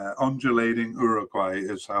 Undulating Uruguay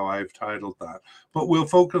is how I've titled that. But we'll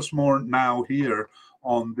focus more now here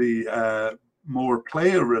on the more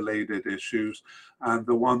player-related issues. And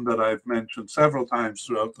the one that I've mentioned several times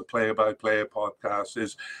throughout the player-by-player podcast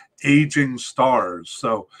is aging stars.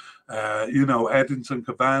 So, Edinson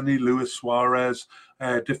Cavani, Luis Suarez,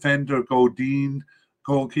 defender Godin,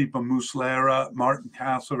 goalkeeper Muslera, Martin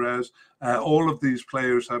Cáceres, all of these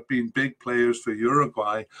players have been big players for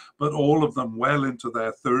Uruguay, but all of them well into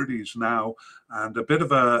their 30s now, and a bit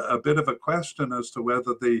of a question as to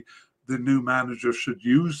whether the new manager should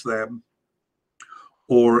use them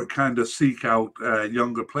or kind of seek out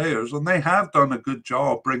younger players. And they have done a good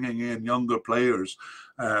job bringing in younger players,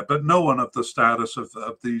 but no one of the status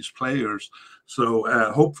of these players. So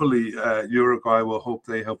hopefully Uruguay will hope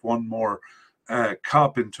they have one more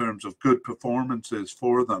cup in terms of good performances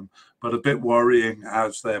for them, but a bit worrying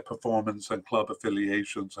as their performance and club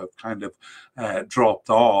affiliations have kind of dropped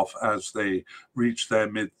off as they reach their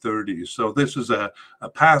mid-30s. So this is a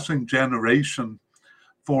passing generation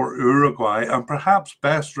for Uruguay, and perhaps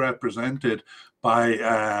best represented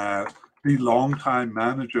by the longtime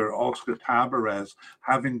manager Oscar Tabarez,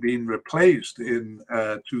 having been replaced in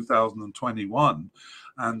 2021.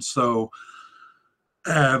 And so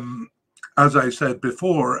as I said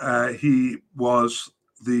before, he was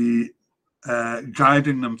the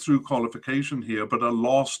guiding them through qualification here, but a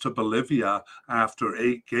loss to Bolivia after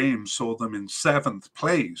 8 games saw them in 7th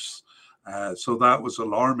place. So that was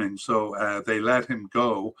alarming. So they let him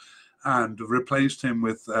go and replaced him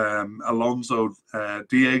with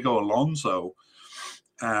Diego Alonso,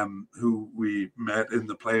 who we met in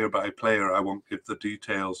the player-by-player. I won't give the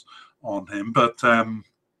details on him, but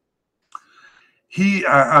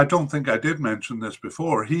I don't think I did mention this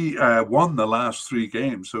before. He won the last 3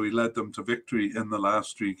 games, so he led them to victory in the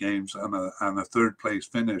last 3 games and a 3rd place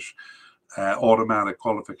finish, automatic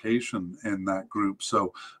qualification in that group.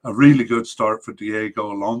 So a really good start for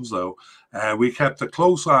Diego Alonso. We kept a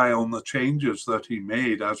close eye on the changes that he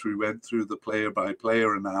made as we went through the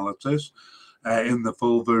player-by-player analysis in the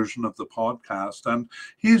full version of the podcast, and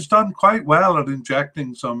he's done quite well at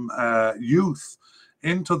injecting some youth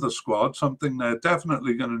into the squad, something they're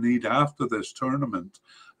definitely going to need after this tournament.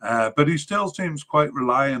 But he still seems quite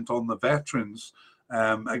reliant on the veterans.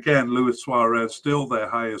 Again, Luis Suarez still their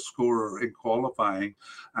highest scorer in qualifying,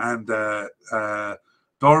 and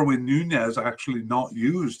Darwin Núñez actually not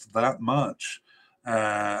used that much.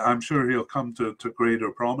 I'm sure he'll come to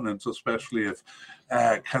greater prominence, especially if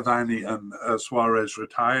Cavani and Suarez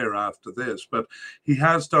retire after this. But he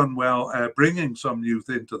has done well bringing some youth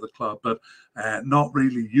into the club, but not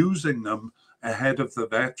really using them ahead of the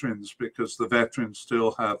veterans, because the veterans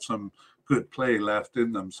still have some good play left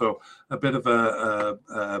in them. So a bit of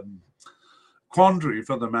a quandary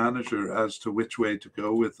for the manager as to which way to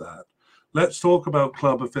go with that. Let's talk about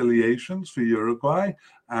club affiliations for Uruguay.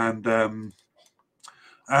 And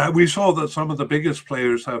we saw that some of the biggest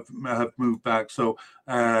players have moved back. So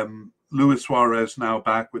Luis Suarez now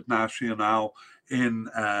back with Nacional in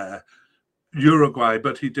Uruguay,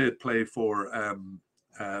 but he did play for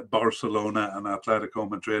Barcelona and Atletico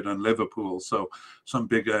Madrid and Liverpool. So some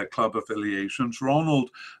big club affiliations.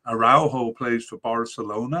 Ronald Araujo plays for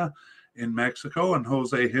Barcelona in Mexico, and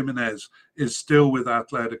Jose Jimenez is still with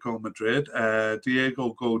Atletico Madrid. Diego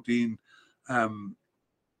Godin,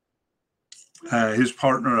 his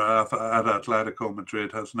partner at Atletico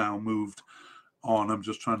Madrid, has now moved on. I'm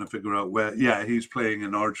just trying to figure out where. Yeah, he's playing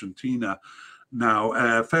in Argentina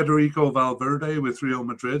now. Federico Valverde with Real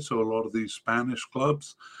Madrid, so a lot of these Spanish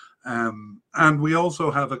clubs. And we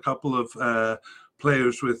also have a couple of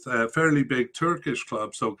players with fairly big Turkish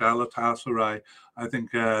clubs. So Galatasaray, I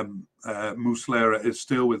think Muslera is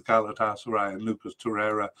still with Galatasaray, and Lucas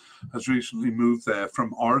Torreira has recently moved there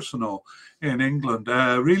from Arsenal in England.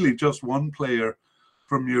 Really just one player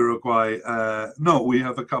from Uruguay. No, we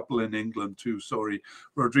have a couple in England too, sorry.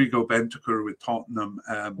 Rodrigo Bentancur with Tottenham.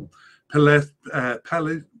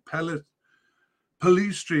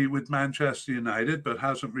 Pellistri with Manchester United, but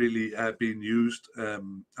hasn't really been used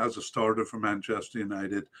as a starter for Manchester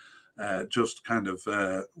United, just kind of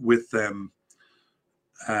with them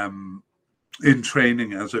in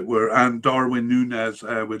training, as it were. And Darwin Núñez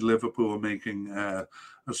with Liverpool making a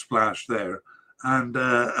splash there. And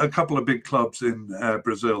a couple of big clubs in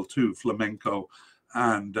Brazil too, Flamengo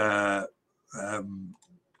and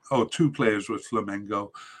two players with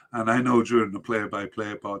Flamengo. And I know during the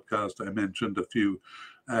play-by-play podcast, I mentioned a few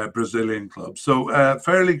Brazilian clubs. So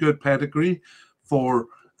fairly good pedigree for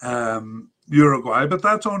Uruguay, but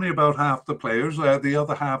that's only about half the players. The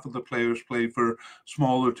other half of the players play for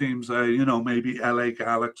smaller teams, maybe LA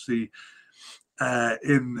Galaxy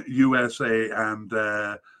in USA, and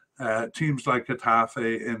teams like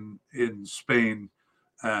Getafe in Spain,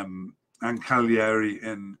 and Cagliari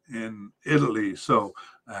in Italy. So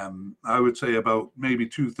I would say about maybe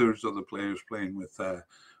 2/3 of the players playing with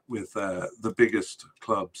the biggest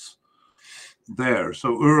clubs there.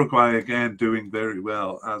 So Uruguay, again, doing very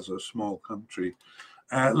well as a small country.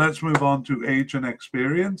 Let's move on to age and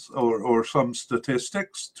experience, or some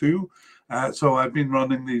statistics too. So I've been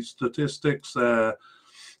running these statistics. I'm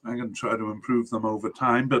going to try to improve them over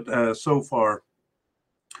time, but so far,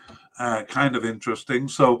 kind of interesting.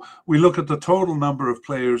 So we look at the total number of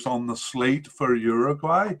players on the slate for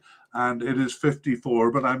Uruguay, and it is 54,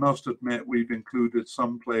 but I must admit we've included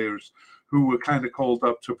some players who were kind of called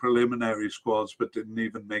up to preliminary squads but didn't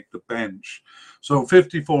even make the bench. So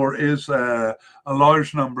 54 is a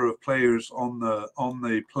large number of players on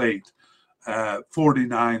the plate.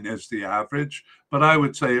 49 is the average, but I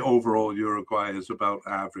would say overall Uruguay is about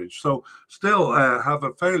average. So still have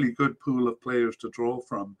a fairly good pool of players to draw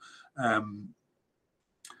from.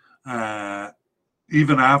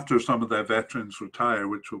 Even after some of their veterans retire,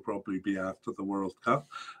 which will probably be after the World Cup,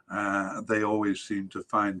 they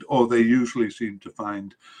usually seem to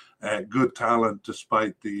find good talent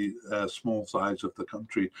despite the small size of the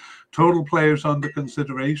country. Total players under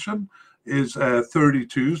consideration is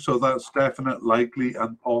 32, so that's definite, likely,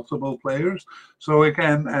 and possible players. So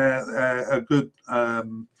again, a good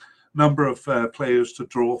number of players to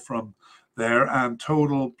draw from there, and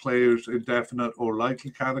total players in definite or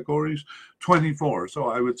likely categories, 24. So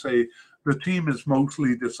I would say the team is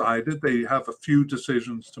mostly decided. They have a few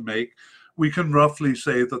decisions to make. We can roughly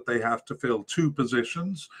say that they have to fill 2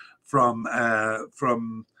 positions from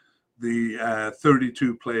the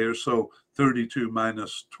 32 players. So 32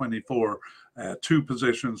 minus 24, 2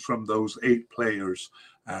 positions from those 8 players.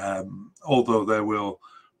 Although there will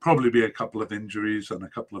probably be a couple of injuries and a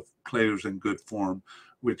couple of players in good form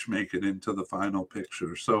which make it into the final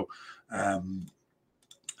picture. So,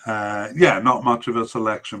 not much of a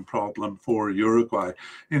selection problem for Uruguay.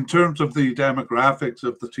 In terms of the demographics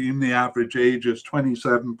of the team, the average age is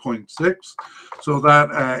 27.6. So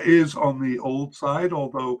that is on the old side,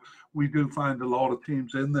 although we do find a lot of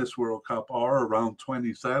teams in this World Cup are around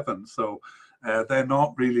 27. So they're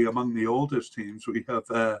not really among the oldest teams. We have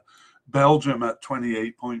Belgium at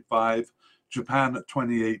 28.5, Japan at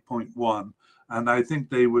 28.1. and I think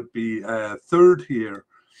they would be third here.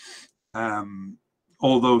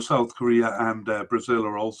 Although South Korea and Brazil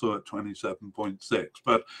are also at 27.6.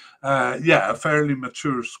 But yeah, a fairly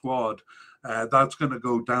mature squad. That's going to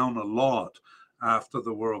go down a lot after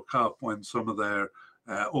the World Cup when some of their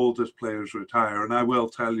oldest players retire. And I will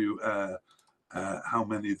tell you how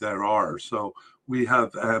many there are. So we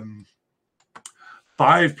have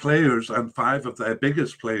 5 players, and 5 of their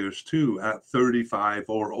biggest players too, at 35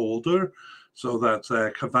 or older. So that's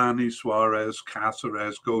Cavani, Suarez,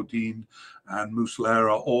 Cáceres, Godin, and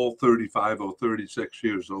Muslera, all 35 or 36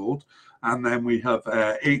 years old. And then we have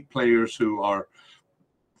 8 players who are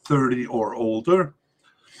 30 or older.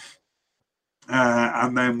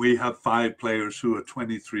 And then we have 5 players who are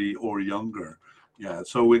 23 or younger. Yeah,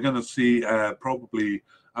 so we're going to see probably,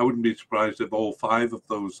 I wouldn't be surprised if all 5 of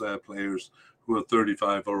those players who are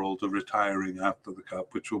 35 or older retiring after the Cup,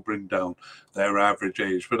 which will bring down their average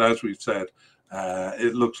age. But as we've said,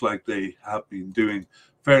 it looks like they have been doing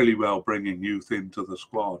fairly well bringing youth into the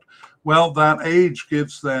squad. Well, that age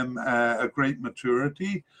gives them a great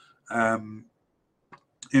maturity in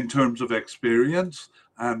terms of experience.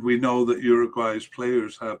 And we know that Uruguay's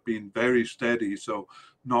players have been very steady, so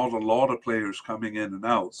not a lot of players coming in and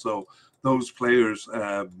out. So those players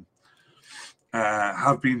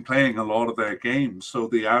have been playing a lot of their games. So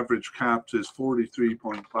the average caps is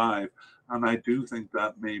 43.5, and I do think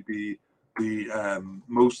that may be the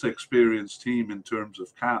most experienced team in terms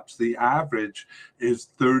of caps. The average is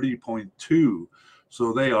 30.2,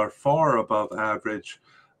 so they are far above average,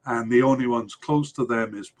 and the only ones close to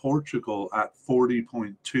them is Portugal at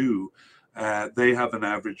 40.2. They have an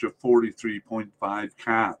average of 43.5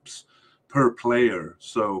 caps per player,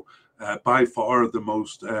 so by far the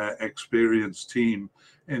most experienced team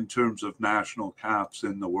in terms of national caps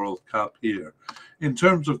in the World Cup here. In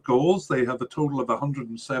terms of goals, they have a total of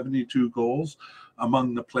 172 goals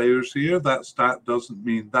among the players here. That stat doesn't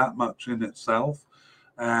mean that much in itself,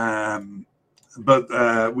 but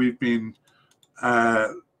we've been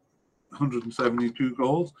 172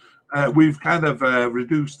 goals. We've kind of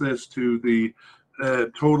reduced this to the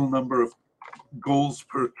total number of goals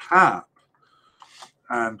per cap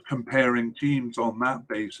and comparing teams on that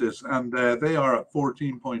basis. And they are at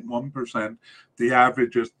 14.1%. The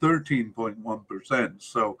average is 13.1%.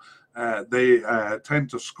 So they tend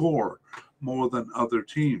to score more than other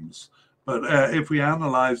teams. But if we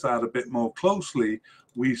analyze that a bit more closely,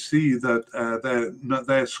 we see that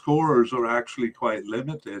their scorers are actually quite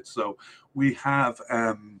limited. So we have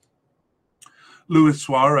Luis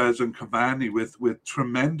Suarez and Cavani with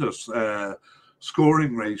tremendous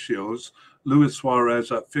scoring ratios. Luis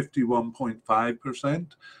Suarez at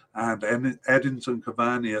 51.5% and Edinson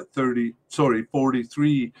Cavani at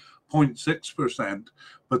 43.6%.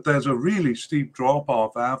 But there's a really steep drop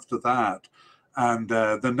off after that, and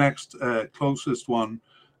the next closest one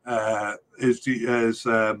is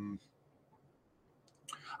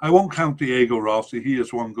I won't count Diego Rossi. He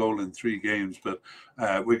has 1 goal in 3 games, but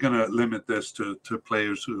we're going to limit this to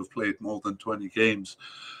players who have played more than 20 games.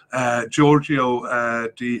 Giorgio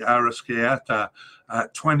Di Arrascaeta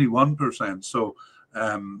at 21%. So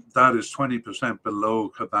that is 20% below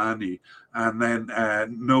Cavani. And then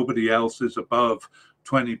nobody else is above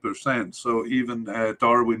 20%. So even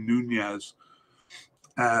Darwin Nunez,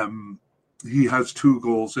 he has 2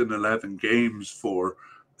 goals in 11 games for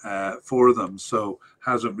them, so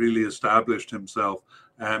hasn't really established himself.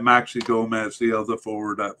 Maxi Gomez, the other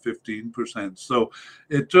forward, at 15%. So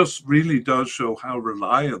it just really does show how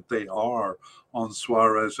reliant they are on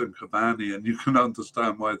Suarez and Cavani, and you can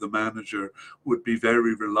understand why the manager would be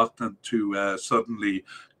very reluctant to suddenly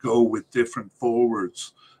go with different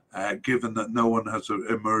forwards, given that no one has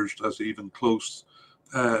emerged as even close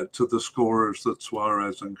to the scorers that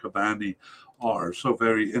Suarez and Cavani are. So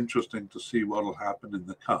very interesting to see what will happen in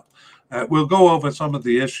the Cup. We'll go over some of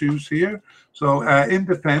the issues here. So in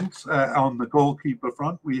defense, on the goalkeeper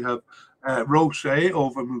front, we have Rocher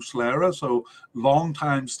over Muslera. So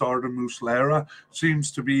long-time starter Muslera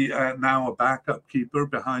seems to be now a backup keeper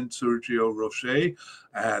behind Sergio Rocher.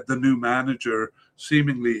 The new manager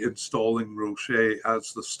seemingly installing Rocher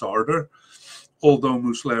as the starter, although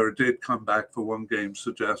Muslera did come back for 1 game,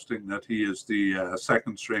 suggesting that he is the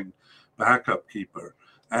second string backup keeper.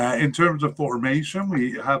 In terms of formation,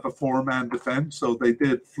 we have a 4-man defense, so they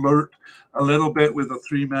did flirt a little bit with a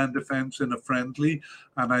 3-man defense in a friendly,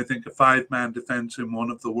 and I think a 5-man defense in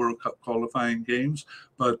one of the World Cup qualifying games.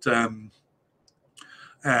 But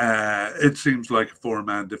it seems like a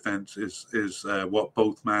 4-man defense is what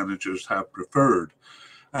both managers have preferred.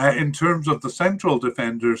 In terms of the central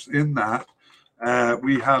defenders in that,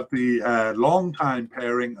 We have the long-time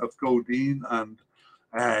pairing of Godin and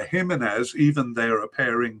Jimenez. Even they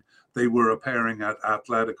were a pairing at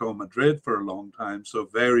Atletico Madrid for a long time, so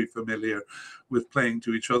very familiar with playing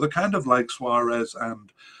to each other, kind of like Suarez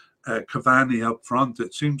and Cavani up front.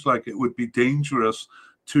 It seems like it would be dangerous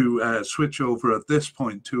to switch over at this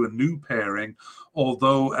point to a new pairing,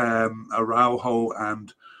 although Araujo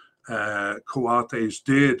and Coates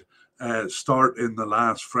did start in the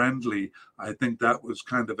last friendly. I think that was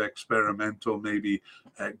kind of experimental, maybe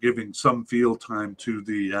giving some field time to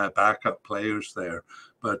the backup players there.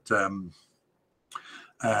 But the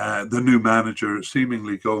new manager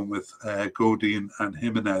seemingly going with Godin and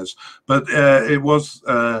Jimenez. But it was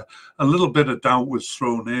a little bit of doubt was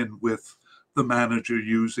thrown in with the manager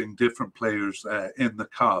using different players in the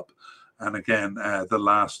cup. And again, the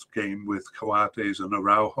last game with Coates and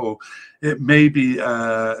Araujo, it may be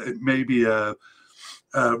a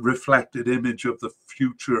reflected image of the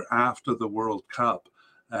future after the World Cup.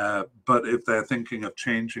 But if they're thinking of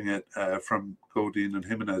changing it from Godin and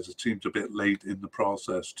Jimenez, it seems a bit late in the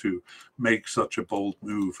process to make such a bold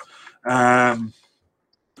move. As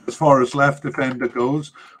far as left defender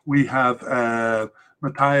goes, we have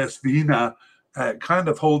Matthias Vina kind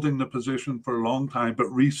of holding the position for a long time, but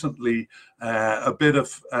recently a bit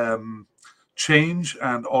of change,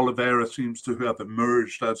 and Oliveira seems to have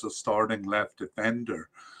emerged as a starting left defender,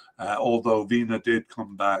 although Vina did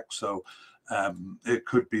come back. So it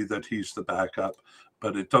could be that he's the backup,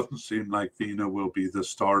 but it doesn't seem like Vina will be the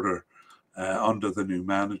starter under the new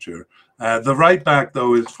manager. The right back,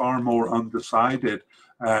 though, is far more undecided.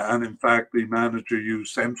 And in fact, the manager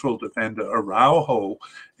used central defender Araujo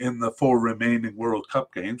in the 4 remaining World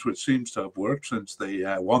Cup games, which seems to have worked since they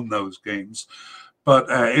won those games. But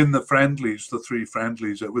in the friendlies, the 3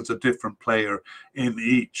 friendlies, it was a different player in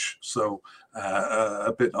each. So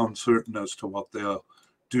a bit uncertain as to what they'll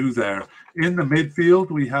do there. In the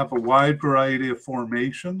midfield, we have a wide variety of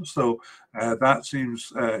formations, so that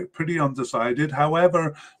seems pretty undecided.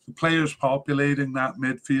 However, the players populating that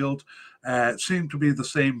midfield seem to be the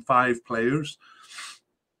same 5 players.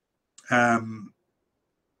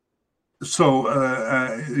 So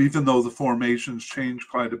even though the formations change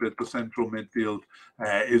quite a bit, the central midfield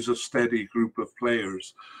is a steady group of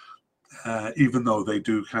players, even though they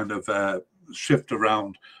do kind of shift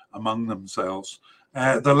around among themselves.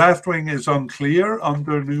 The left wing is unclear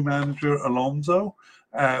under new manager Alonso.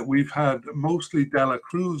 We've had mostly De La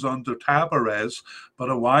Cruz under Tabarez, but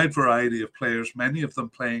a wide variety of players, many of them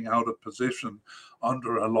playing out of position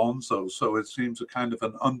under Alonso. So it seems a kind of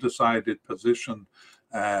an undecided position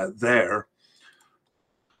there.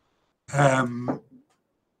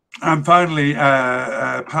 And finally,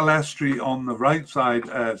 Palestri on the right side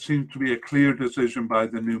seemed to be a clear decision by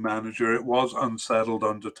the new manager. It was unsettled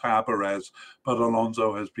under Tabarez, but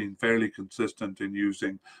Alonso has been fairly consistent in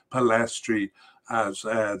using Palestri as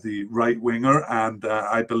the right winger. And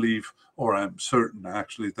I believe, or I'm certain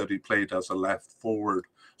actually, that he played as a as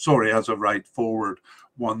a right forward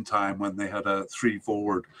one time when they had a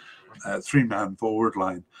 3-man forward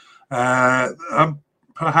line.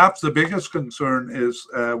 Perhaps the biggest concern is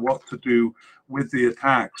what to do with the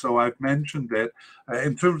attack. So I've mentioned it.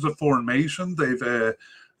 In terms of formation, they've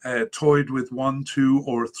toyed with 1, 2,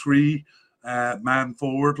 or 3 man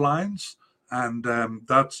forward lines, and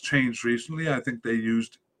that's changed recently. I think they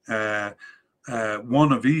used 1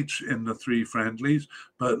 of each in the 3 friendlies,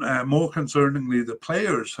 but more concerningly, the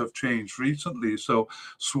players have changed recently. So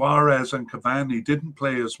Suarez and Cavani didn't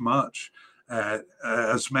play as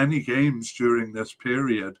many games during this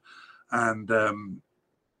period, and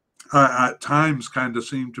at times kind of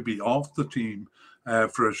seem to be off the team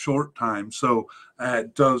for a short time. So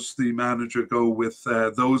does the manager go with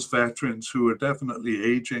those veterans who are definitely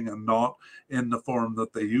aging and not in the form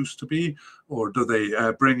that they used to be, or do they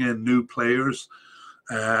bring in new players?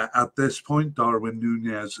 At this point, Darwin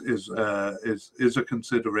Nunez is a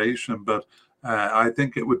consideration, but I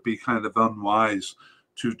think it would be kind of unwise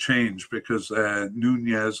to change, because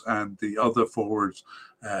Nunez and the other forwards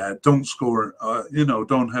don't score,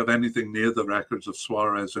 don't have anything near the records of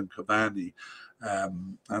Suarez and Cavani.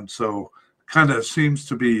 And so kind of seems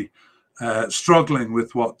to be struggling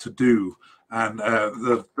with what to do. And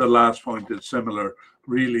the last point is similar.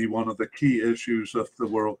 Really, one of the key issues of the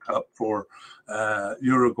World Cup for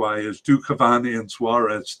Uruguay is, do Cavani and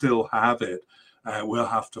Suarez still have it? We'll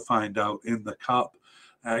have to find out in the Cup.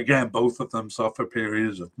 Again, both of them suffer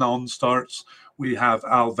periods of non-starts. We have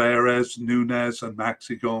Alvarez, Nunez, and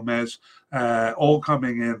Maxi Gomez all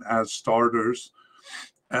coming in as starters,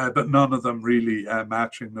 but none of them really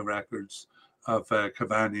matching the records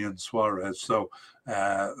Cavani and Suarez. So,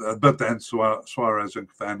 but then Suarez and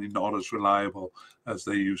Cavani not as reliable as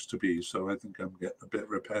they used to be. So I think I'm getting a bit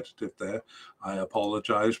repetitive there. I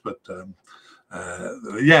apologize, but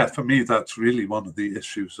yeah, for me that's really one of the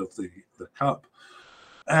issues of the cup.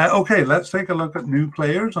 Okay, let's take a look at new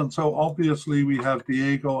players. And so obviously we have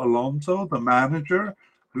Diego Alonso, the manager,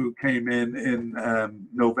 who came in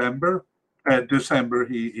December.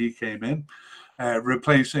 He came in,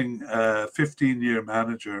 replacing 15-year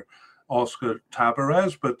manager Oscar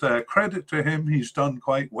Tabarez. But credit to him, he's done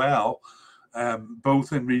quite well,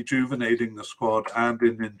 both in rejuvenating the squad and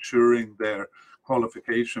in ensuring their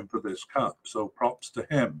qualification for this cup. So props to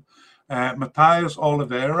him. Matthias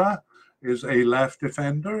Oliveira is a left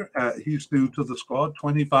defender. He's new to the squad,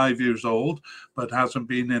 25 years old, but hasn't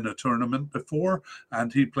been in a tournament before,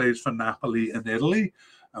 and he plays for Napoli in Italy.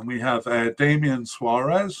 And we have Damian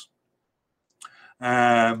Suarez,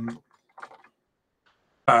 a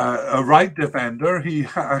right defender. He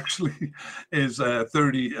actually is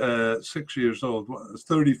 36 years old,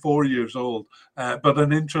 34 years old, but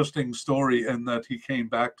an interesting story in that he came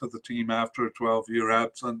back to the team after a 12-year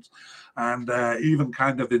absence and even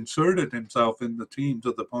kind of inserted himself in the team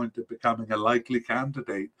to the point of becoming a likely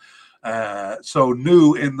candidate. So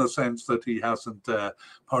new in the sense that he hasn't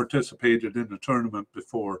participated in a tournament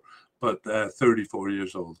before, but 34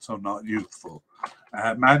 years old, so not youthful.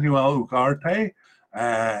 Manuel Ugarte,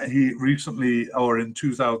 he recently, or in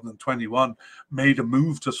 2021, made a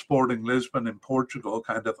move to Sporting Lisbon in Portugal,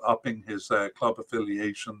 kind of upping his club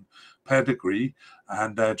affiliation pedigree,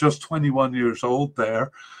 and just 21 years old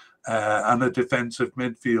there, and a defensive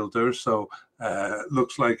midfielder. So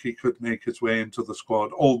looks like he could make his way into the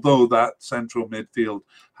squad, although that central midfield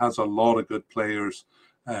has a lot of good players,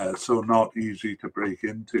 so not easy to break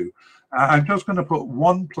into. I'm just going to put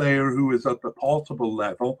one player who is at the possible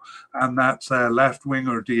level, and that's left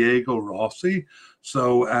winger Diego Rossi.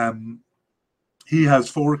 So he has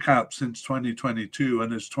 4 caps since 2022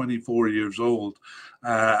 and is 24 years old.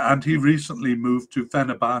 And he recently moved to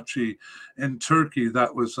Fenerbahce in Turkey.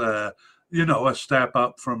 That was a step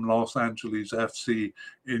up from Los Angeles FC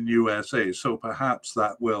in USA. So perhaps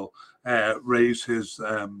that will raise his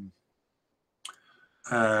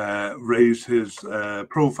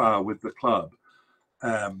profile with the club.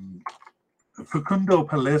 Facundo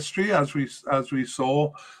Pellistri, as we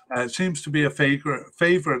saw, seems to be a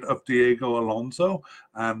favorite of Diego Alonso,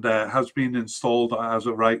 and has been installed as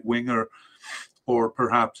a right winger or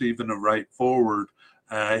perhaps even a right forward.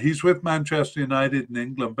 He's with Manchester United in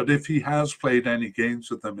England, but if he has played any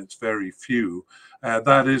games with them, it's very few.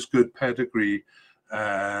 That is good pedigree,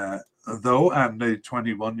 though, and the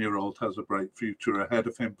 21-year-old has a bright future ahead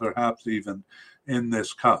of him, perhaps even in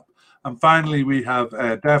this cup. And finally, we have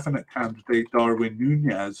a definite candidate, Darwin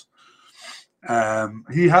Nunez.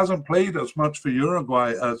 He hasn't played as much for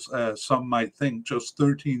Uruguay as some might think, just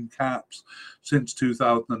 13 caps since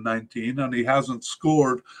 2019, and he hasn't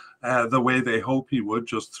scored the way they hope he would,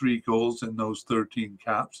 just 3 goals in those 13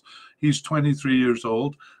 caps. He's 23 years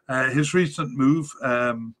old. His recent move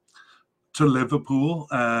to Liverpool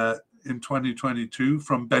in 2022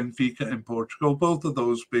 from Benfica in Portugal, both of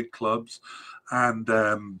those big clubs, and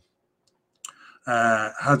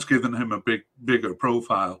has given him a bigger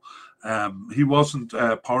profile. He wasn't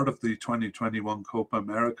part of the 2021 Copa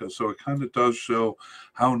America, so it kind of does show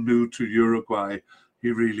how new to Uruguay he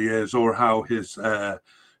really is, or how his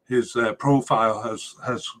profile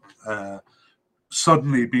has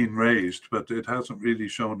suddenly been raised, but it hasn't really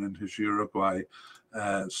shown in his Uruguay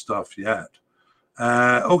stuff yet.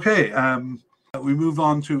 Okay, we move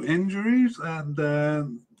on to injuries, and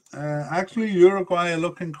actually Uruguay are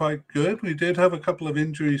looking quite good. We did have a couple of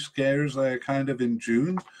injury scares kind of in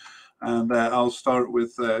June, and I'll start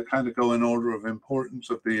with kind of go in order of importance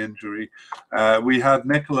of the injury. We had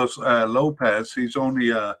Nicolas Lopez. He's only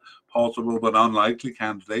a possible but unlikely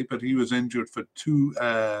candidate, but he was injured for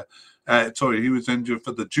he was injured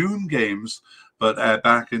for the June games, but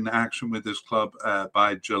back in action with his club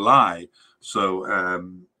by July. So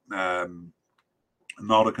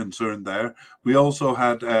not a concern there. We also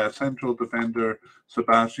had central defender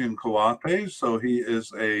Sebastian Coates, so he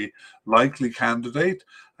is a likely candidate.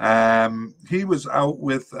 He was out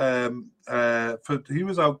with he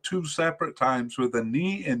was out 2 separate times with a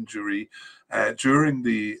knee injury during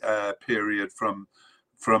the period from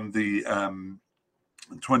the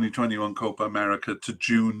 2021 Copa America to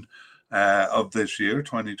June of this year,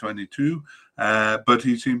 2022. But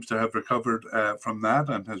he seems to have recovered from that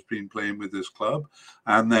and has been playing with his club.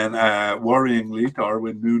 And then worryingly,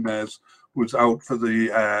 Darwin Nunez was out for the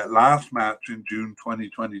last match in June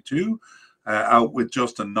 2022 out with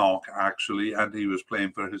just a knock, actually, and he was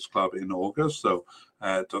playing for his club in August, so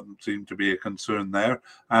it doesn't seem to be a concern there.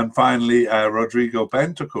 And finally, Rodrigo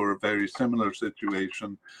Bentancur, a very similar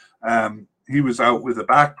situation. He was out with a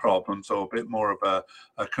back problem, so a bit more of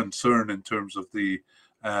a concern in terms of the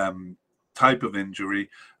type of injury,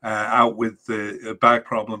 out with the back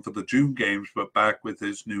problem for the June games, but back with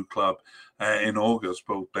his new club in August,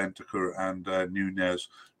 both Bentancur and Nunez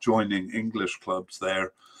joining English clubs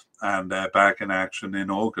there and back in action in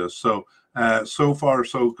August. So, so far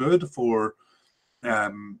so good for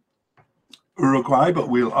Uruguay, but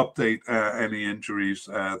we'll update any injuries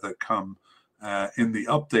that come in the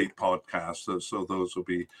update podcast. So those will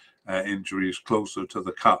be injuries closer to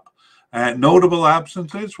the Cup. Notable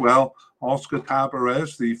absences, well, Oscar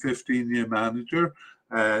Tabarez, the 15-year manager,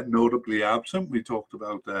 notably absent. We talked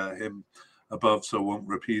about him above, so won't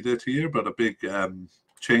repeat it here, but a big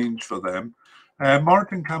change for them.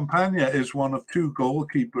 Martin Campagna is one of two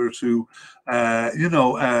goalkeepers who,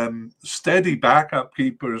 steady backup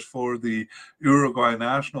keepers for the Uruguay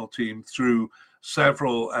national team through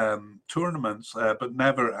several tournaments, but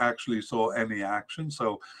never actually saw any action.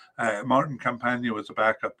 So Martin Campagna was a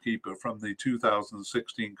backup keeper from the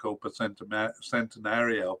 2016 Copa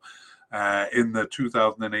Centenario, in the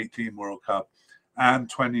 2018 World Cup, and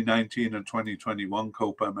 2019 and 2021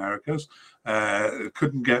 Copa Americas.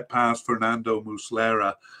 Couldn't get past Fernando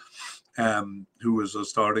Muslera, who was a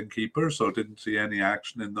starting keeper, so didn't see any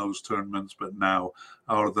action in those tournaments, but now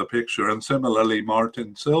out of the picture. And similarly,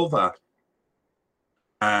 Martin Silva,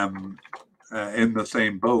 in the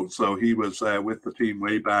same boat. So he was with the team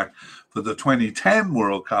way back for the 2010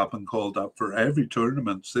 World Cup and called up for every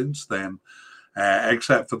tournament since then,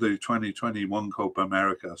 except for the 2021 Copa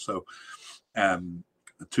America. So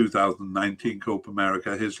 2019 Copa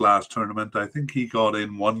America, his last tournament, I think he got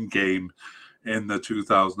in one game in the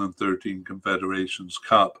 2013 Confederations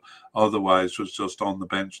Cup. Otherwise was just on the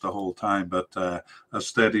bench the whole time, but a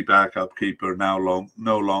steady backup keeper, now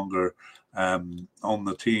no longer on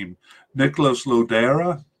the team. Nicolas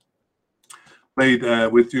Lodera played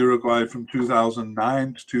with Uruguay from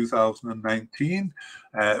 2009 to 2019,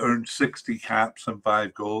 earned 60 caps and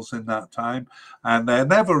 5 goals in that time, and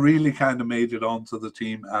never really kind of made it onto the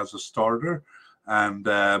team as a starter. And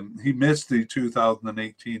he missed the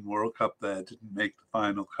 2018 World Cup there, didn't make the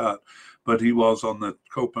final cut, but he was on the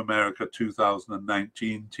Copa America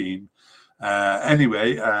 2019 team.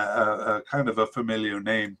 Anyway, kind of a familiar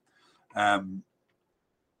name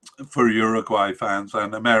for Uruguay fans,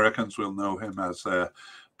 and Americans will know him as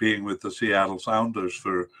being with the Seattle Sounders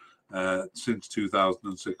for since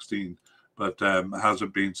 2016, but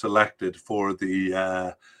hasn't been selected for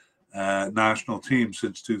the national team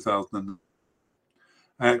since 2000.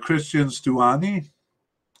 Christian Stuani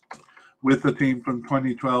with the team from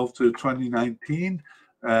 2012 to 2019,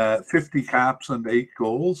 50 caps and 8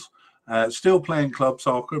 goals. Still playing club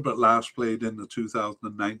soccer, but last played in the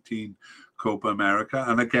 2019 Copa America,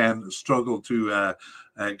 and again struggled to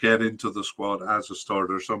get into the squad as a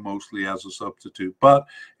starter, so mostly as a substitute, but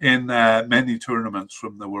in many tournaments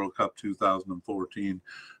from the World Cup 2014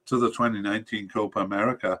 to the 2019 Copa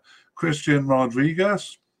America. Christian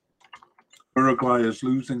Rodriguez, Uruguay is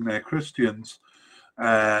losing their Christians.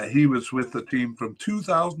 He was with the team from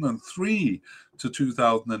 2003 to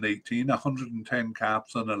 2018, 110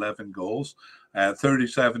 caps and 11 goals.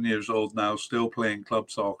 37 years old now, still playing club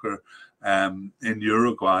soccer in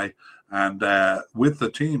Uruguay, and with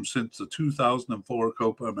the team since the 2004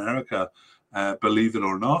 Copa America, believe it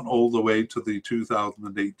or not, all the way to the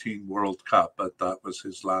 2018 World Cup, but that was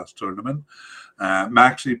his last tournament.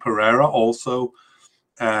 Maxi Pereira also,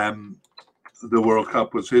 the World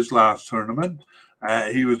Cup was his last tournament.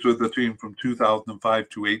 He was with the team from 2005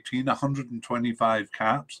 to 18, 125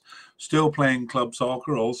 caps, still playing club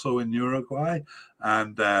soccer also in Uruguay.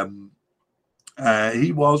 And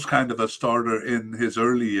he was kind of a starter in his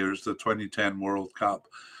early years, the 2010 World Cup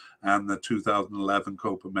and the 2011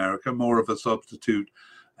 Copa America, more of a substitute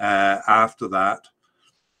after that.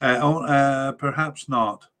 Perhaps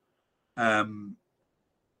not.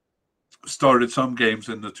 Started some games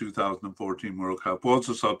in the 2014 World Cup, was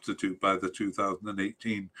a substitute by the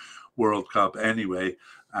 2018 World Cup anyway,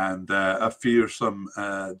 and a fearsome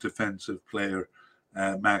defensive player,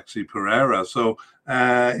 Maxi Pereira. So,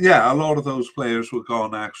 a lot of those players were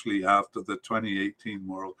gone actually after the 2018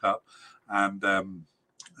 World Cup, and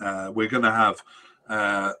we're going to have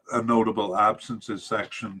a notable absences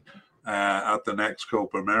section at the next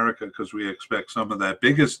Copa America, because we expect some of their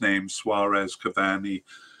biggest names, Suarez, Cavani,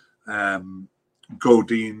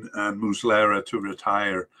 Godin and Muslera, to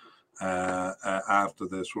retire after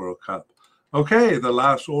this World Cup. Okay, the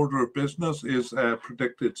last order of business is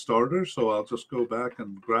predicted starters. So I'll just go back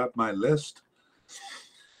and grab my list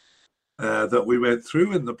that we went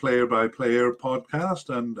through in the player by player podcast.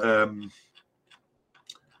 And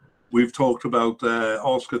we've talked about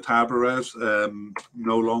Oscar Tabarez,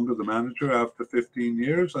 no longer the manager after 15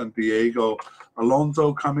 years, and Diego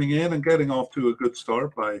Alonso coming in and getting off to a good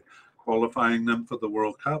start by qualifying them for the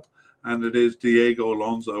World Cup. And it is Diego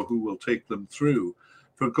Alonso who will take them through.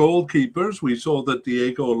 For goalkeepers, we saw that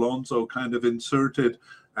Diego Alonso kind of inserted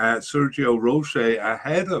Sergio Roche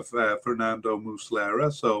ahead of Fernando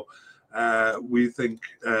Muslera. So we think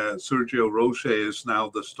Sergio Roche is now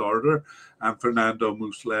the starter and Fernando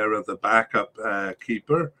Muslera the backup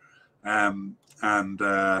keeper. And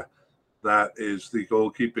that is the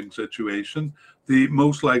goalkeeping situation. The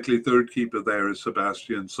most likely third keeper there is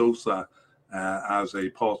Sebastian Sosa as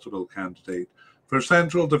a possible candidate. For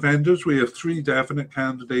central defenders, we have three definite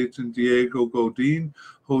candidates in Diego Godin,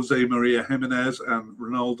 Jose Maria Jimenez, and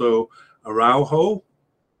Ronaldo Araujo.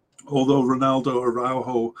 Although Ronaldo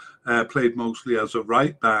Araujo played mostly as a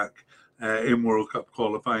right back in World Cup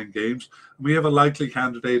qualifying games, we have a likely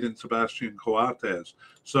candidate in Sebastian Coates.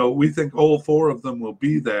 So we think all four of them will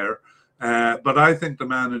be there. But I think the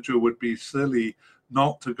manager would be silly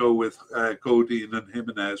not to go with Godin and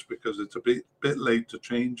Jimenez because it's a bit late to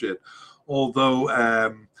change it. Although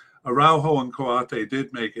Araujo and Coate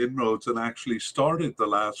did make inroads and actually started the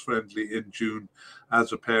last friendly in June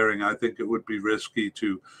as a pairing, I think it would be risky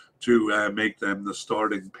to make them the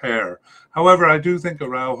starting pair. However, I do think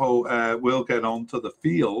Araujo will get onto the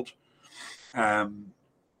field,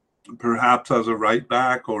 perhaps as a right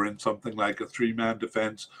back or in something like a three-man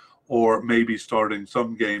defense, or maybe starting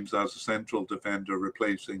some games as a central defender,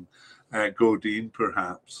 replacing Godin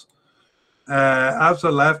perhaps. As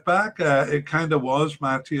a left back, it kind of was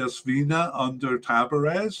Matias Vina under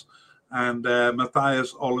Tabarez, and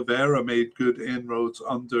Matthias Oliveira made good inroads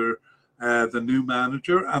under the new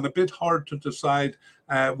manager, and a bit hard to decide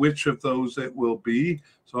which of those it will be.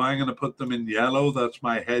 So I'm going to put them in yellow. That's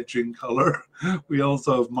my hedging color. We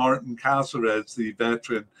also have Martin Cáceres, the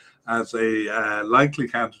veteran, as a likely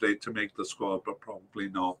candidate to make the squad, but probably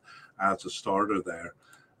not as a starter there.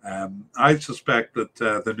 I suspect that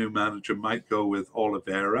the new manager might go with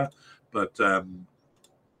Oliveira, but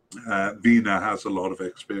Vina has a lot of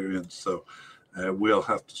experience, so we'll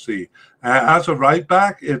have to see. As a right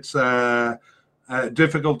back, it's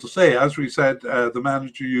difficult to say. As we said, the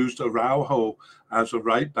manager used Araujo as a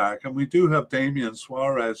right back, and we do have Damian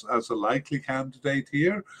Suarez as a likely candidate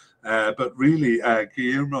here, but really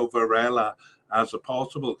Guillermo Varela as a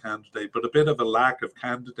possible candidate, but a bit of a lack of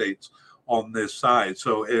candidates on this side.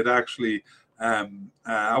 So it actually,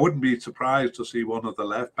 I wouldn't be surprised to see one of the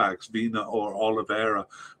left backs, Vina or Oliveira,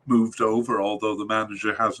 moved over, although the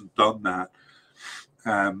manager hasn't done that.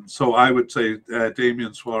 So I would say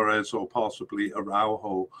Damian Suarez or possibly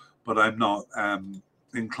Araujo, but I'm not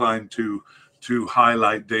inclined to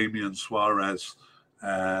highlight Damian Suarez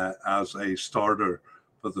as a starter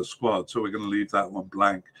for the squad. So we're going to leave that one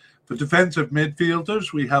blank. For defensive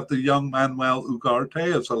midfielders, we have the young Manuel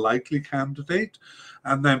Ugarte as a likely candidate.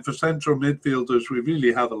 And then for central midfielders, we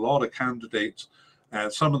really have a lot of candidates.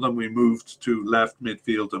 Some of them we moved to left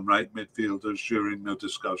midfield and right midfielders during the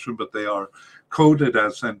discussion, but they are coded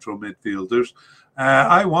as central midfielders.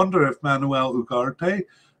 I wonder if Manuel Ugarte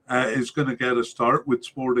is going to get a start with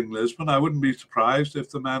Sporting Lisbon. I wouldn't be surprised if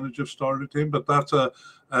the manager started him, but that's a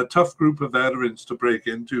tough group of veterans to break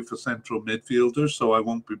into for central midfielders, so I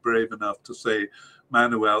won't be brave enough to say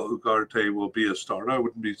Manuel Ugarte will be a starter. I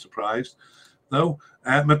wouldn't be surprised, though.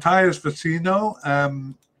 Matthias Vecino,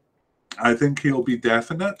 I think he'll be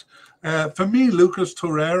definite. For me, Lucas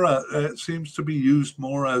Torreira seems to be used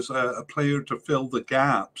more as a player to fill the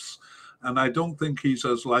gaps, and I don't think he's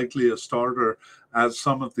as likely a starter as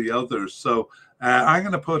some of the others. So I'm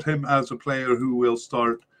going to put him as a player who will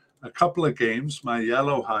start a couple of games, my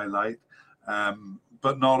yellow highlight,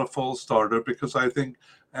 but not a full starter, because I think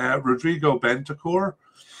Rodrigo Bentancur,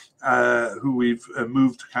 who we've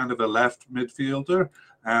moved to kind of a left midfielder,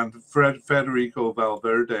 and Federico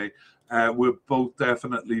Valverde will both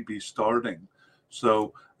definitely be starting.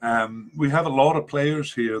 So we have a lot of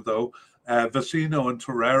players here, though. Vecino and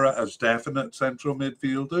Torreira as definite central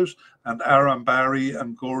midfielders, and Aram Barry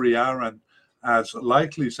and Gori Aran as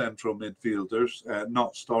likely central midfielders,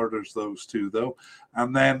 not starters, those two, though.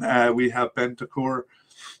 And then we have Bentancur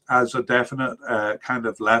as a definite kind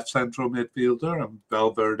of left central midfielder, and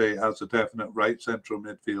Valverde as a definite right central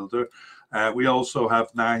midfielder. We also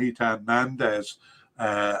have Nahitan Nandez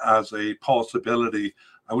as a possibility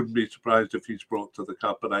I wouldn't be surprised if he's brought to the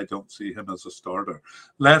Cup, but I don't see him as a starter.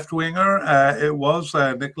 Left winger, it was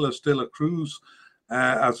Nicolas de la Cruz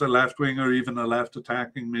as a left winger, even a left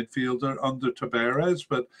attacking midfielder under Tavares,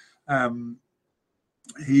 but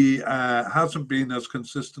he hasn't been as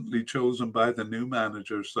consistently chosen by the new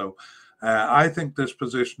manager. So I think this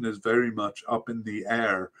position is very much up in the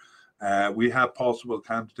air. We have possible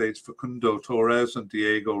candidates for Facundo Torres and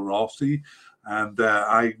Diego Rossi, and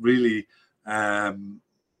I really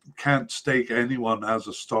can't stake anyone as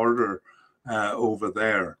a starter over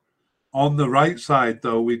there. On the right side,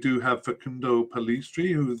 though, we do have Facundo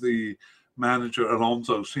Pellistri, who the manager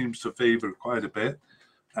Alonso seems to favor quite a bit.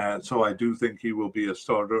 So I do think he will be a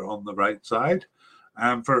starter on the right side.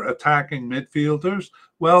 And for attacking midfielders,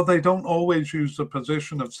 well, they don't always use the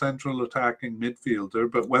position of central attacking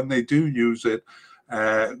midfielder, but when they do use it,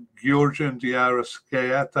 Georgian Diarra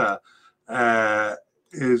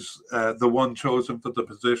is the one chosen for the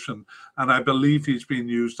position, and I believe he's been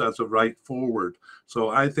used as a right forward. So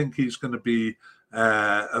I think he's going to be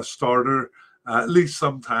a starter, at least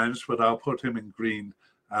sometimes, but I'll put him in green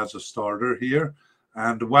as a starter here.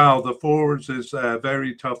 And wow, the forwards is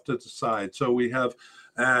very tough to decide. So we have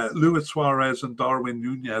Luis Suarez and Darwin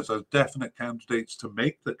Nunez as definite candidates to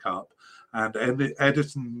make the Cup, and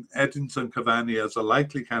Edinson Cavani as a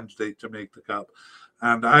likely candidate to make the Cup.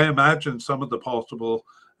 And I imagine some of the possible,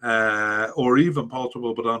 or even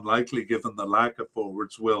possible but unlikely given the lack of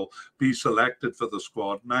forwards, will be selected for the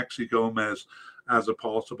squad. Maxi Gomez as a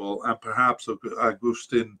possible, and perhaps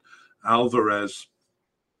Agustin Alvarez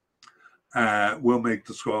will make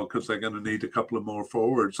the squad because they're going to need a couple of more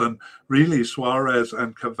forwards. And really, Suarez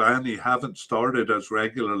and Cavani haven't started as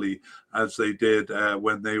regularly as they did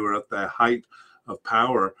when they were at their height of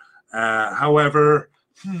power. However,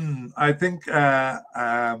 I think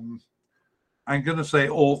I'm going to say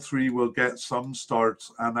all three will get some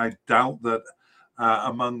starts, and I doubt that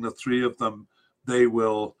among the three of them they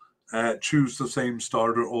will choose the same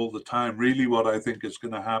starter all the time. Really, what I think is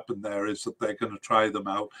going to happen there is that they're going to try them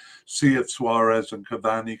out, see if Suarez and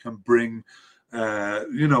Cavani can bring,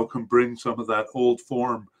 can bring some of that old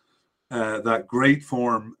form, that great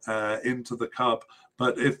form into the Cup.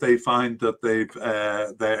 But if they find that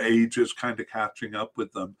their age is kind of catching up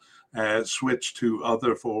with them, switch to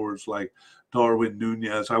other forwards like Darwin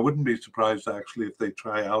Nunez. I wouldn't be surprised actually if they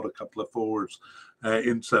try out a couple of forwards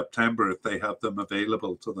in September if they have them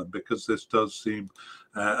available to them, because this does seem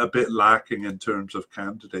a bit lacking in terms of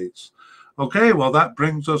candidates. Okay, well, that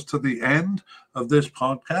brings us to the end of this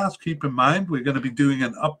podcast. Keep in mind, we're going to be doing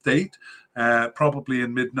an update probably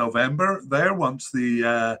in mid-November there once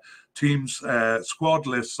the teams' squad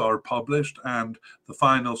lists are published and the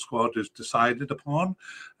final squad is decided upon.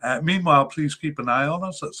 Meanwhile, please keep an eye on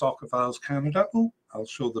us at Soccer Files Canada. Oh, I'll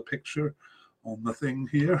show the picture on the thing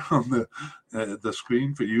here on the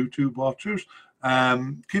screen for YouTube watchers.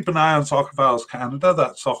 Keep an eye on Soccer Files Canada.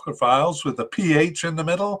 That's Soccer Files with a PH in the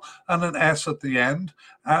middle and an S at the end,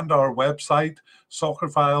 and our website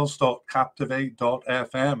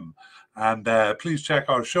soccerfiles.captivate.fm. And please check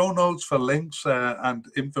our show notes for links and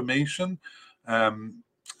information.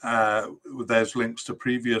 There's links to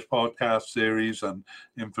previous podcast series and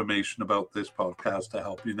information about this podcast to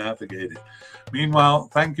help you navigate it. Meanwhile,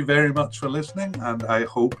 thank you very much for listening, and I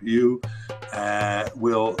hope you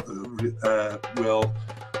will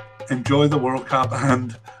enjoy the World Cup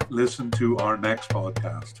and listen to our next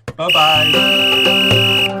podcast.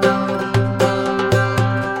 Bye-bye.